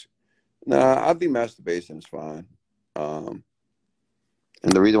sex? Nah, I think masturbation is fine. Um,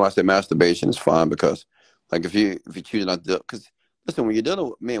 and the reason why I say masturbation is fine because, like, if you choose not to, because listen, when you're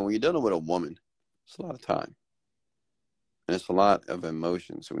dealing with a woman, it's a lot of time and it's a lot of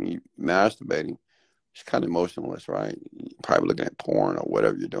emotion. So when you masturbating, it's kind of emotionless, right? You're probably looking at porn or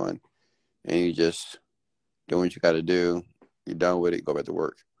whatever you're doing, and you just do what you got to do. You're done with it, go back to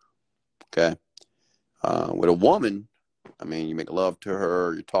work. Okay. With a woman, I mean, you make love to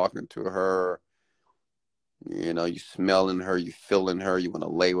her, you're talking to her, you smelling her, you feeling her, you want to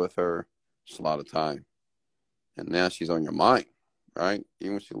lay with her. It's a lot of time. And now she's on your mind, right?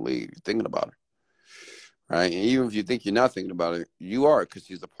 Even when she leaves, you're thinking about her, right? And even if you think you're not thinking about her, you are because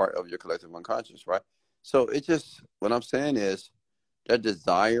she's a part of your collective unconscious, right? So what I'm saying is that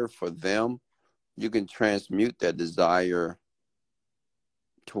desire for them, you can transmute that desire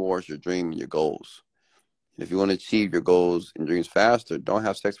towards your dream and your goals. If you want to achieve your goals and dreams faster, don't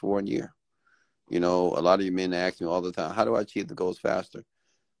have sex for 1 year. A lot of you men ask me all the time, how do I achieve the goals faster?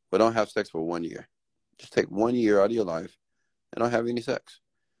 But don't have sex for 1 year. Just take 1 year out of your life and don't have any sex.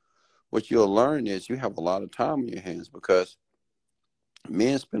 What you'll learn is you have a lot of time on your hands because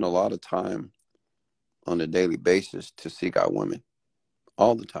men spend a lot of time on a daily basis to seek out women.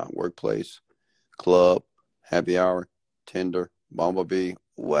 All the time. Workplace, club, happy hour, Tinder, Bumblebee,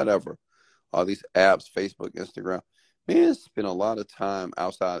 whatever. All these apps, Facebook, Instagram. Men spend a lot of time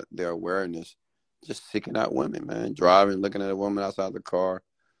outside their awareness just seeking out women, man. Driving, looking at a woman outside the car.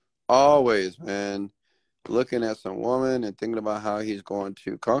 Always, man. looking at some woman and thinking about how he's going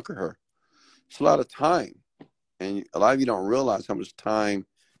to conquer her. It's a lot of time. And a lot of you don't realize how much time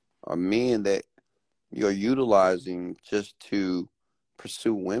or men that you're utilizing just to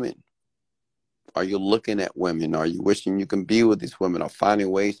pursue women. Are you looking at women? Are you wishing you can be with these women, or finding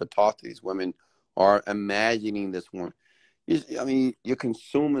ways to talk to these women, or imagining this one? I mean, you're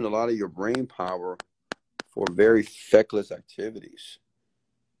consuming a lot of your brain power for very feckless activities.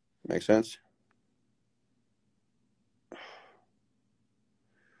 Make sense?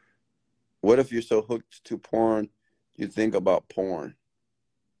 What if you're so hooked to porn, you think about porn?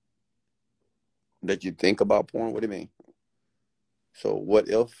 That you think about porn? What do you mean? So what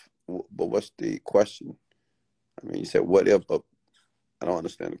if, but what's the question? I mean, you said what if, but I don't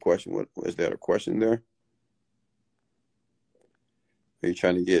understand the question. What is there a question there? Are you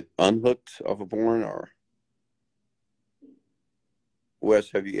trying to get unhooked off of porn, or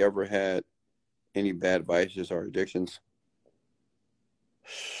Wes, have you ever had any bad vices or addictions?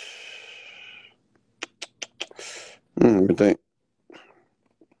 Let me think.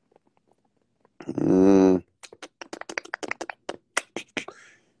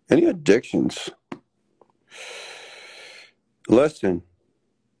 Any addictions? Listen,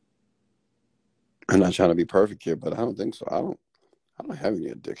 I'm not trying to be perfect here, but I don't think so. I don't have any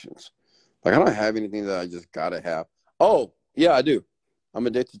addictions. Like, I don't have anything that I just gotta have. Oh, yeah, I do. I'm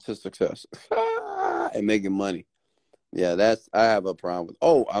addicted to success and making money. Yeah, I have a problem with.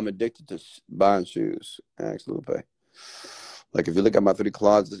 Oh, I'm addicted to buying shoes. Absolutely. Like, if you look at my 3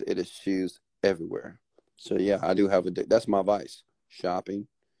 closets, it is shoes everywhere. So yeah, I do have that's my vice. Shopping,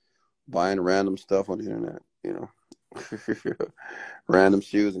 buying random stuff on the internet, random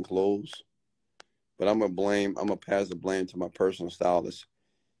shoes and clothes. But I'm gonna pass the blame to my personal stylist.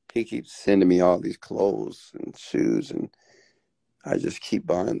 He keeps sending me all these clothes and shoes, and I just keep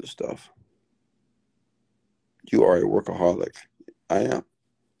buying the stuff. You are a workaholic. I am.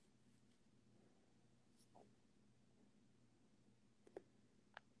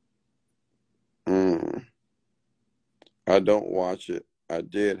 I don't watch it. I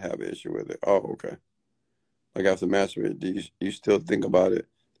did have an issue with it. Oh, okay. Like, after masturbate, do you still think about it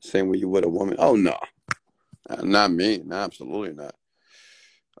the same way you would a woman? Oh, no. Not me. No, absolutely not.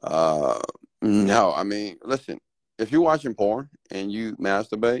 Uh, no, I mean, listen, if you're watching porn and you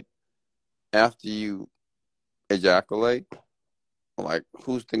masturbate after you ejaculate, like,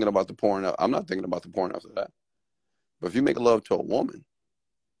 who's thinking about the porn? I'm not thinking about the porn after that. But if you make love to a woman,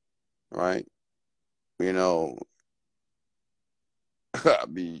 right, you know, I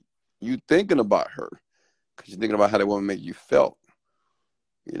mean, you thinking about her because you're thinking about how that woman make you felt.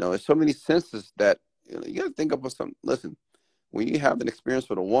 There's so many senses that you got to think about something. Listen, when you have an experience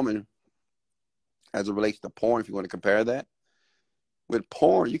with a woman as it relates to porn, if you want to compare that, with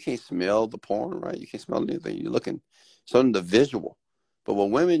porn, you can't smell the porn, right? You can't smell anything. You're looking, it's on the visual. But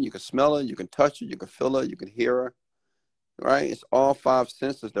with women, you can smell her, you can touch her, you can feel her, you can hear her, right? It's all 5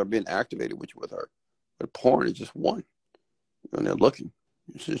 senses that are being activated with her. But porn is just one. When they're looking,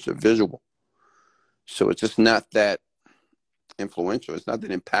 it's just a visual. So it's just not that influential. It's not that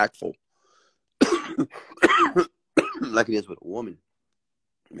impactful like it is with a woman.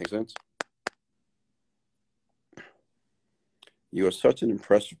 Make sense? You are such an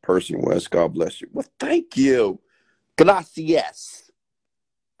impressive person, Wes. God bless you. Well, thank you. Gracias.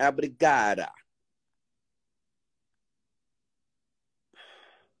 Obrigada.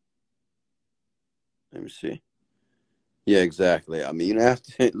 Let me see. Yeah, exactly. I mean, you don't have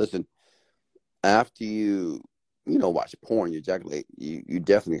to listen. After watch porn, you ejaculate. You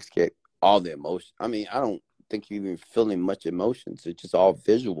definitely escape all the emotion. I mean, I don't think you're even feeling much emotions. It's just all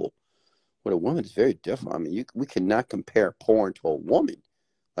visual. With a woman, it's very different. I mean, we cannot compare porn to a woman.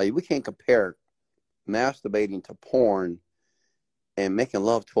 Like, we can't compare masturbating to porn and making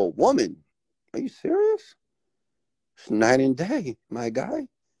love to a woman. Are you serious? It's night and day, my guy.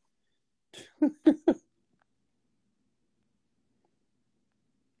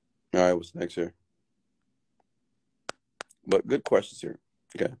 All right, what's next here? But good questions here.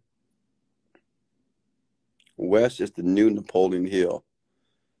 Okay. Wes is the new Napoleon Hill.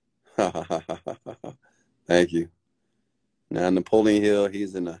 Thank you. Now, Napoleon Hill,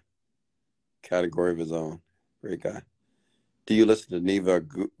 he's in a category of his own. Great guy. Do you listen to Neva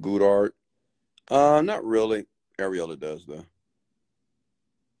Goodart? Not really. Ariella does, though.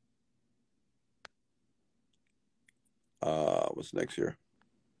 What's next here?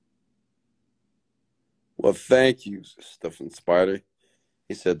 Well, thank you, Stephen Spider.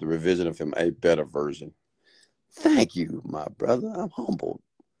 He said the revision of him, a better version. Thank you, my brother. I'm humbled.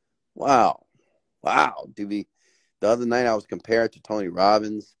 Wow. Wow. The other night I was compared to Tony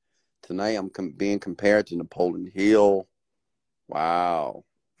Robbins. Tonight I'm being compared to Napoleon Hill. Wow.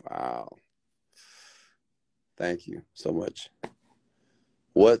 Wow. Thank you so much.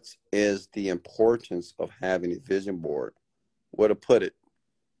 What is the importance of having a vision board? Where to put it?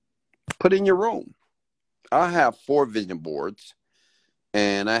 Put it in your room. I have 4 vision boards,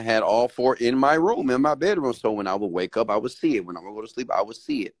 and I had all 4 in my room, in my bedroom. So when I would wake up, I would see it. When I would go to sleep, I would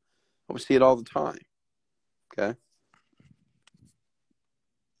see it. I would see it all the time. Okay.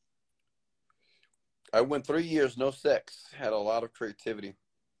 I went 3 years, no sex, had a lot of creativity,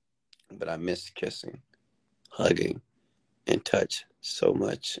 but I missed kissing, hugging, and touch so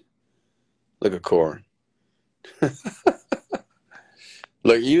much. Look at Cora.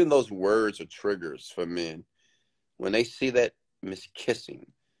 Look, even those words are triggers for men. When they see that miss kissing,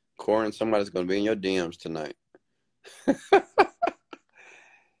 Cora and somebody's going to be in your DMs tonight.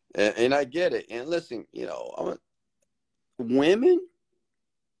 and I get it. And listen, women,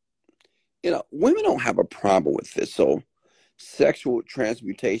 women don't have a problem with this. So sexual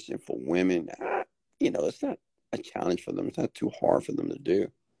transmutation for women, it's not a challenge for them. It's not too hard for them to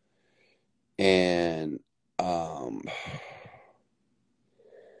do. And,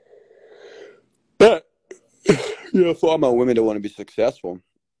 but, for all my women that want to be successful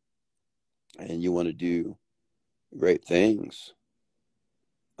and you want to do great things,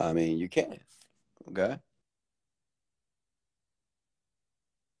 I mean, you can. Okay.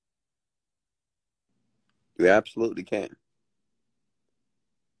 You absolutely can.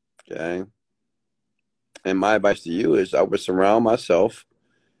 Okay. And my advice to you is I would surround myself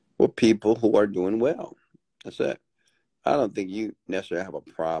with people who are doing well. That's it. I don't think you necessarily have a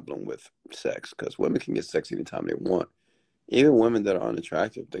problem with sex because women can get sex anytime they want. Even women that are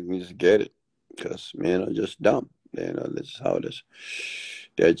unattractive, they can just get it because men are just dumb. That's just how it is.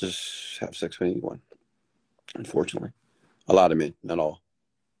 They just have sex with anyone, unfortunately. A lot of men, not all.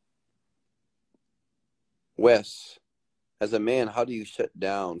 Wes, as a man, how do you shut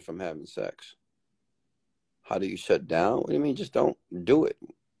down from having sex? How do you shut down? What do you mean? Just don't do it.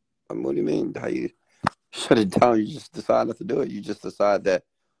 I mean, what do you mean? How you shut it down? You just decide not to do it. You just decide that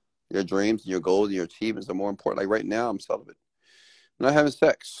your dreams and your goals and your achievements are more important. Like right now, I'm celibate. I'm not having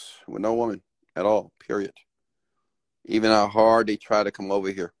sex with no woman at all, period. Even how hard they try to come over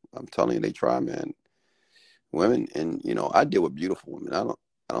here. I'm telling you, they try, man. Women, and I deal with beautiful women. I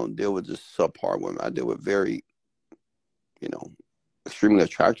don't deal with just subpar women. I deal with very, you know, extremely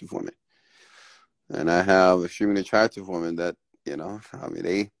attractive women. And I have extremely attractive women that, I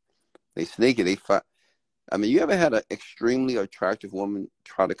mean, they sneaky. They fight. I mean, you ever had an extremely attractive woman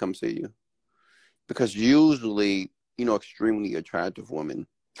try to come see you? Because usually, extremely attractive women,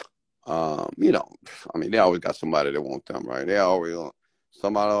 I mean, they always got somebody that want them, right?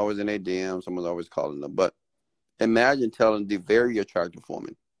 Somebody always in their DM, someone's always calling them. But imagine telling the very attractive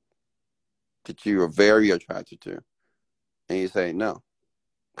woman that you are very attracted to, and you say, no,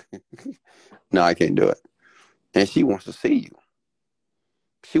 no, I can't do it. And she wants to see you.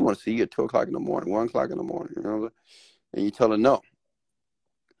 She wants to see you at 2 o'clock in the morning, 1 o'clock in the morning, and you tell her no.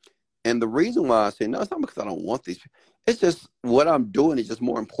 And the reason why I say no, it's not because I don't want these people. It's just what I'm doing is just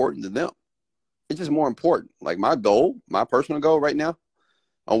more important than them. It's just more important. Like my goal, my personal goal right now,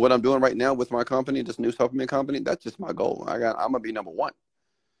 on what I'm doing right now with my company, this new supplement company, that's just my goal. I'm gonna be number one.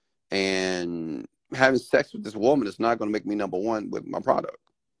 And having sex with this woman is not gonna make me number one with my product.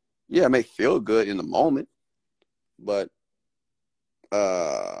 Yeah, it may feel good in the moment, but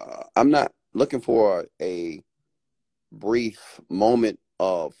I'm not looking for a brief moment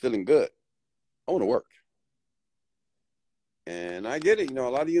of feeling good. I want to work. And I get it. A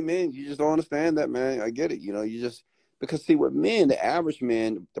lot of you men, you just don't understand that, man. I get it. Because see, with men, the average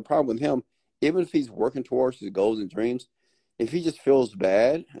man, the problem with him, even if he's working towards his goals and dreams, if he just feels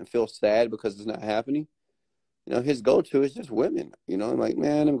bad and feels sad because it's not happening, his go-to is just women. I'm like,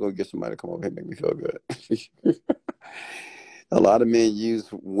 man, I'm going to get somebody to come over here and make me feel good. A lot of men use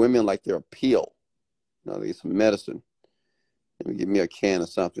women like they're a pill. They get some medicine. Let me give me a can of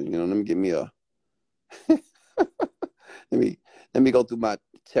something. Let me give me a let me go through my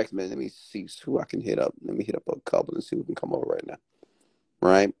text man. Let me see who I can hit up. Let me hit up a couple and see who can come over right now.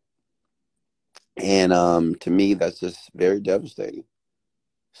 Right. And to me that's just very devastating.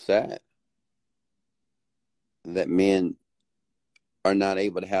 Sad that men are not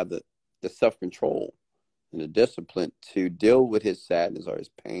able to have the self-control and the discipline to deal with his sadness or his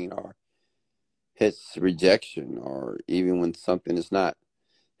pain or his rejection, or even when something is not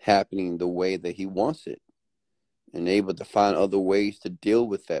happening the way that he wants it, and able to find other ways to deal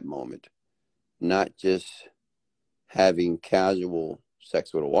with that moment, not just having casual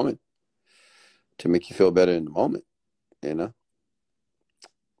sex with a woman to make you feel better in the moment, you know?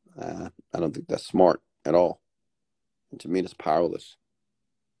 I don't think that's smart at all. And to me, that's powerless.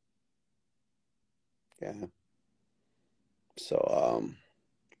 Yeah. So,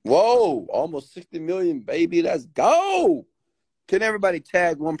 whoa, almost 60 million, baby. Let's go. Can everybody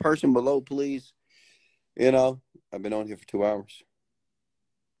tag one person below, please? You know, I've been on here for 2 hours.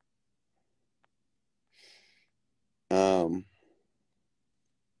 Let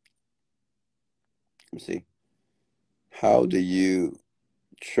me see. How do you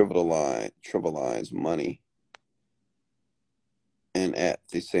trivialize money and at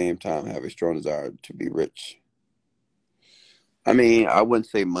the same time have a strong desire to be rich? I mean, I wouldn't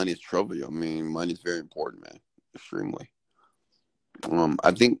say money is trivial. I mean, money is very important, man. Extremely.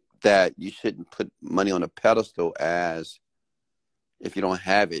 I think that you shouldn't put money on a pedestal as if you don't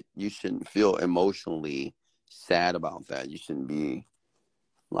have it, you shouldn't feel emotionally sad about that. You shouldn't be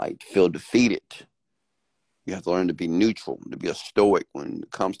like feel defeated. You have to learn to be neutral, to be a stoic when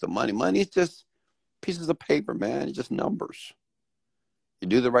it comes to money. Money is just pieces of paper, man. It's just numbers. You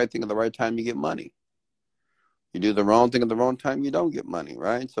do the right thing at the right time, you get money. You do the wrong thing at the wrong time, you don't get money,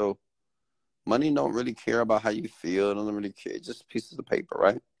 right? So money don't really care about how you feel. It doesn't really care. It's just pieces of paper,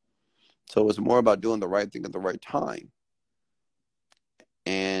 right? So it's more about doing the right thing at the right time.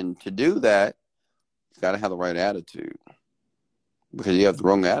 And to do that, you got to have the right attitude. Because you have the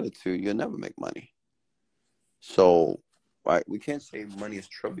wrong attitude, you'll never make money. So, right, we can't say money is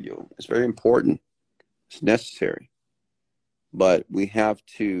trivial. It's very important. It's necessary. But we have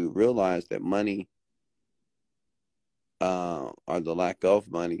to realize that money, or the lack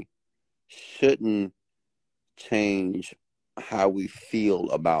of money, shouldn't change how we feel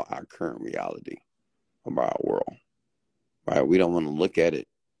about our current reality, about our world. Right? We don't want to look at it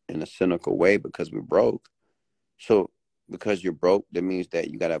in a cynical way because we're broke. So, because you're broke, that means that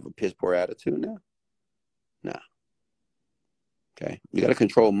you got to have a piss poor attitude now? Nah. Okay? You got to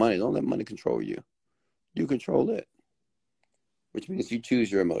control money. Don't let money control you. You control it, which means you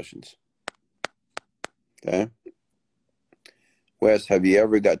choose your emotions. Okay? Wes, have you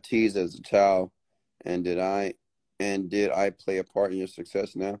ever got teased as a child, and did I play a part in your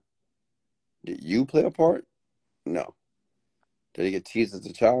success now? Did you play a part? No. Did I get teased as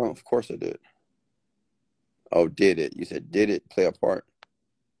a child? Of course I did. Oh, did it? You said, did it play a part?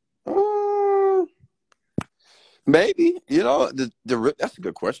 Uh, maybe. You know, that's a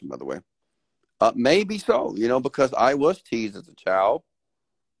good question, by the way. Maybe so, you know, because I was teased as a child.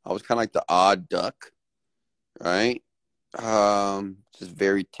 I was kind of like the odd duck, right? Just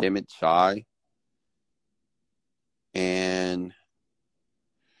very timid, shy. And,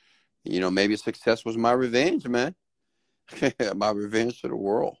 you know, maybe success was my revenge, man. My revenge to the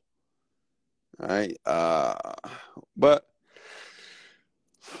world, right? But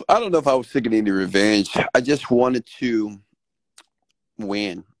I don't know if I was seeking any revenge. I just wanted to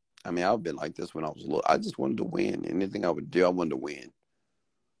win. I mean, I've been like this when I was little. I just wanted to win. Anything I would do, I wanted to win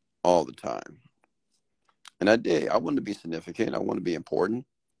all the time. And I did. I wanted to be significant. I wanted to be important.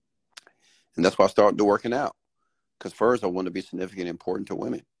 And that's why I started working out. Because first, I wanted to be significant and important to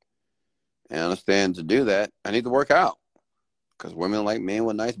women. And I understand to do that, I need to work out. Because women like men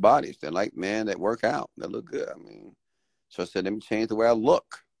with nice bodies. They like men that work out, that look good. I mean, so I said, let me change the way I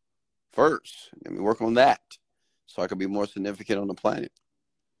look first. Let me work on that so I can be more significant on the planet.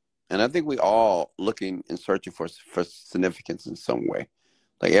 And I think we all looking and searching for significance in some way.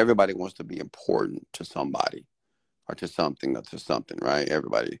 Like everybody wants to be important to somebody or to something, right?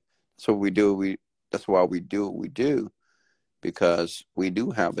 Everybody. So we do. That's why we do what we do, because we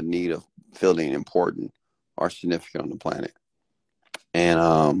do have a need of feeling important or significant on the planet.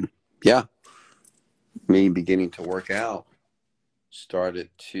 And yeah, me beginning to work out started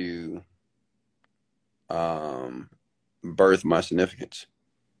to birth my significance.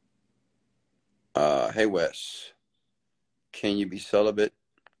 Hey Wes, can you be celibate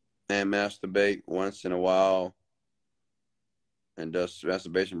and masturbate once in a while? And does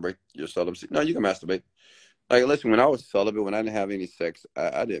masturbation break your celibacy? No, you can masturbate. Like, listen, when I was celibate, when I didn't have any sex,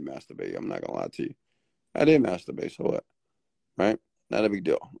 I did masturbate. I'm not gonna lie to you. I did masturbate. So what? Right? Not a big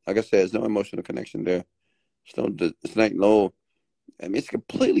deal. Like I said, there's no emotional connection there. It's not no. I mean, it's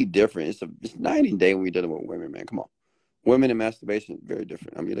completely different. It's night and day when you're dealing with women, man. Come on, women and masturbation very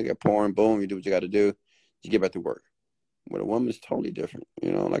different. I mean, you look at porn, boom, you do what you got to do, you get back to work. With a woman, it's totally different.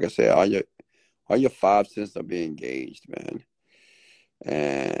 You know, like I said, all your five senses are being engaged, man.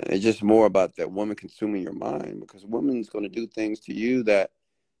 And it's just more about that woman consuming your mind, because a woman's going to do things to you that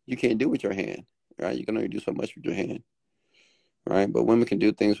you can't do with your hand, right? You can only do so much with your hand, right? But women can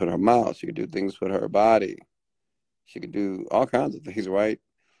do things with her mouth. She can do things with her body. She can do all kinds of things, right?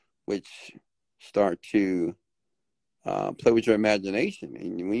 Which start to Play with your imagination.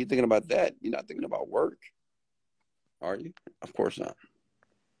 And when you're thinking about that, you're not thinking about work, are you? Of course not.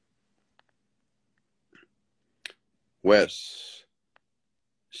 Wes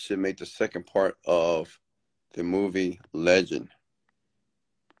should make the second part of the movie Legend.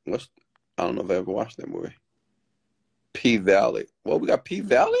 What's I don't know if I ever watched that movie. P Valley. Well, we got P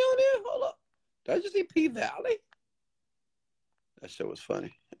Valley on there. Hold up. Did I just see P Valley? That show was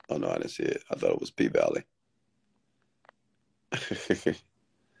funny. Oh no, I didn't see it. I thought it was P Valley.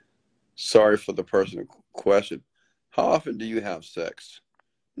 Sorry for the personal question. How often do you have sex?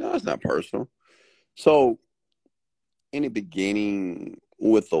 No, it's not personal. So, in the beginning,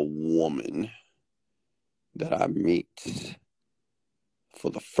 with a woman that I meet for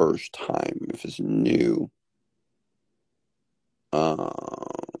the first time, if it's new,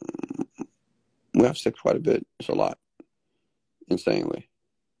 we have sex quite a bit. It's a lot, insanely.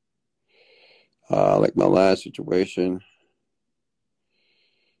 Like my last situation,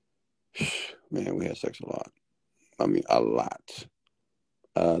 man, we had sex a lot. I mean, a lot.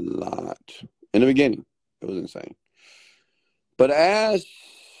 A lot. In the beginning, it was insane. But as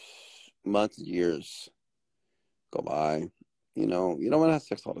months and years go by, you don't want to have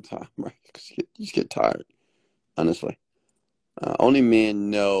sex all the time, right? Because you just get tired, honestly. Only men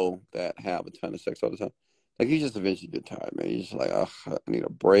know that have a ton of sex all the time. Like, you just eventually get tired, man. You're just like, oh, I need a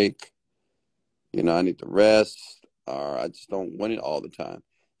break. I need to rest, or I just don't want it all the time.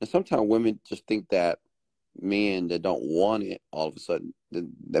 And sometimes women just think that men that don't want it all of a sudden,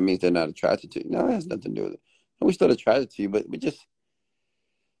 that means they're not attracted to you. No, it has nothing to do with it. And we still attracted to you, but we just,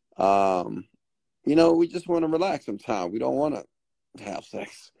 we just want to relax sometimes. We don't want to have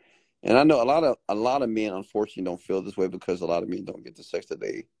sex. And I know a lot of men, unfortunately, don't feel this way because a lot of men don't get the sex that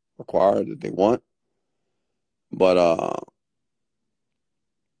they require, that they want. But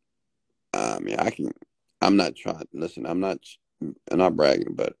I mean, I'm not trying. Listen, I'm not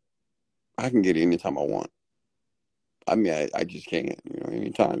bragging, but I can get it anytime I want. I mean, I just can't.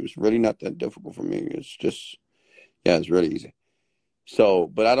 Anytime. It's really not that difficult for me. It's just, yeah, it's really easy. So,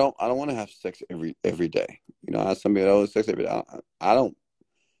 but I don't want to have sex every day. I have somebody that always sex every day. I don't.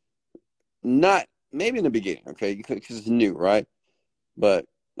 Not maybe in the beginning, okay, because it's new, right? But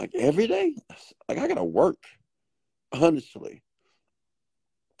like every day, like I gotta work. Honestly,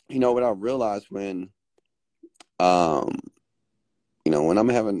 what I realized um, when I'm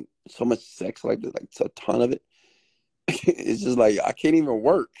having so much sex like this, like it's a ton of it, it's just like I can't even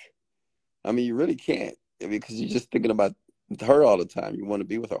work. I mean, you really can't because you're just thinking about her all the time. You want to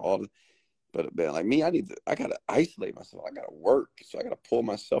be with her all the. But man, like me, I gotta isolate myself. I gotta work, so I gotta pull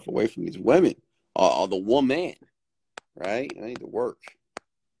myself away from these women, or the woman, right? I need to work.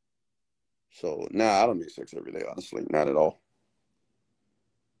 So I don't need sex every day. Honestly, not at all.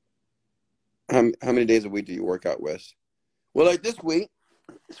 How many days a week do you work out, Wes? Well, like this week,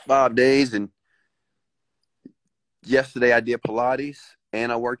 it's 5 days, and yesterday I did Pilates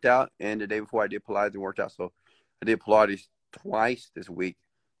and I worked out, and the day before I did Pilates and worked out. So I did Pilates twice this week,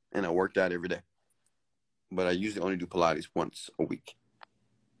 and I worked out every day. But I usually only do Pilates once a week.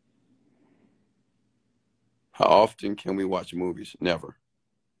 How often can we watch movies? Never.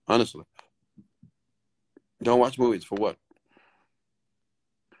 Honestly. Don't watch movies for what?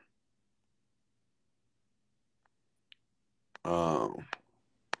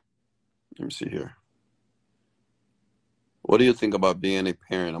 Let me see here. What do you think about being a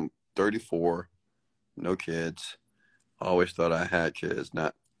parent? I'm 34, no kids. Always thought I had kids.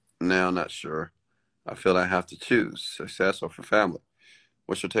 Not sure. I feel I have to choose success or for family.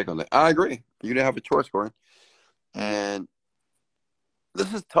 What's your take on that? I agree. You didn't have a choice, Corey. And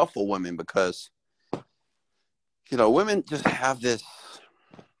this is tough for women because, women just have this.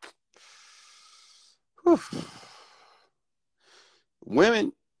 Whew,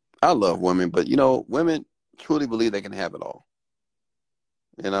 women, I love women, but, women truly believe they can have it all.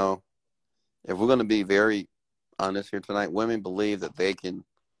 You know, if we're going to be very honest here tonight, women believe that they can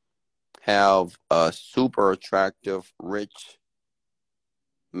have a super attractive, rich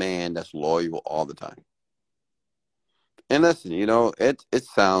man that's loyal all the time. And listen, it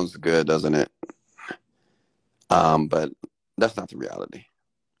sounds good, doesn't it? But that's not the reality.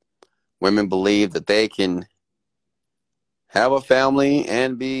 Women believe that they can have a family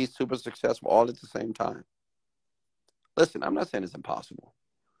and be super successful all at the same time. Listen, I'm not saying it's impossible,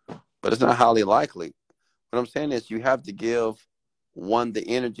 but it's not highly likely. What I'm saying is you have to give one the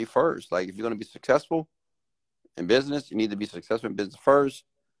energy first. Like if you're going to be successful in business, you need to be successful in business first.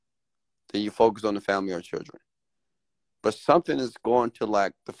 Then you focus on the family or children. But something is going to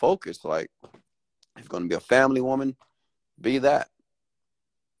lack the focus. Like if you're going to be a family woman, be that.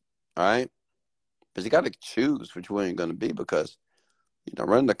 All right. But you got to choose which one you're going to be because,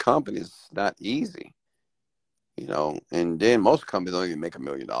 running a company is not easy, and then most companies don't even make $1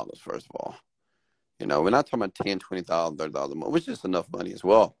 million, first of all. We're not talking about 10, 20,000, 30,000 a month, which is enough money as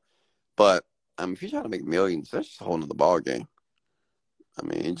well. But if you're trying to make millions, that's just a whole nother ball game.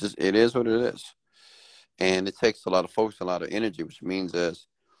 It is what it is. And it takes a lot of focus, a lot of energy, which means is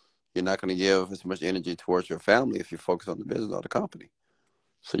you're not going to give as much energy towards your family if you focus on the business or the company.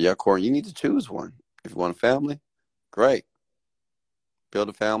 So, yeah, Corey, you need to choose one. If you want a family, great. Build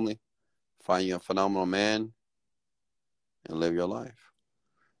a family, find you a phenomenal man, and live your life.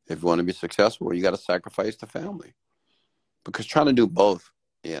 If you want to be successful, you got to sacrifice the family. Because trying to do both,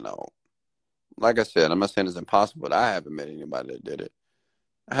 like I said, I'm not saying it's impossible, but I haven't met anybody that did it.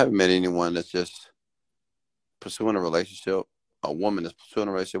 I haven't met anyone that's just pursuing a relationship, a woman that's pursuing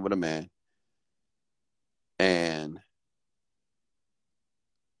a relationship with a man, and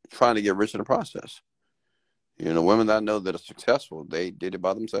trying to get rich in the process. Women that I know that are successful, they did it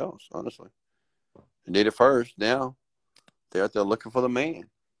by themselves, honestly. They did it first. Now they're out there looking for the man.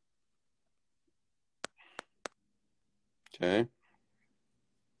 Okay.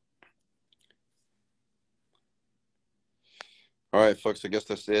 All right, folks, I guess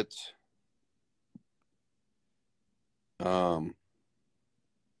that's it.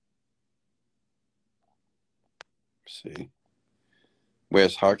 See.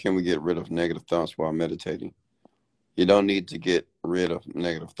 Wes, how can we get rid of negative thoughts while meditating? You don't need to get rid of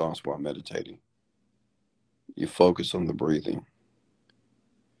negative thoughts while meditating. You focus on the breathing.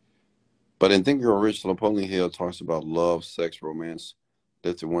 But in Think You're Rich, Napoleon Hill talks about love, sex, romance,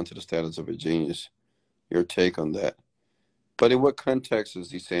 lifted one to the status of a genius. Your take on that. But in what context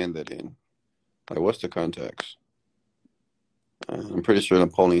is he saying that in? Like, what's the context? I'm pretty sure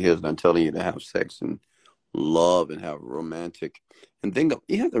Napoleon Hill is not telling you to have sex and love and have romantic. And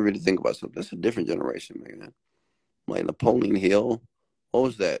you have to really think about something. That's a different generation, man. Like Napoleon Hill, what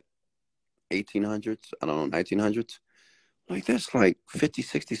was that? 1800s? I don't know, 1900s? Like, that's like 50,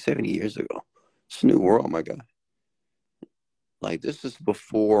 60, 70 years ago. It's a new world, my guy. Like, this is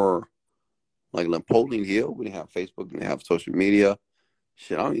before, like, Napoleon Hill. We didn't have Facebook, we didn't have social media.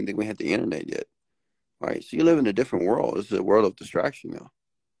 Shit, I don't even think we had the internet yet. Right? So you live in a different world. This is a world of distraction now.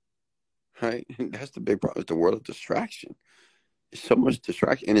 Right? That's the big problem. It's the world of distraction. It's so much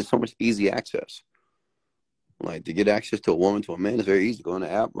distraction, and it's so much easy access. Like, to get access to a woman, to a man, is very easy. Go on the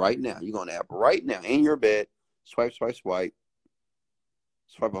app right now. You go on the app right now in your bed. Swipe, swipe, swipe.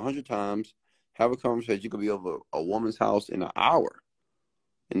 Swipe 100 times. Have a conversation. You could be over a woman's house in an hour.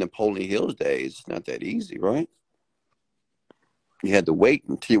 In Napoleon Hill's days, it's not that easy, right? You had to wait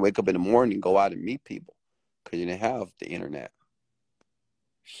until you wake up in the morning and go out and meet people because you didn't have the internet.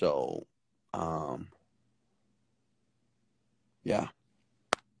 So, yeah.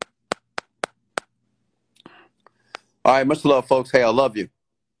 All right, much love, folks. Hey, I love you.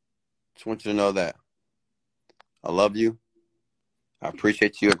 Just want you to know that. I love you. I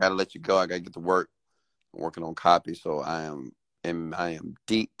appreciate you. I gotta let you go. I gotta get to work. I'm working on copy, so I am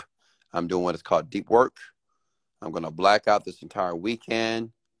deep. I'm doing what is called deep work. I'm gonna black out this entire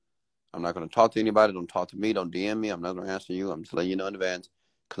weekend. I'm not gonna talk to anybody. Don't talk to me. Don't DM me. I'm not gonna answer you. I'm just letting you know in advance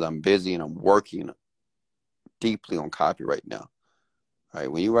because I'm busy and I'm working deeply on copy right now. All right,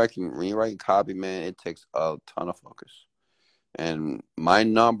 when you're writing copy, man, it takes a ton of focus. And my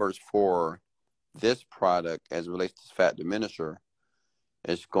numbers for this product, as it relates to Fat Diminisher,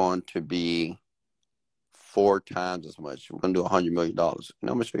 is going to be 4 times as much. We're going to do $100 million. And I'm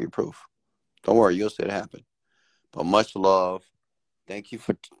going to show you proof. Don't worry, you'll see it happen. But much love. Thank you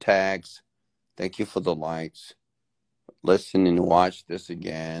for tags. Thank you for the likes. Listen and watch this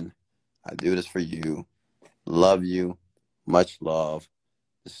again. I do this for you. Love you. Much love.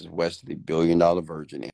 This is Wesley, $1 Billion Virgin.